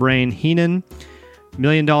 Bobby the Brain Heenan,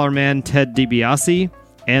 Million Dollar Man Ted DiBiase,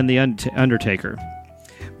 and The Undertaker.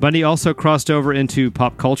 Bundy also crossed over into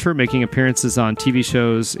pop culture, making appearances on TV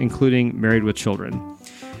shows, including Married with Children.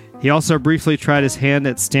 He also briefly tried his hand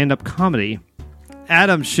at stand-up comedy.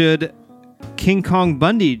 Adam, should King Kong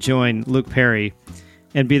Bundy join Luke Perry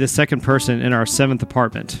and be the second person in our 7th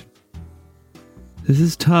apartment? This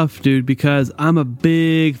is tough, dude, because I'm a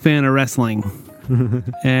big fan of wrestling.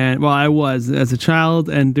 And, well, I was as a child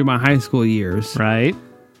and through my high school years. Right.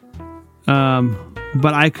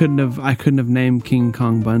 But I couldn't have named King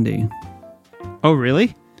Kong Bundy. Oh,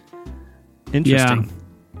 really? Interesting.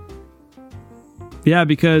 Yeah,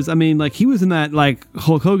 because I mean, he was in that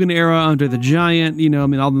Hulk Hogan era, Andre the Giant.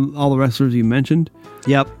 All the wrestlers you mentioned.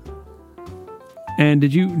 Yep. And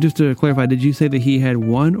just to clarify, did you say that he had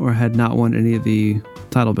won or had not won any of the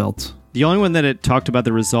title belts? The only one that it talked about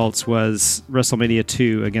the results was WrestleMania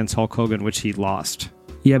 2 against Hulk Hogan, which he lost.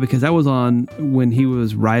 Yeah, because that was on when he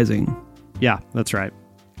was rising. Yeah, that's right.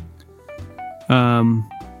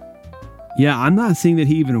 Yeah, I'm not seeing that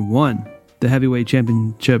he even won the heavyweight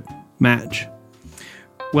championship match.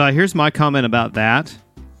 Well, here's my comment about that.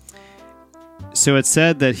 So it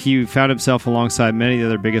said that he found himself alongside many of the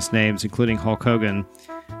other biggest names, including Hulk Hogan.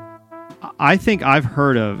 I think I've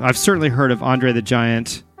certainly heard of Andre the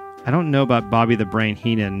Giant. I don't know about Bobby the Brain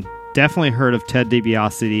Heenan. Definitely heard of Ted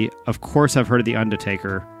DiBiase. Of course, I've heard of The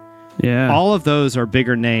Undertaker. Yeah. All of those are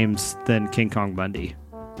bigger names than King Kong Bundy.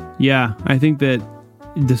 Yeah, I think that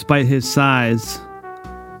despite his size,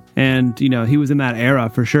 and, you know, he was in that era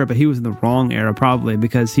for sure, but he was in the wrong era probably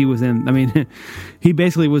because he was in, I mean, he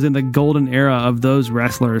basically was in the golden era of those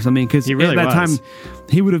wrestlers. I mean, because really at that was. time,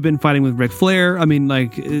 he would have been fighting with Ric Flair. I mean,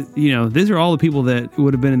 like, you know, these are all the people that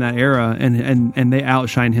would have been in that era, and they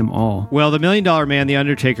outshine him all. Well, the $1 Million Man, The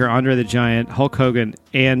Undertaker, Andre the Giant, Hulk Hogan,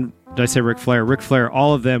 and did I say Ric Flair? Ric Flair,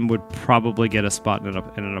 all of them would probably get a spot in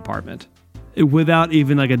an apartment. Without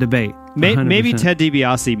even like a debate. Maybe 100%. Ted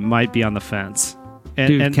DiBiase might be on the fence.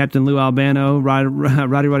 Dude, Captain Lou Albano,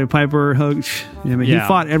 Roddy Piper, Hogan. I mean, he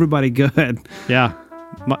fought everybody good. Yeah.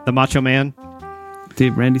 The Macho Man.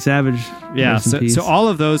 Dude, Randy Savage. Yeah. Rest in peace. So all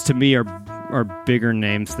of those to me are bigger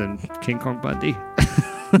names than King Kong Bundy.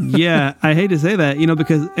 Yeah, I hate to say that, you know,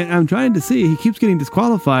 because I'm trying to see, he keeps getting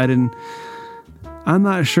disqualified, and I'm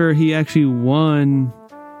not sure he actually won.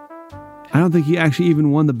 I don't think he actually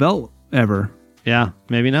even won the belt ever. Yeah,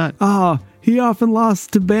 maybe not. Oh, he often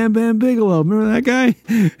lost to Bam Bam Bigelow. Remember that guy?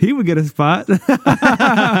 He would get a spot.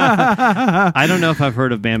 I don't know if I've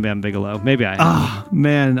heard of Bam Bam Bigelow. Maybe I have. Oh,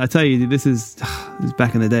 man, I tell you, this is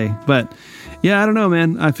back in the day. But yeah, I don't know,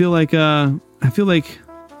 man. I feel like I'm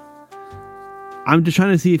just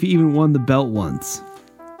trying to see if he even won the belt once.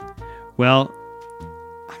 Well,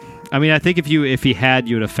 I mean, I think if he had,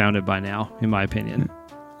 you would have found it by now, in my opinion.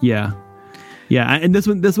 Yeah. Yeah, and this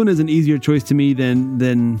one is an easier choice to me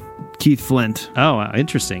than Keith Flint. Oh,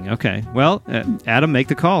 interesting. Okay. Well, Adam, make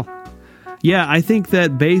the call. Yeah, I think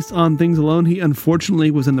that based on things alone, he unfortunately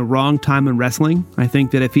was in the wrong time in wrestling. I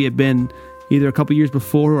think that if he had been either a couple years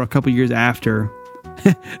before or a couple years after,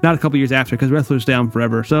 not a couple years after, because wrestlers down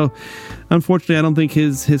forever. So, unfortunately, I don't think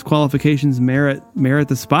his qualifications merit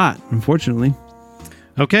the spot, unfortunately.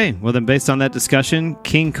 Okay, well then, based on that discussion,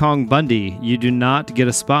 King Kong Bundy, you do not get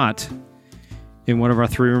a spot in one of our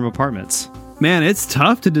 3-room apartments. Man, it's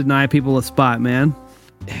tough to deny people a spot, man.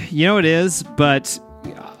 You know it is, but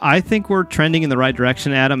I think we're trending in the right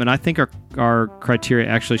direction, Adam, and I think our criteria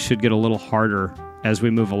actually should get a little harder as we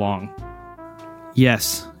move along.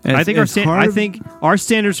 Yes. I think our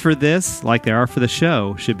standards for this, like they are for the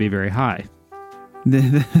show, should be very high.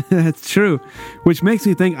 That's true, which makes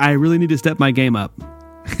me think I really need to step my game up.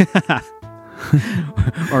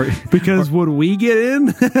 Would we get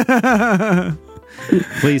in?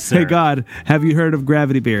 Please, sir. Hey God, have you heard of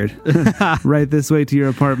Gravity Beard? Right this way to your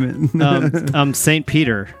apartment. St.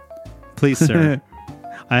 Peter. Please, sir.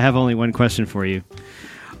 I have only one question for you.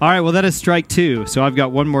 All right, well, that is strike 2, so I've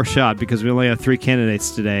got one more shot because we only have 3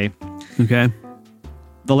 candidates today. Okay.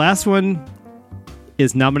 The last one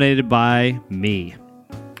is nominated by me.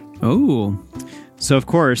 Oh. So, of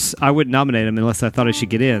course, I wouldn't nominate him unless I thought I should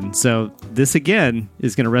get in. So this, again,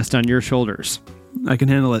 is going to rest on your shoulders. I can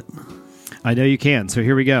handle it. I know you can, so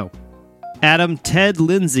here we go. Adam, Ted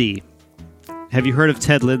Lindsay. Have you heard of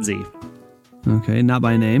Ted Lindsay? Okay, not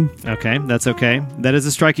by name. Okay, that's okay. That is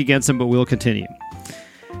a strike against him, but we'll continue.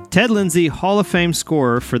 Ted Lindsay, Hall of Fame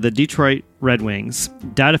scorer for the Detroit Red Wings,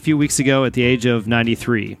 died a few weeks ago at the age of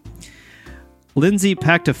 93. Lindsay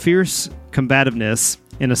packed a fierce combativeness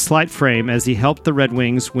in a slight frame as he helped the Red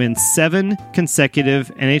Wings win 7 consecutive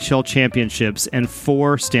NHL championships and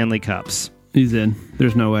 4 Stanley Cups. He's in.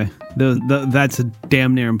 There's no way. That's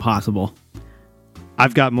damn near impossible.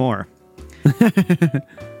 I've got more.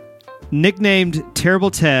 Nicknamed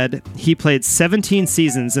Terrible Ted, he played 17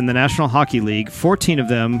 seasons in the National Hockey League, 14 of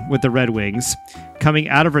them with the Red Wings, coming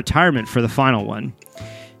out of retirement for the final one.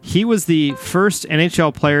 He was the first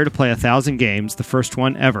NHL player to play 1,000 games, the first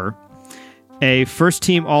one ever, a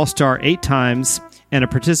first-team All-Star 8 times, and a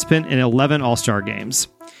participant in 11 All-Star games.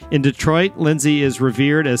 In Detroit, Lindsay is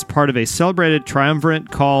revered as part of a celebrated triumvirate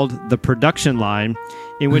called the Production Line,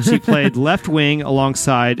 in which he played left wing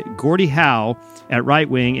alongside Gordie Howe at right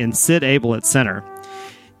wing and Sid Abel at center.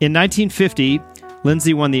 In 1950,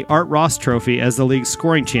 Lindsay won the Art Ross Trophy as the league's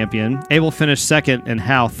scoring champion. Abel finished second and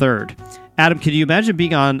Howe third. Adam, can you imagine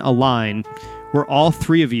being on a line where all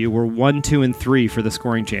 3 of you were 1, 2, and 3 for the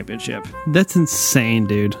scoring championship? That's insane,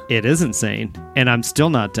 dude. It is insane, and I'm still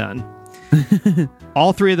not done.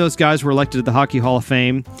 All 3 of those guys were elected to the Hockey Hall of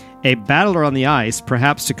Fame. A battler on the ice,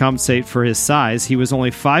 perhaps to compensate for his size, he was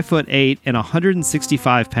only 5'8" and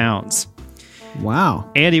 165 pounds. Wow.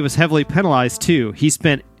 And he was heavily penalized, too. He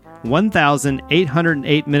spent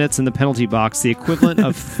 1,808 minutes in the penalty box, the equivalent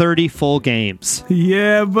of 30 full games.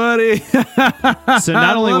 Yeah, buddy. So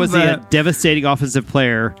not only was he a devastating offensive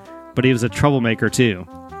player, but he was a troublemaker, too.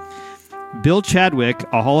 Bill Chadwick,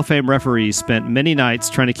 a Hall of Fame referee, spent many nights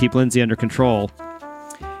trying to keep Lindsay under control.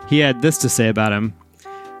 He had this to say about him.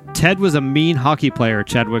 Ted was a mean hockey player,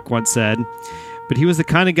 Chadwick once said, but he was the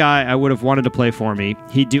kind of guy I would have wanted to play for me.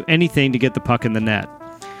 He'd do anything to get the puck in the net.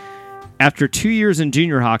 After 2 years in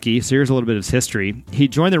junior hockey, so here's a little bit of his history, he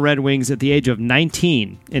joined the Red Wings at the age of 19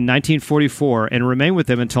 in 1944 and remained with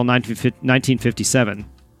them until 1957.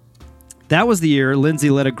 That was the year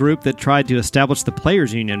Lindsay led a group that tried to establish the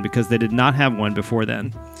Players Union because they did not have one before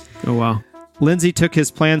then. Oh, wow. Lindsay took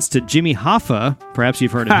his plans to Jimmy Hoffa, perhaps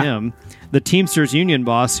you've heard of him, the Teamsters union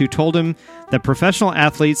boss, who told him that professional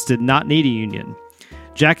athletes did not need a union.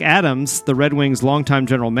 Jack Adams, the Red Wings' longtime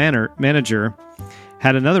general manager,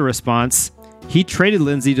 had another response. He traded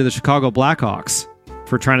Lindsay to the Chicago Blackhawks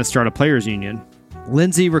for trying to start a players' union.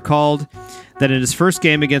 Lindsay recalled that in his first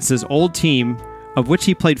game against his old team, of which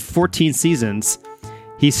he played 14 seasons,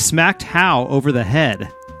 he smacked Howe over the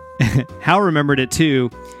head. Howe remembered it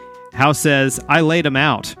too. Howe says, "I laid him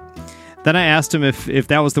out." Then I asked him if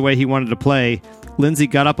that was the way he wanted to play. Lindsay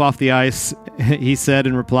got up off the ice, he said,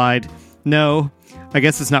 and replied, "No, I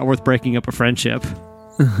guess it's not worth breaking up a friendship."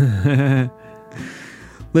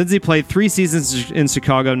 Lindsay played 3 seasons in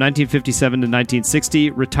Chicago, 1957 to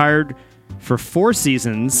 1960, retired for 4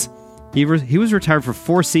 seasons. He was retired for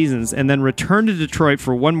 4 seasons and then returned to Detroit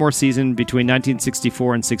for 1 more season between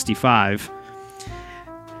 1964 and 65.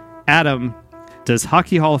 Adam, does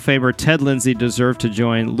Hockey Hall of Famer Ted Lindsay deserve to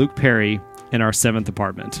join Luke Perry in our 7th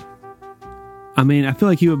apartment? I mean, I feel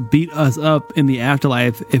like he would beat us up in the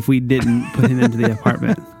afterlife if we didn't put him into the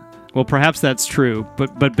apartment. Well, perhaps that's true,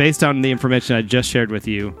 but based on the information I just shared with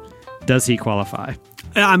you, does he qualify?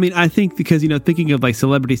 I mean, I think because, thinking of like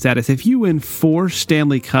celebrity status, if you win 4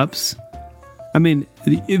 Stanley Cups, I mean,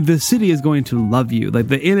 the city is going to love you. Like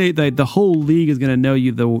the whole league is going to know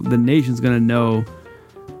you. The nation's going to know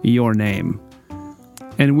your name.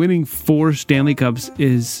 And winning 4 Stanley Cups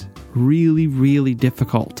is really, really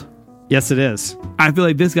difficult. Yes, it is. I feel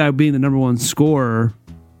like this guy being the number 1 scorer,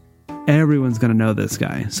 everyone's going to know this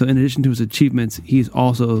guy. So in addition to his achievements, he's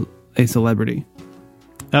also a celebrity.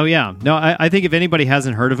 Oh, yeah. No, I think if anybody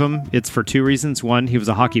hasn't heard of him, it's for 2 reasons. 1, he was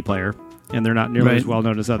a hockey player, and they're not nearly as well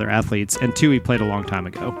known as other athletes. And 2, he played a long time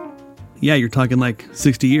ago. Yeah, you're talking like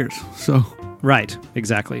 60 years. So right,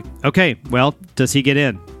 exactly. Okay, well, does he get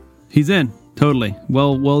in? He's in. Totally.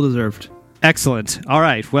 Well deserved. Excellent. All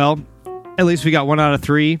right. Well, at least we got 1 out of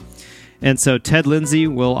 3. And so Ted Lindsay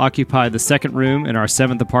will occupy the 2nd room in our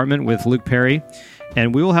 7th apartment with Luke Perry.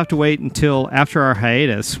 And we will have to wait until after our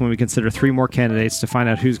hiatus when we consider 3 more candidates to find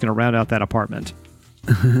out who's going to round out that apartment.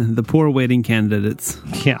 The poor waiting candidates.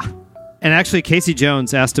 Yeah. And actually, Casey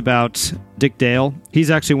Jones asked about Dick Dale.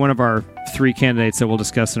 He's actually one of our 3 candidates that we'll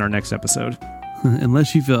discuss in our next episode.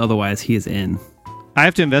 Unless you feel otherwise, he is in. I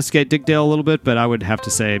have to investigate Dick Dale a little bit, but I would have to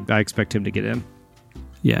say I expect him to get in.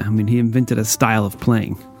 Yeah, I mean, he invented a style of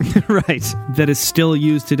playing. Right. That is still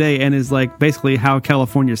used today and is like basically how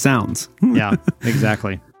California sounds. Yeah,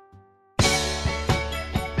 exactly.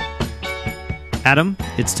 Adam,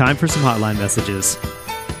 it's time for some hotline messages.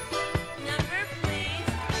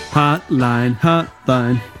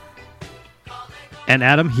 Hotline. And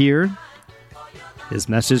Adam, here is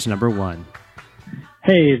message number 1.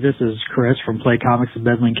 Hey, this is Chris from Play Comics with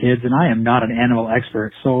Meddling Kids, and I am not an animal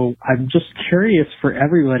expert, so I'm just curious for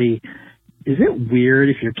everybody, is it weird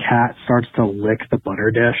if your cat starts to lick the butter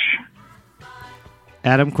dish?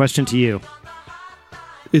 Adam, question to you.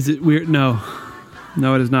 Is it weird? No,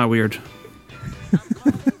 it is not weird.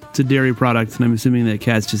 It's a dairy product, and I'm assuming that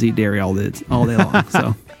cats just eat dairy all day long.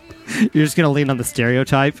 So you're just going to lean on the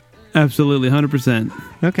stereotype? Absolutely, 100%.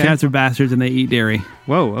 Okay. Cats are bastards, and they eat dairy.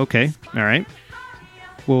 Whoa, okay. All right.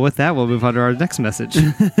 Well, with that, we'll move on to our next message.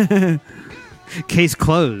 Case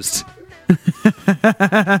closed.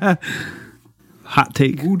 Hot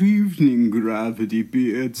take. Good evening, Gravity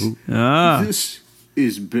Beards. This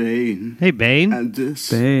is Bane. Hey, Bane. And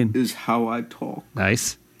this is how I talk.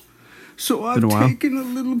 Nice. So I've taken a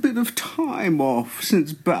little bit of time off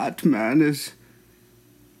since Batman is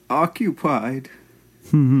occupied.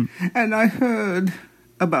 And I heard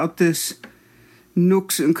about this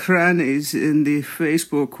nooks and crannies in the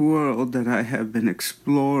Facebook world that I have been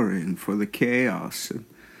exploring for the chaos. And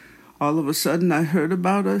all of a sudden I heard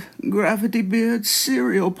about a Gravity Beard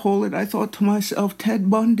serial poll, and I thought to myself, Ted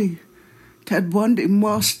Bundy. Ted Bundy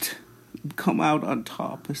must come out on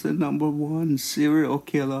top as the number 1 serial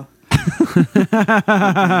killer.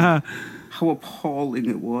 How appalling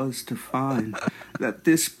it was to find that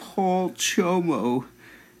this Paul Chomo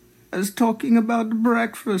is talking about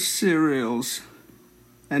breakfast cereals.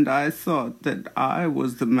 And I thought that I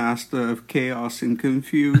was the master of chaos and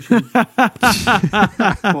confusion. Paul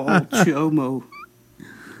Chomo,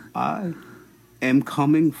 I am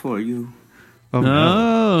coming for you. Oh,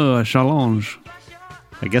 no. a challenge.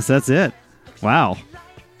 I guess that's it. Wow.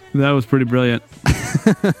 That was pretty brilliant.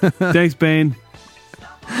 Thanks, Bane.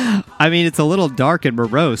 I mean, it's a little dark and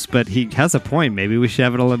morose, but he has a point. Maybe we should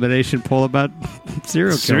have an elimination poll about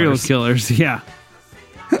serial killers. Yeah.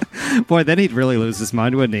 Boy, then he'd really lose his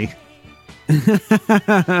mind, wouldn't he?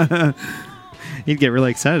 He'd get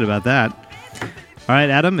really excited about that. All right,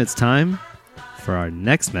 Adam, it's time for our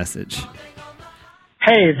next message.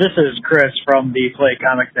 Hey, this is Chris from the Play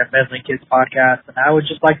Comics at Meddling Kids podcast, and I would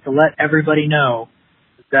just like to let everybody know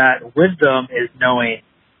that wisdom is knowing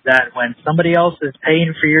that when somebody else is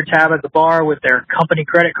paying for your tab at the bar with their company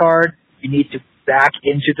credit card, you need to back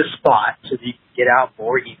into the spot so that you can get out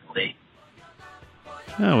more easily.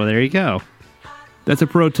 Oh, well, there you go. That's a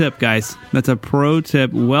pro tip, guys. That's a pro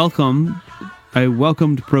tip. Welcome. I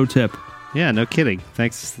welcomed pro tip. Yeah, no kidding.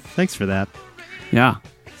 Thanks for that. Yeah.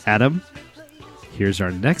 Adam, here's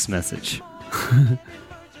our next message.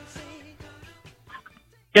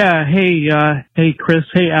 Yeah, hey, Chris.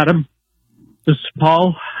 Hey, Adam. This is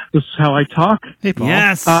Paul. This is how I talk. Hey, Paul.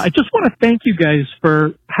 Yes. I just want to thank you guys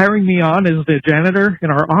for hiring me on as the janitor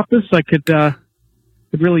in our office. I could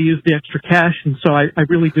really use the extra cash, and so I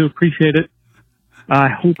really do appreciate it. I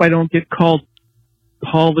hope I don't get called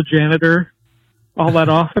Paul the janitor all that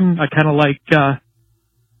often. I kind of like,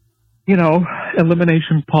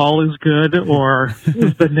 Elimination Paul is good, or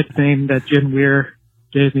is the nickname that Jen Weir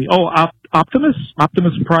gave me. Oh, Optimus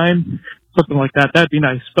Prime, something like that. That'd be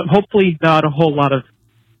nice, but hopefully not a whole lot of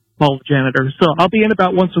Paul the janitor. So I'll be in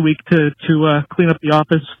about once a week to clean up the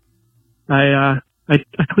office. I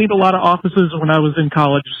cleaned a lot of offices when I was in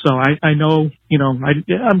college, so I know,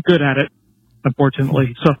 I'm good at it,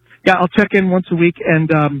 unfortunately. So yeah, I'll check in once a week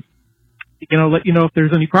and, let you know if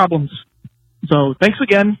there's any problems. So thanks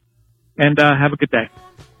again, and have a good day.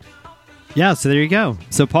 Yeah, so there you go.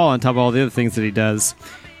 So Paul, on top of all the other things that he does,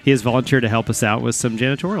 he has volunteered to help us out with some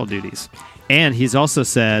janitorial duties. And he's also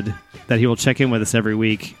said that he will check in with us every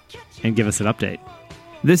week and give us an update.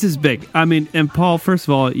 This is big. I mean, and Paul, first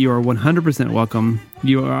of all, you are 100% welcome.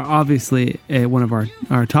 You are obviously one of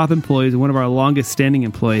our top employees and one of our longest standing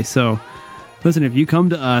employees. So listen, if you come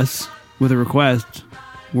to us with a request,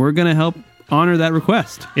 we're going to help honor that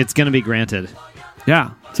request. It's going to be granted.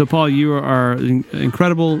 Yeah. So Paul, you are an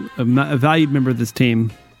incredible, a valued member of this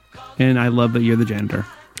team. And I love that you're the janitor.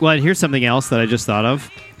 Well, and here's something else that I just thought of.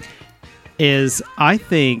 Is I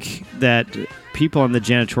think that people on the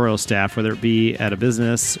janitorial staff, whether it be at a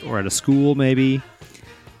business or at a school maybe,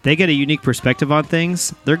 they get a unique perspective on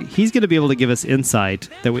things. He's going to be able to give us insight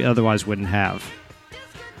that we otherwise wouldn't have.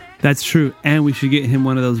 That's true. And we should get him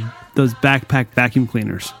one of those backpack vacuum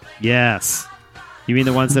cleaners. Yes. You mean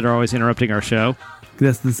the ones that are always interrupting our show?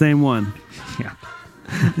 That's the same one. Yeah.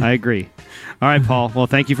 I agree. All right, Paul. Well,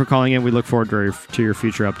 thank you for calling in. We look forward to your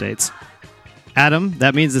future updates. Adam,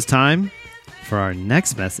 that means it's time for our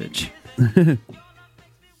next message. Hey,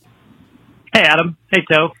 Adam. Hey,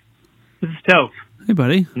 Toph. This is Toph. Hey,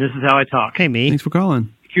 buddy. And this is how I talk. Hey, me. Thanks for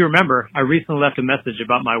calling. If you remember, I recently left a message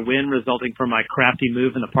about my win resulting from my crafty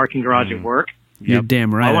move in the parking garage at work. You're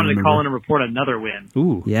damn right. I wanted to call in and report another win.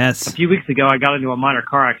 Ooh. Yes. A few weeks ago, I got into a minor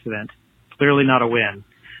car accident. Clearly not a win.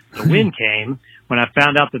 The win came when I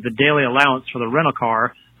found out that the daily allowance for the rental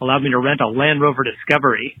car allowed me to rent a Land Rover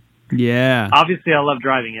Discovery. Yeah. Obviously, I love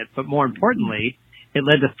driving it, but more importantly, it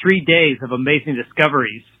led to 3 days of amazing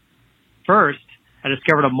discoveries. First, I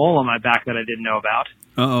discovered a mole on my back that I didn't know about.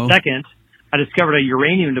 Uh-oh. Second, I discovered a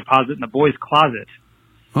uranium deposit in the boys' closet.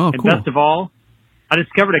 Oh, and cool. best of all, I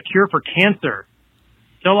discovered a cure for cancer.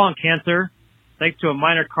 So long, cancer. Thanks to a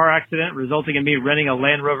minor car accident resulting in me renting a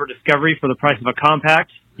Land Rover Discovery for the price of a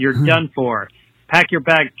compact, you're done for. Pack your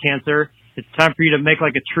bags, cancer. It's time for you to make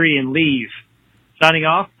like a tree and leave. Signing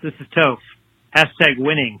off, this is Toph. #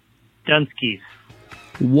 winning. Dunskies.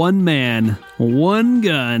 One man, one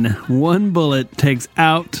gun, one bullet takes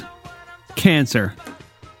out cancer.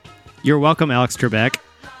 You're welcome, Alex Trebek.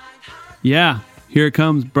 Yeah, here it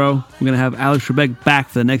comes, bro. We're going to have Alex Trebek back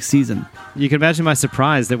for the next season. You can imagine my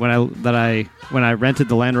surprise that when I rented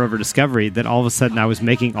the Land Rover Discovery, that all of a sudden I was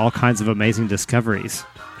making all kinds of amazing discoveries.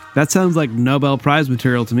 That sounds like Nobel Prize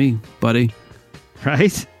material to me, buddy.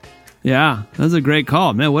 Right? Yeah, that was a great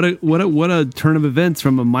call, man. What a turn of events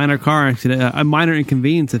from a minor car accident, a minor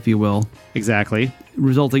inconvenience, if you will. Exactly.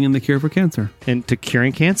 Resulting in the cure for cancer. And to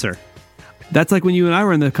curing cancer. That's like when you and I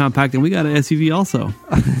were in the compact and we got an SUV also.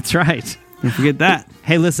 That's right. Don't forget that.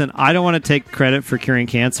 Hey, listen, I don't want to take credit for curing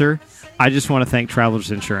cancer. I just want to thank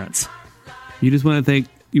Travelers Insurance. You want to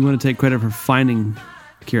take credit for finding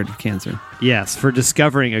curative cancer. Yes, for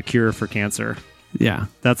discovering a cure for cancer. Yeah.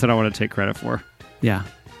 That's what I want to take credit for. Yeah.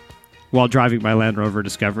 while driving my Land Rover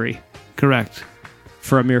Discovery Correct.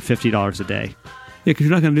 for a mere $50 a day. Yeah, because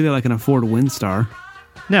you're not going to do that like in a Ford Windstar.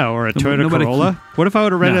 No, or a Toyota nobody- Corolla. What if I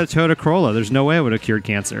would have rented No. a Toyota Corolla? There's no way I would have cured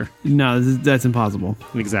cancer. No, that's impossible.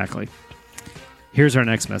 Exactly. Here's our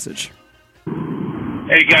next message.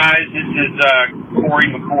 Hey guys, this is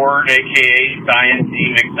Corey McCord, aka Science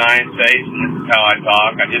McScience Face, and this is how I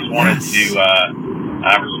talk. I just wanted to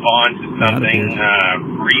respond to something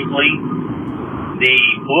briefly. The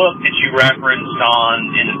book that you referenced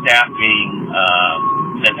in the staff meeting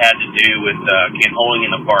that had to do with Can Holding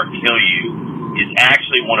in the Park Kill You is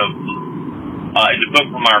actually is a book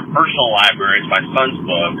from our personal library. It's my son's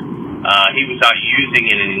book. He was not using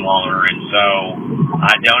it any longer, and so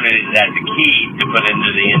I donated that to Keith to put into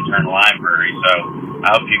the intern library. So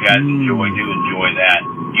I hope you guys enjoy that.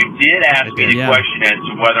 You did ask me the question as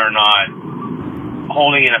to whether or not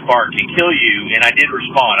holding in a fart can kill you, and I did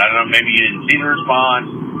respond. I don't know, maybe you didn't see the response,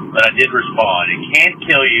 but I did respond. It can't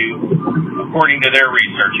kill you, according to their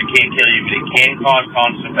research. It can't kill you, but it can cause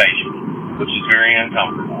constipation, which is very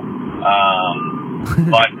uncomfortable.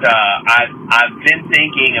 But I've been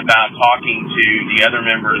thinking about talking to the other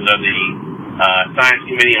members of the Science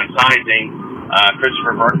Committee on Sciencing,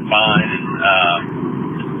 Christopher Birkenbein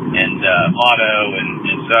and Otto,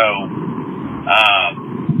 and so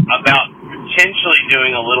about potentially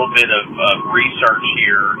doing a little bit of research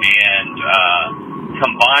here and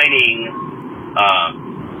combining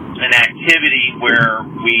an activity where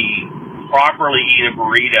we properly eat a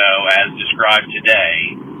burrito as described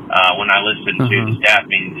today. When I listened to the staff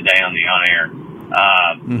meeting today on the on-air.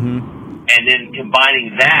 And then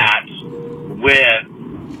combining that with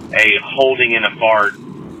a holding in a fart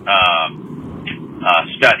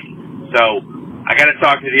study. So I got to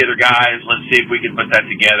talk to the other guys. Let's see if we can put that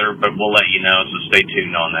together, but we'll let you know, so stay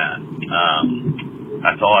tuned on that.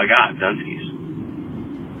 That's all I got. Dunsies.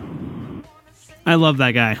 I love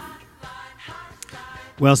that guy.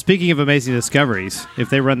 Well, speaking of amazing discoveries, if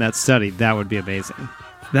they run that study, that would be amazing.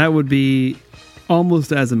 That would be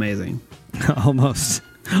almost as amazing. Almost.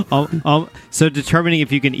 So determining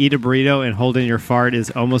if you can eat a burrito and hold in your fart is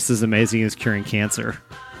almost as amazing as curing cancer.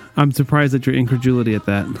 I'm surprised at your incredulity at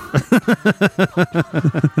that.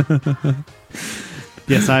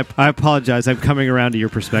 Yes, I apologize. I'm coming around to your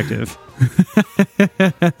perspective.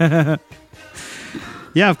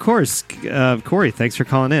 Yeah, of course. Corey, thanks for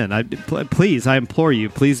calling in. Please, I implore you,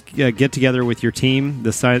 please get together with your team,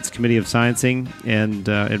 the Science Committee of Sciencing, and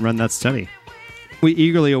run that study. We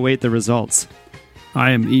eagerly await the results.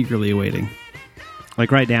 I am eagerly awaiting.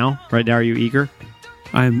 Like right now? Right now, are you eager?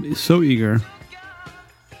 I am so eager.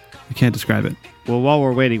 I can't describe it. Well, while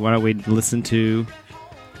we're waiting, why don't we listen to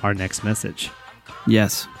our next message?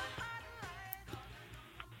 Yes.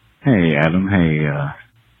 Hey, Adam. Hey,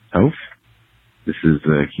 Toph. This is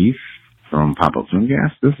Keith from Pop-Up Swim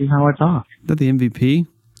Gas. This is how I talk. Is that the MVP?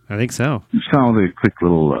 I think so. Just found a quick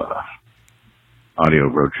little audio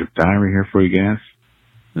road trip diary here for you guys.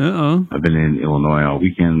 Uh-oh. I've been in Illinois all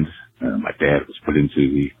weekend. My dad was put into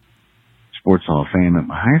the Sports Hall of Fame at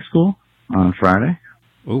my high school on Friday.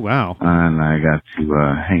 Oh, wow. And I got to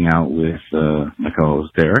hang out with my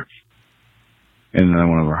co-host Derek and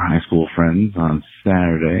one of our high school friends on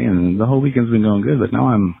Saturday. And the whole weekend's been going good, but now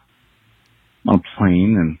I'm on a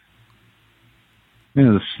plane, and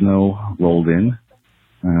the snow rolled in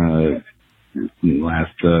the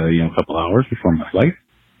last couple hours before my flight.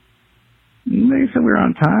 And they said we were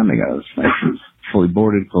on time. They got us nice and fully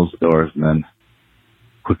boarded, closed the doors, and then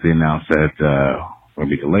quickly announced that we're going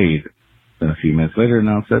to be delayed. Then a few minutes later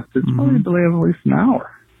announced that it's probably a delay of at least an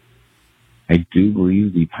hour. I do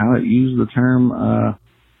believe the pilot used the term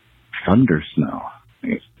thunder snow. I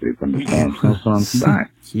guess they understand snowstorms die.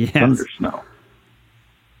 Yes. Thunder snow.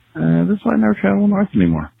 This is why I never travel north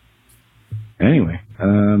anymore. Anyway, I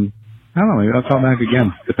don't know, maybe I'll call back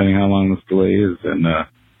again, depending how long this delay is, and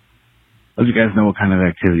let you guys know what kind of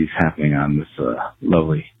activity is happening on this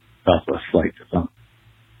lovely Southwest flight. I'm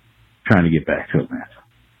trying to get back to it, man.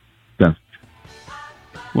 Done.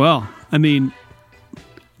 Well, I mean,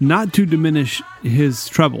 not to diminish his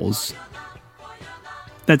troubles,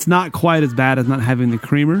 that's not quite as bad as not having the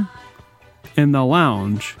creamer in the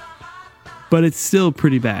lounge, but it's still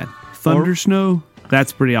pretty bad. Thunder snow,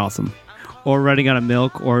 that's pretty awesome. Or running out of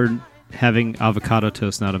milk, or having avocado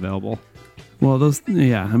toast not available. Well, those,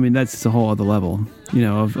 yeah, I mean, that's a whole other level,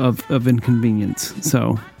 of inconvenience.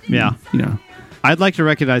 So, yeah. I'd like to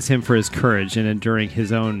recognize him for his courage in enduring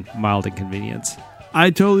his own mild inconvenience. I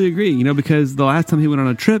totally agree, because the last time he went on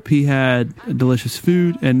a trip, he had delicious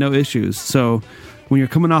food and no issues. So when you're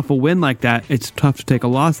coming off a win like that, it's tough to take a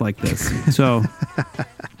loss like this. So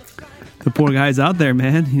The poor guy's out there,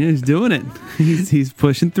 man. He's doing it. He's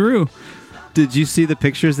pushing through. Did you see the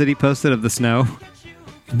pictures that he posted of the snow?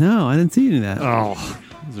 No, I didn't see any of that. Oh,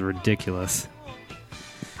 this is ridiculous.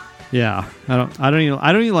 Yeah, I don't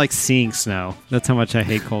even like seeing snow. That's how much I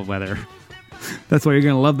hate cold weather. That's why you're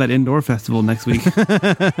going to love that indoor festival next week.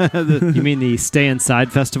 You mean the Stay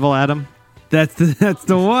Inside Festival, Adam? That's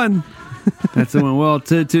the one. That's the one. Well,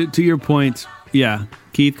 to your point, yeah,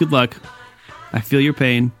 Keith, good luck. I feel your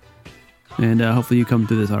pain, and hopefully you come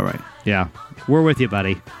through this all right. Yeah, we're with you,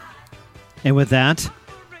 buddy. And with that,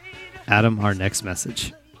 Adam, our next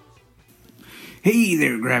message. Hey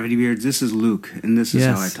there, Gravity Beards. This is Luke, and this is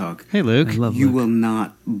how I talk. Hey, Luke. I love You Luke. will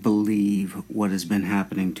not believe what has been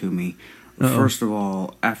happening to me. Uh-oh. First of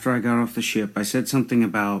all, after I got off the ship, I said something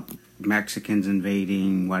about Mexicans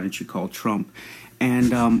invading. Why don't you call Trump?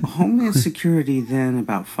 And Homeland Security then,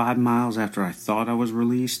 about 5 miles after I thought I was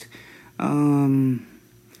released,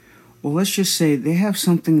 well, let's just say they have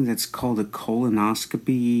something that's called a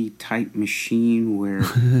colonoscopy type machine where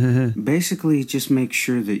basically it just makes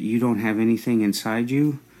sure that you don't have anything inside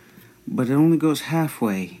you, but it only goes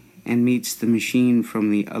halfway and meets the machine from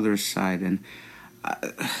the other side. And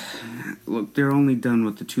look, they're only done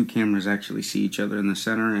with the two cameras actually see each other in the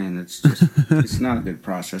center, and it's just it's not a good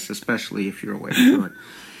process, especially if you're awake to it.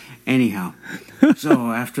 Anyhow,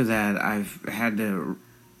 so after that, I've had to,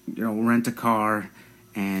 rent a car.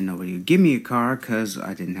 And nobody would give me a car because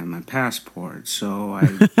I didn't have my passport. So I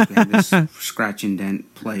had this scratch and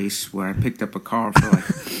dent place where I picked up a car for like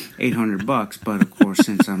 $800. But of course,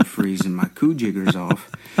 since I'm freezing my coo jiggers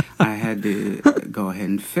off, I had to go ahead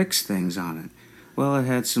and fix things on it. Well, it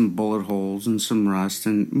had some bullet holes and some rust,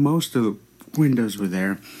 and most of the windows were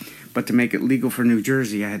there. But to make it legal for New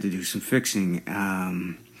Jersey, I had to do some fixing.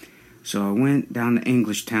 So I went down to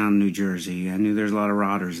Englishtown, New Jersey. I knew there's a lot of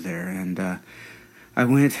rotters there, and I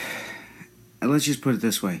went, let's just put it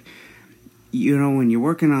this way. When you're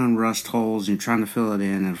working on rust holes and you're trying to fill it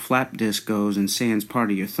in and a flap disc goes and sands part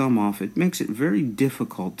of your thumb off, it makes it very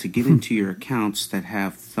difficult to get into your accounts that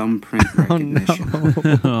have thumbprint recognition.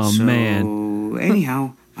 Oh, so, man.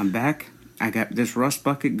 Anyhow, I'm back. I got this rust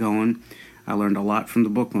bucket going. I learned a lot from the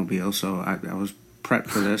bookmobile, so I was prepped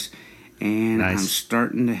for this. And Nice. I'm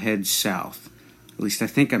starting to head south. At least I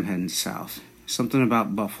think I'm heading south. Something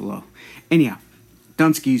about Buffalo. Anyhow.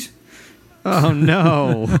 Dunskies. Oh,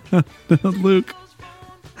 no. Luke.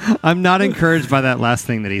 I'm not encouraged by that last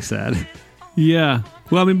thing that he said. Yeah.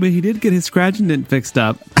 Well, but he did get his scratch and dent fixed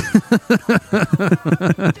up.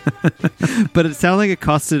 But it sounded like it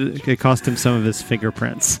cost him some of his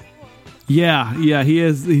fingerprints. Yeah,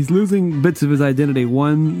 he's losing bits of his identity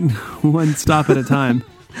one stop at a time.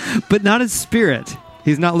 But not his spirit.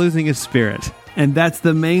 He's not losing his spirit. And that's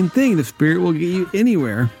the main thing. The spirit will get you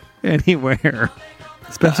anywhere. Anywhere.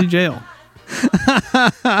 Especially jail.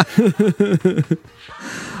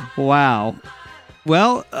 Wow.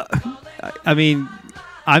 Well, I mean,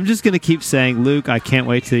 I'm just going to keep saying, Luke, I can't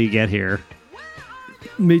wait till you get here.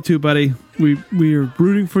 Me too, buddy. We are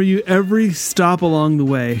rooting for you every stop along the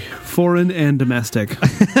way, foreign and domestic.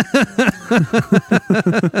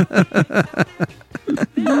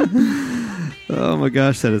 Oh my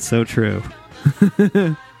gosh, that is so true.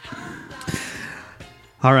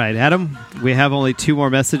 All right, Adam, we have only 2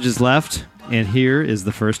 more messages left, and here is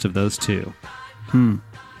the first of those 2.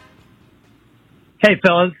 Hey,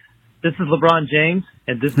 fellas. This is LeBron James,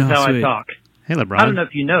 and this is how sweet. I talk. Hey, LeBron. I don't know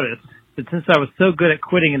if you noticed, but since I was so good at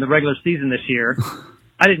quitting in the regular season this year,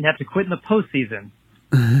 I didn't have to quit in the postseason.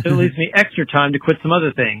 So it leaves me extra time to quit some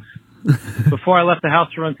other things. Before I left the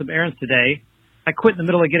house to run some errands today, I quit in the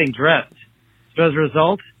middle of getting dressed. So as a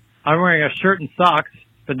result, I'm wearing a shirt and socks,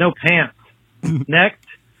 but no pants. Next,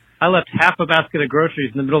 I left half a basket of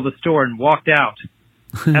groceries in the middle of the store and walked out.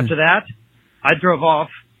 After that, I drove off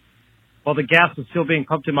while the gas was still being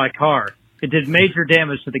pumped in my car. It did major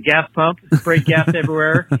damage to the gas pump, sprayed gas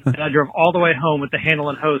everywhere, and I drove all the way home with the handle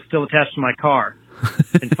and hose still attached to my car.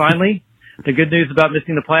 And finally, the good news about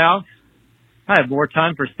missing the playoffs, I have more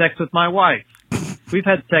time for sex with my wife. We've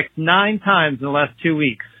had sex 9 times in the last 2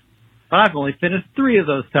 weeks, but I've only finished 3 of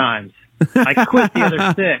those times. I quit the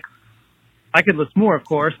other 6. I could list more, of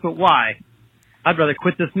course, but why? I'd rather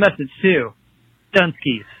quit this message, too.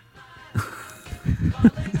 Dunskies.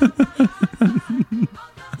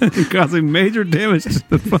 Causing major damage to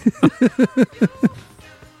the phone.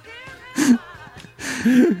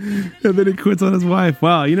 And then he quits on his wife.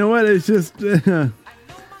 Wow, you know what? It's just I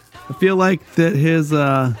feel like that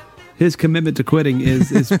his commitment to quitting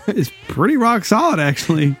is pretty rock solid,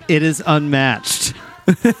 actually. It is unmatched.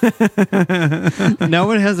 No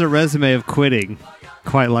one has a resume of quitting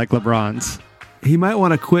quite like LeBron's. he might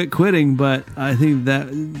want to quit quitting, but I think that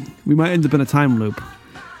we might end up in a time loop.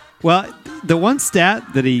 Well, the one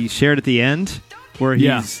stat that he shared at the end, where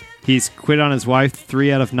he's quit on his wife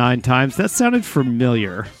 3 out of 9 times, that sounded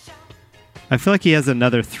familiar. I feel like he has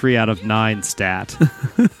another 3 out of 9 stat.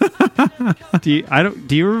 Do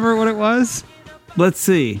you remember what it was? Let's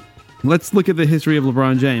see. Let's look at the history of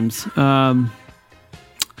LeBron James.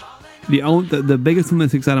 The biggest one that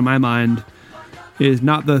sticks out of my mind is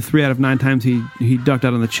not the 3 out of 9 times he ducked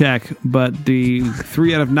out on the check, but the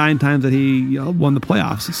 3 out of 9 times that he won the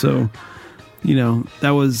playoffs. So, that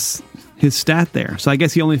was his stat there. So I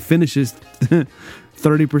guess he only finishes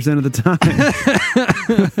 30% of the time.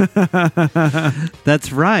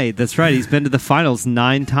 That's right. He's been to the finals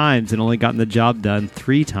 9 times and only gotten the job done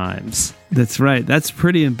 3 times. That's right. That's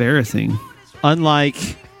pretty embarrassing.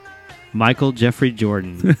 Unlike Michael Jeffrey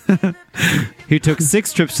Jordan, who took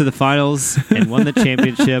 6 trips to the finals and won the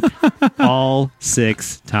championship all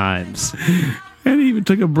 6 times. And he even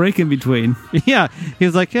took a break in between. Yeah. He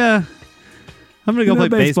was like, I'm going to go play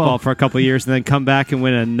baseball for a couple of years and then come back and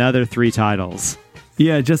win another 3 titles.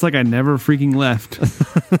 Yeah, just like I never freaking left.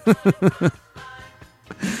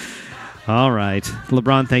 All right.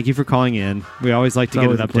 LeBron, thank you for calling in. We always like to get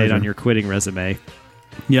an update on your quitting resume.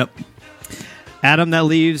 Yep. Adam, that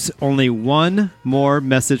leaves only one more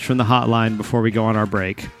message from the hotline before we go on our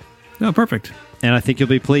break. Oh, perfect. And I think you'll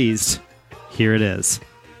be pleased. Here it is.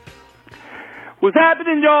 What's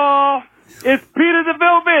happening, y'all? It's Peter the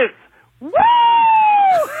Vilbis. Woo!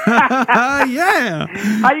 Yeah.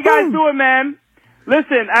 How you guys doing, man?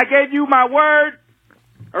 Listen, I gave you my word.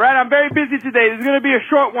 All right, I'm very busy today. This is going to be a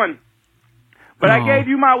short one. But I gave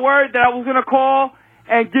you my word that I was going to call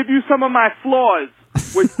and give you some of my flaws,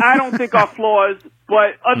 which I don't think are flaws,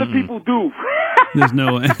 but other people do. There's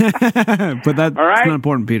no way. But that's not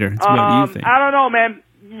important, Peter. It's what you think. I don't know, man.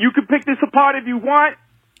 You can pick this apart if you want,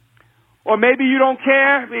 or maybe you don't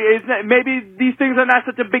care. Maybe these things are not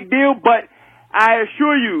such a big deal, but I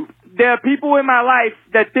assure you, there are people in my life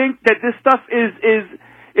that think that this stuff is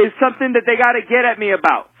something that they got to get at me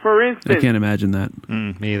about. For instance, I can't imagine that.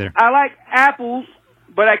 Me either. I like apples,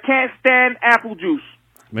 but I can't stand apple juice.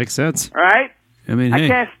 Makes sense. All right? I mean, I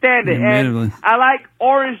can't stand it. And I like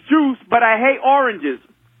orange juice, but I hate oranges.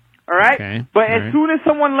 All right? Okay. But as soon as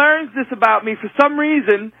someone learns this about me, for some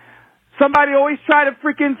reason, somebody always try to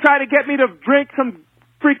get me to drink some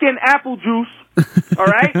freaking apple juice. All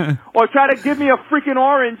right? Or try to give me a freaking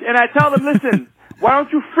orange, and I tell them, listen, why don't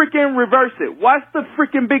you freaking reverse it? What's the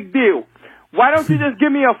freaking big deal? Why don't you just give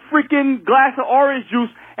me a freaking glass of orange juice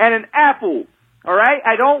and an apple? All right?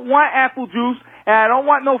 I don't want apple juice, and I don't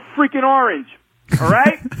want no freaking orange. All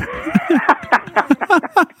right?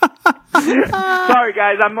 Sorry,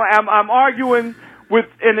 guys. I'm arguing with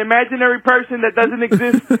an imaginary person that doesn't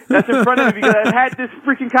exist that's in front of me because I've had this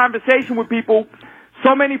freaking conversation with people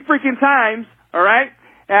so many freaking times. All right?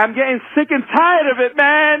 And I'm getting sick and tired of it,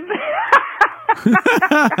 man.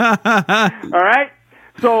 All right?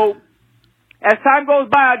 So, as time goes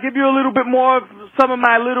by, I'll give you a little bit more of some of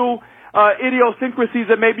my little idiosyncrasies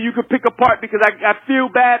that maybe you could pick apart because I feel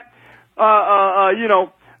bad, getting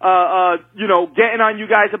on you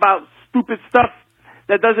guys about stupid stuff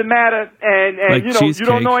that doesn't matter. And like you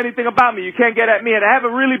don't know anything about me. You can't get at me. And I have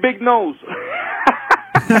a really big nose.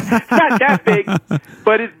 It's not that big,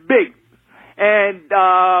 but it's big. And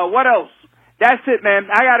what else? That's it, man.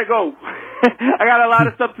 I gotta go. I got a lot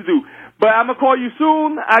of stuff to do. But I'm gonna call you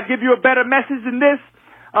soon. I'll give you a better message than this.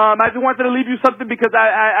 I just wanted to leave you something because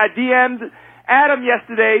I DM'd Adam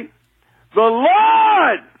yesterday. The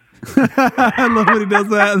Lord! I love when he does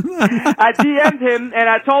that. I DM'd him and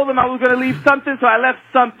I told him I was gonna leave something, so I left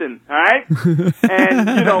something. All right? And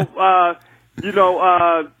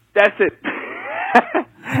that's it.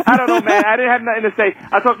 I don't know, man. I didn't have nothing to say.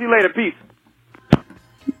 I'll talk to you later. Peace.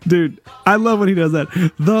 Dude, I love when he does that.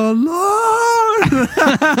 The Lord!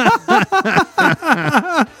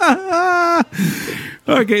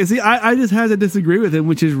 Okay, see, I just had to disagree with him,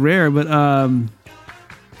 which is rare, but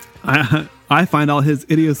I find all his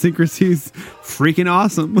idiosyncrasies freaking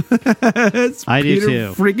awesome. I do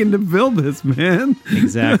too. Freaking DeVilbiss, man.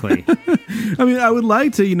 Exactly. I mean, I would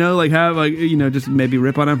like to, have just maybe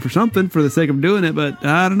rip on him for something for the sake of doing it, but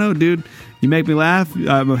I don't know, dude. You make me laugh.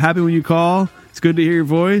 I'm happy when you call. It's good to hear your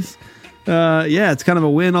voice. It's kind of a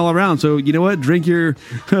win all around. So you know what? Drink your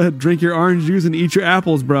orange juice and eat your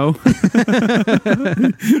apples, bro.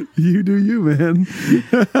 You do you, man.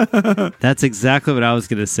 That's exactly what I was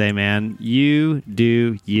going to say, man. You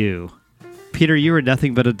do you. Peter, you were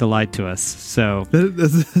nothing but a delight to us. So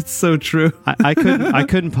that's so true. I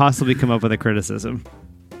couldn't possibly come up with a criticism.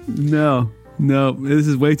 No, No, this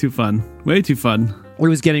is way too fun. Way too fun. It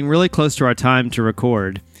was getting really close to our time to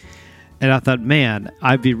record. And I thought, man,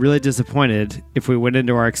 I'd be really disappointed if we went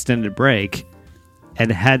into our extended break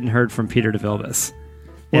and hadn't heard from Peter DeVilbiss.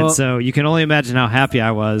 Well, and so you can only imagine how happy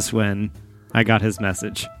I was when I got his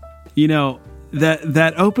message. You know,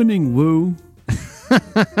 that opening woo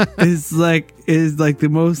is like the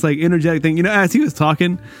most like energetic thing. You know, as he was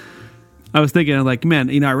talking, I was thinking, I'm like, man,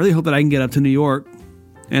 you know, I really hope that I can get up to New York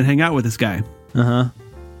and hang out with this guy. Uh-huh.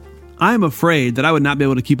 I'm afraid that I would not be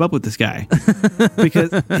able to keep up with this guy because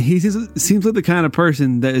he seems like the kind of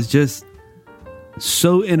person that is just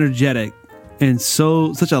so energetic and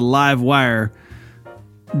such a live wire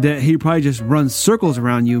that he probably just runs circles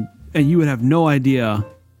around you and you would have no idea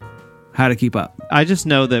how to keep up. I just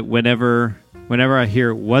know that whenever I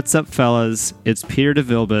hear "What's up, fellas?" it's Peter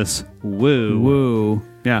DeVilbiss. Woo.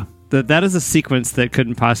 Yeah. That is a sequence that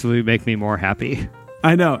couldn't possibly make me more happy.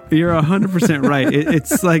 I know. You're 100% right.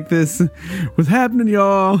 It's like this. What's happening,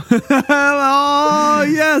 y'all? Oh,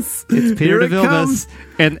 yes. It's Peter Here it DeVilbiss. comes.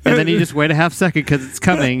 And then you just wait a half second because it's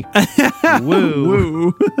coming.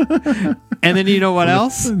 Woo. And then you know what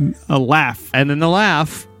else? A laugh. And then the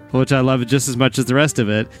laugh, which I love just as much as the rest of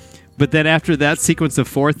it. But then after that sequence of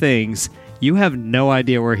 4 things, you have no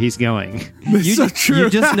idea where he's going. So true. You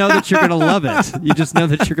just know that you're going to love it. You just know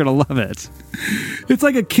that you're going to love it. It's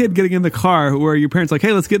like a kid getting in the car where your parents are like,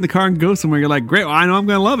 hey, let's get in the car and go somewhere. You're like, great, well, I know I'm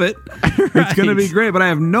going to love it. Right. It's going to be great, but I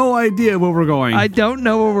have no idea where we're going. I don't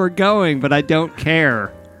know where we're going, but I don't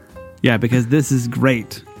care. Yeah, because this is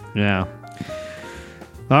great. Yeah.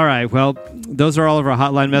 All right. Well, those are all of our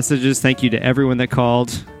hotline messages. Thank you to everyone that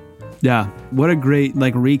called. Yeah. What a great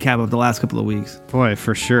recap of the last couple of weeks. Boy,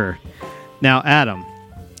 for sure. Now, Adam,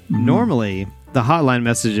 normally the hotline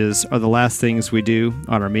messages are the last things we do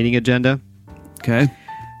on our meeting agenda. Okay.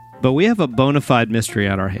 But we have a bona fide mystery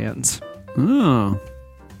on our hands. Oh.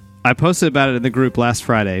 I posted about it in the group last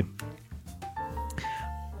Friday.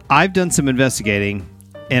 I've done some investigating,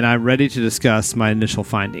 and I'm ready to discuss my initial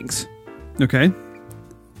findings. Okay.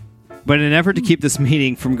 But in an effort to keep this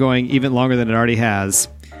meeting from going even longer than it already has,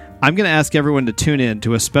 I'm going to ask everyone to tune in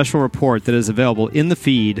to a special report that is available in the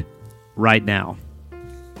feed right now.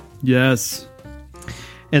 Yes.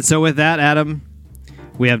 And so with that, Adam,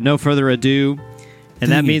 we have no further ado,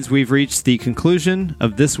 and that means we've reached the conclusion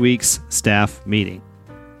of this week's staff meeting.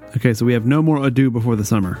 Okay, so we have no more ado before the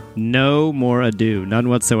summer. No more ado, none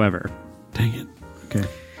whatsoever. Dang it. Okay.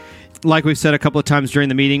 Like we've said a couple of times during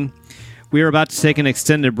the meeting, we are about to take an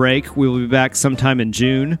extended break. We will be back sometime in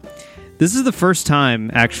June. This is the first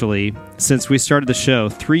time, actually, since we started the show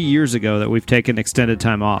 3 years ago that we've taken extended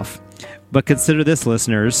time off. But consider this,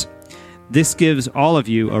 listeners. This gives all of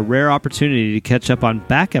you a rare opportunity to catch up on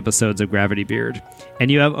back episodes of Gravity Beard, and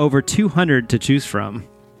you have over 200 to choose from.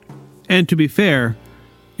 And to be fair,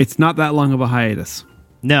 it's not that long of a hiatus.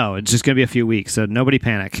 No, it's just going to be a few weeks, so nobody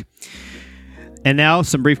panic. And now,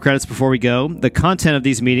 some brief credits before we go. The content of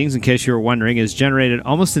these meetings, in case you were wondering, is generated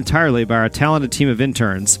almost entirely by our talented team of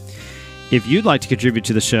interns. If you'd like to contribute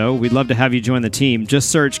to the show, we'd love to have you join the team. Just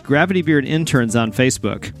search Gravity Beard Interns on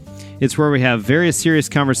Facebook. It's where we have various serious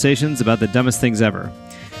conversations about the dumbest things ever.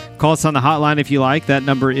 Call us on the hotline if you like. That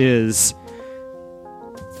number is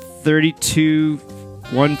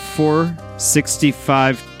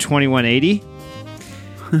 3214-65-2180.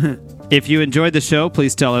 If you enjoyed the show,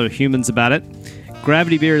 please tell other humans about it.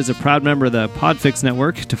 Gravity Beard is a proud member of the Podfix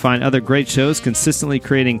Network. To find other great shows consistently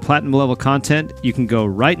creating platinum-level content, you can go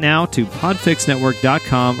right now to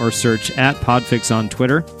podfixnetwork.com or search @Podfix on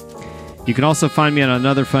Twitter. You can also find me on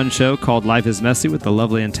another fun show called Life is Messy with the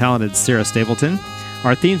lovely and talented Sarah Stapleton.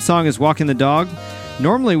 Our theme song is Walking the Dog.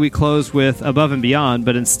 Normally we close with Above and Beyond,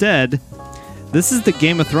 but instead, this is the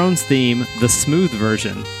Game of Thrones theme, the smooth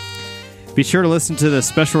version. Be sure to listen to the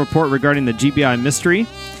special report regarding the GBI mystery.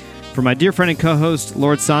 For my dear friend and co-host,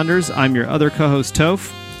 Lord Saunders, I'm your other co-host, Toph.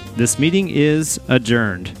 This meeting is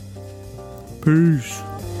adjourned. Peace.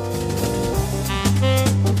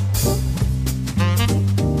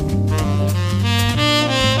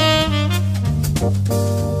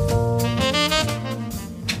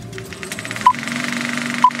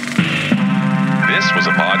 This was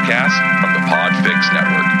a podcast from the Podfix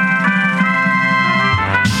Network.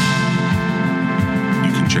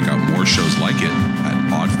 You can check out more shows like it at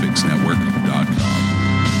podfixnetwork.com.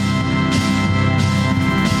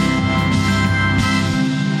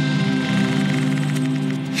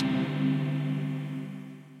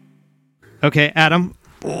 Okay, Adam.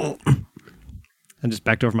 I just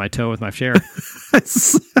backed over my toe with my chair.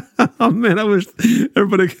 Oh, man, I wish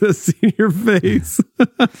everybody could have seen your face.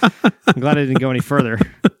 I'm glad I didn't go any further.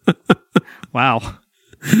 Wow.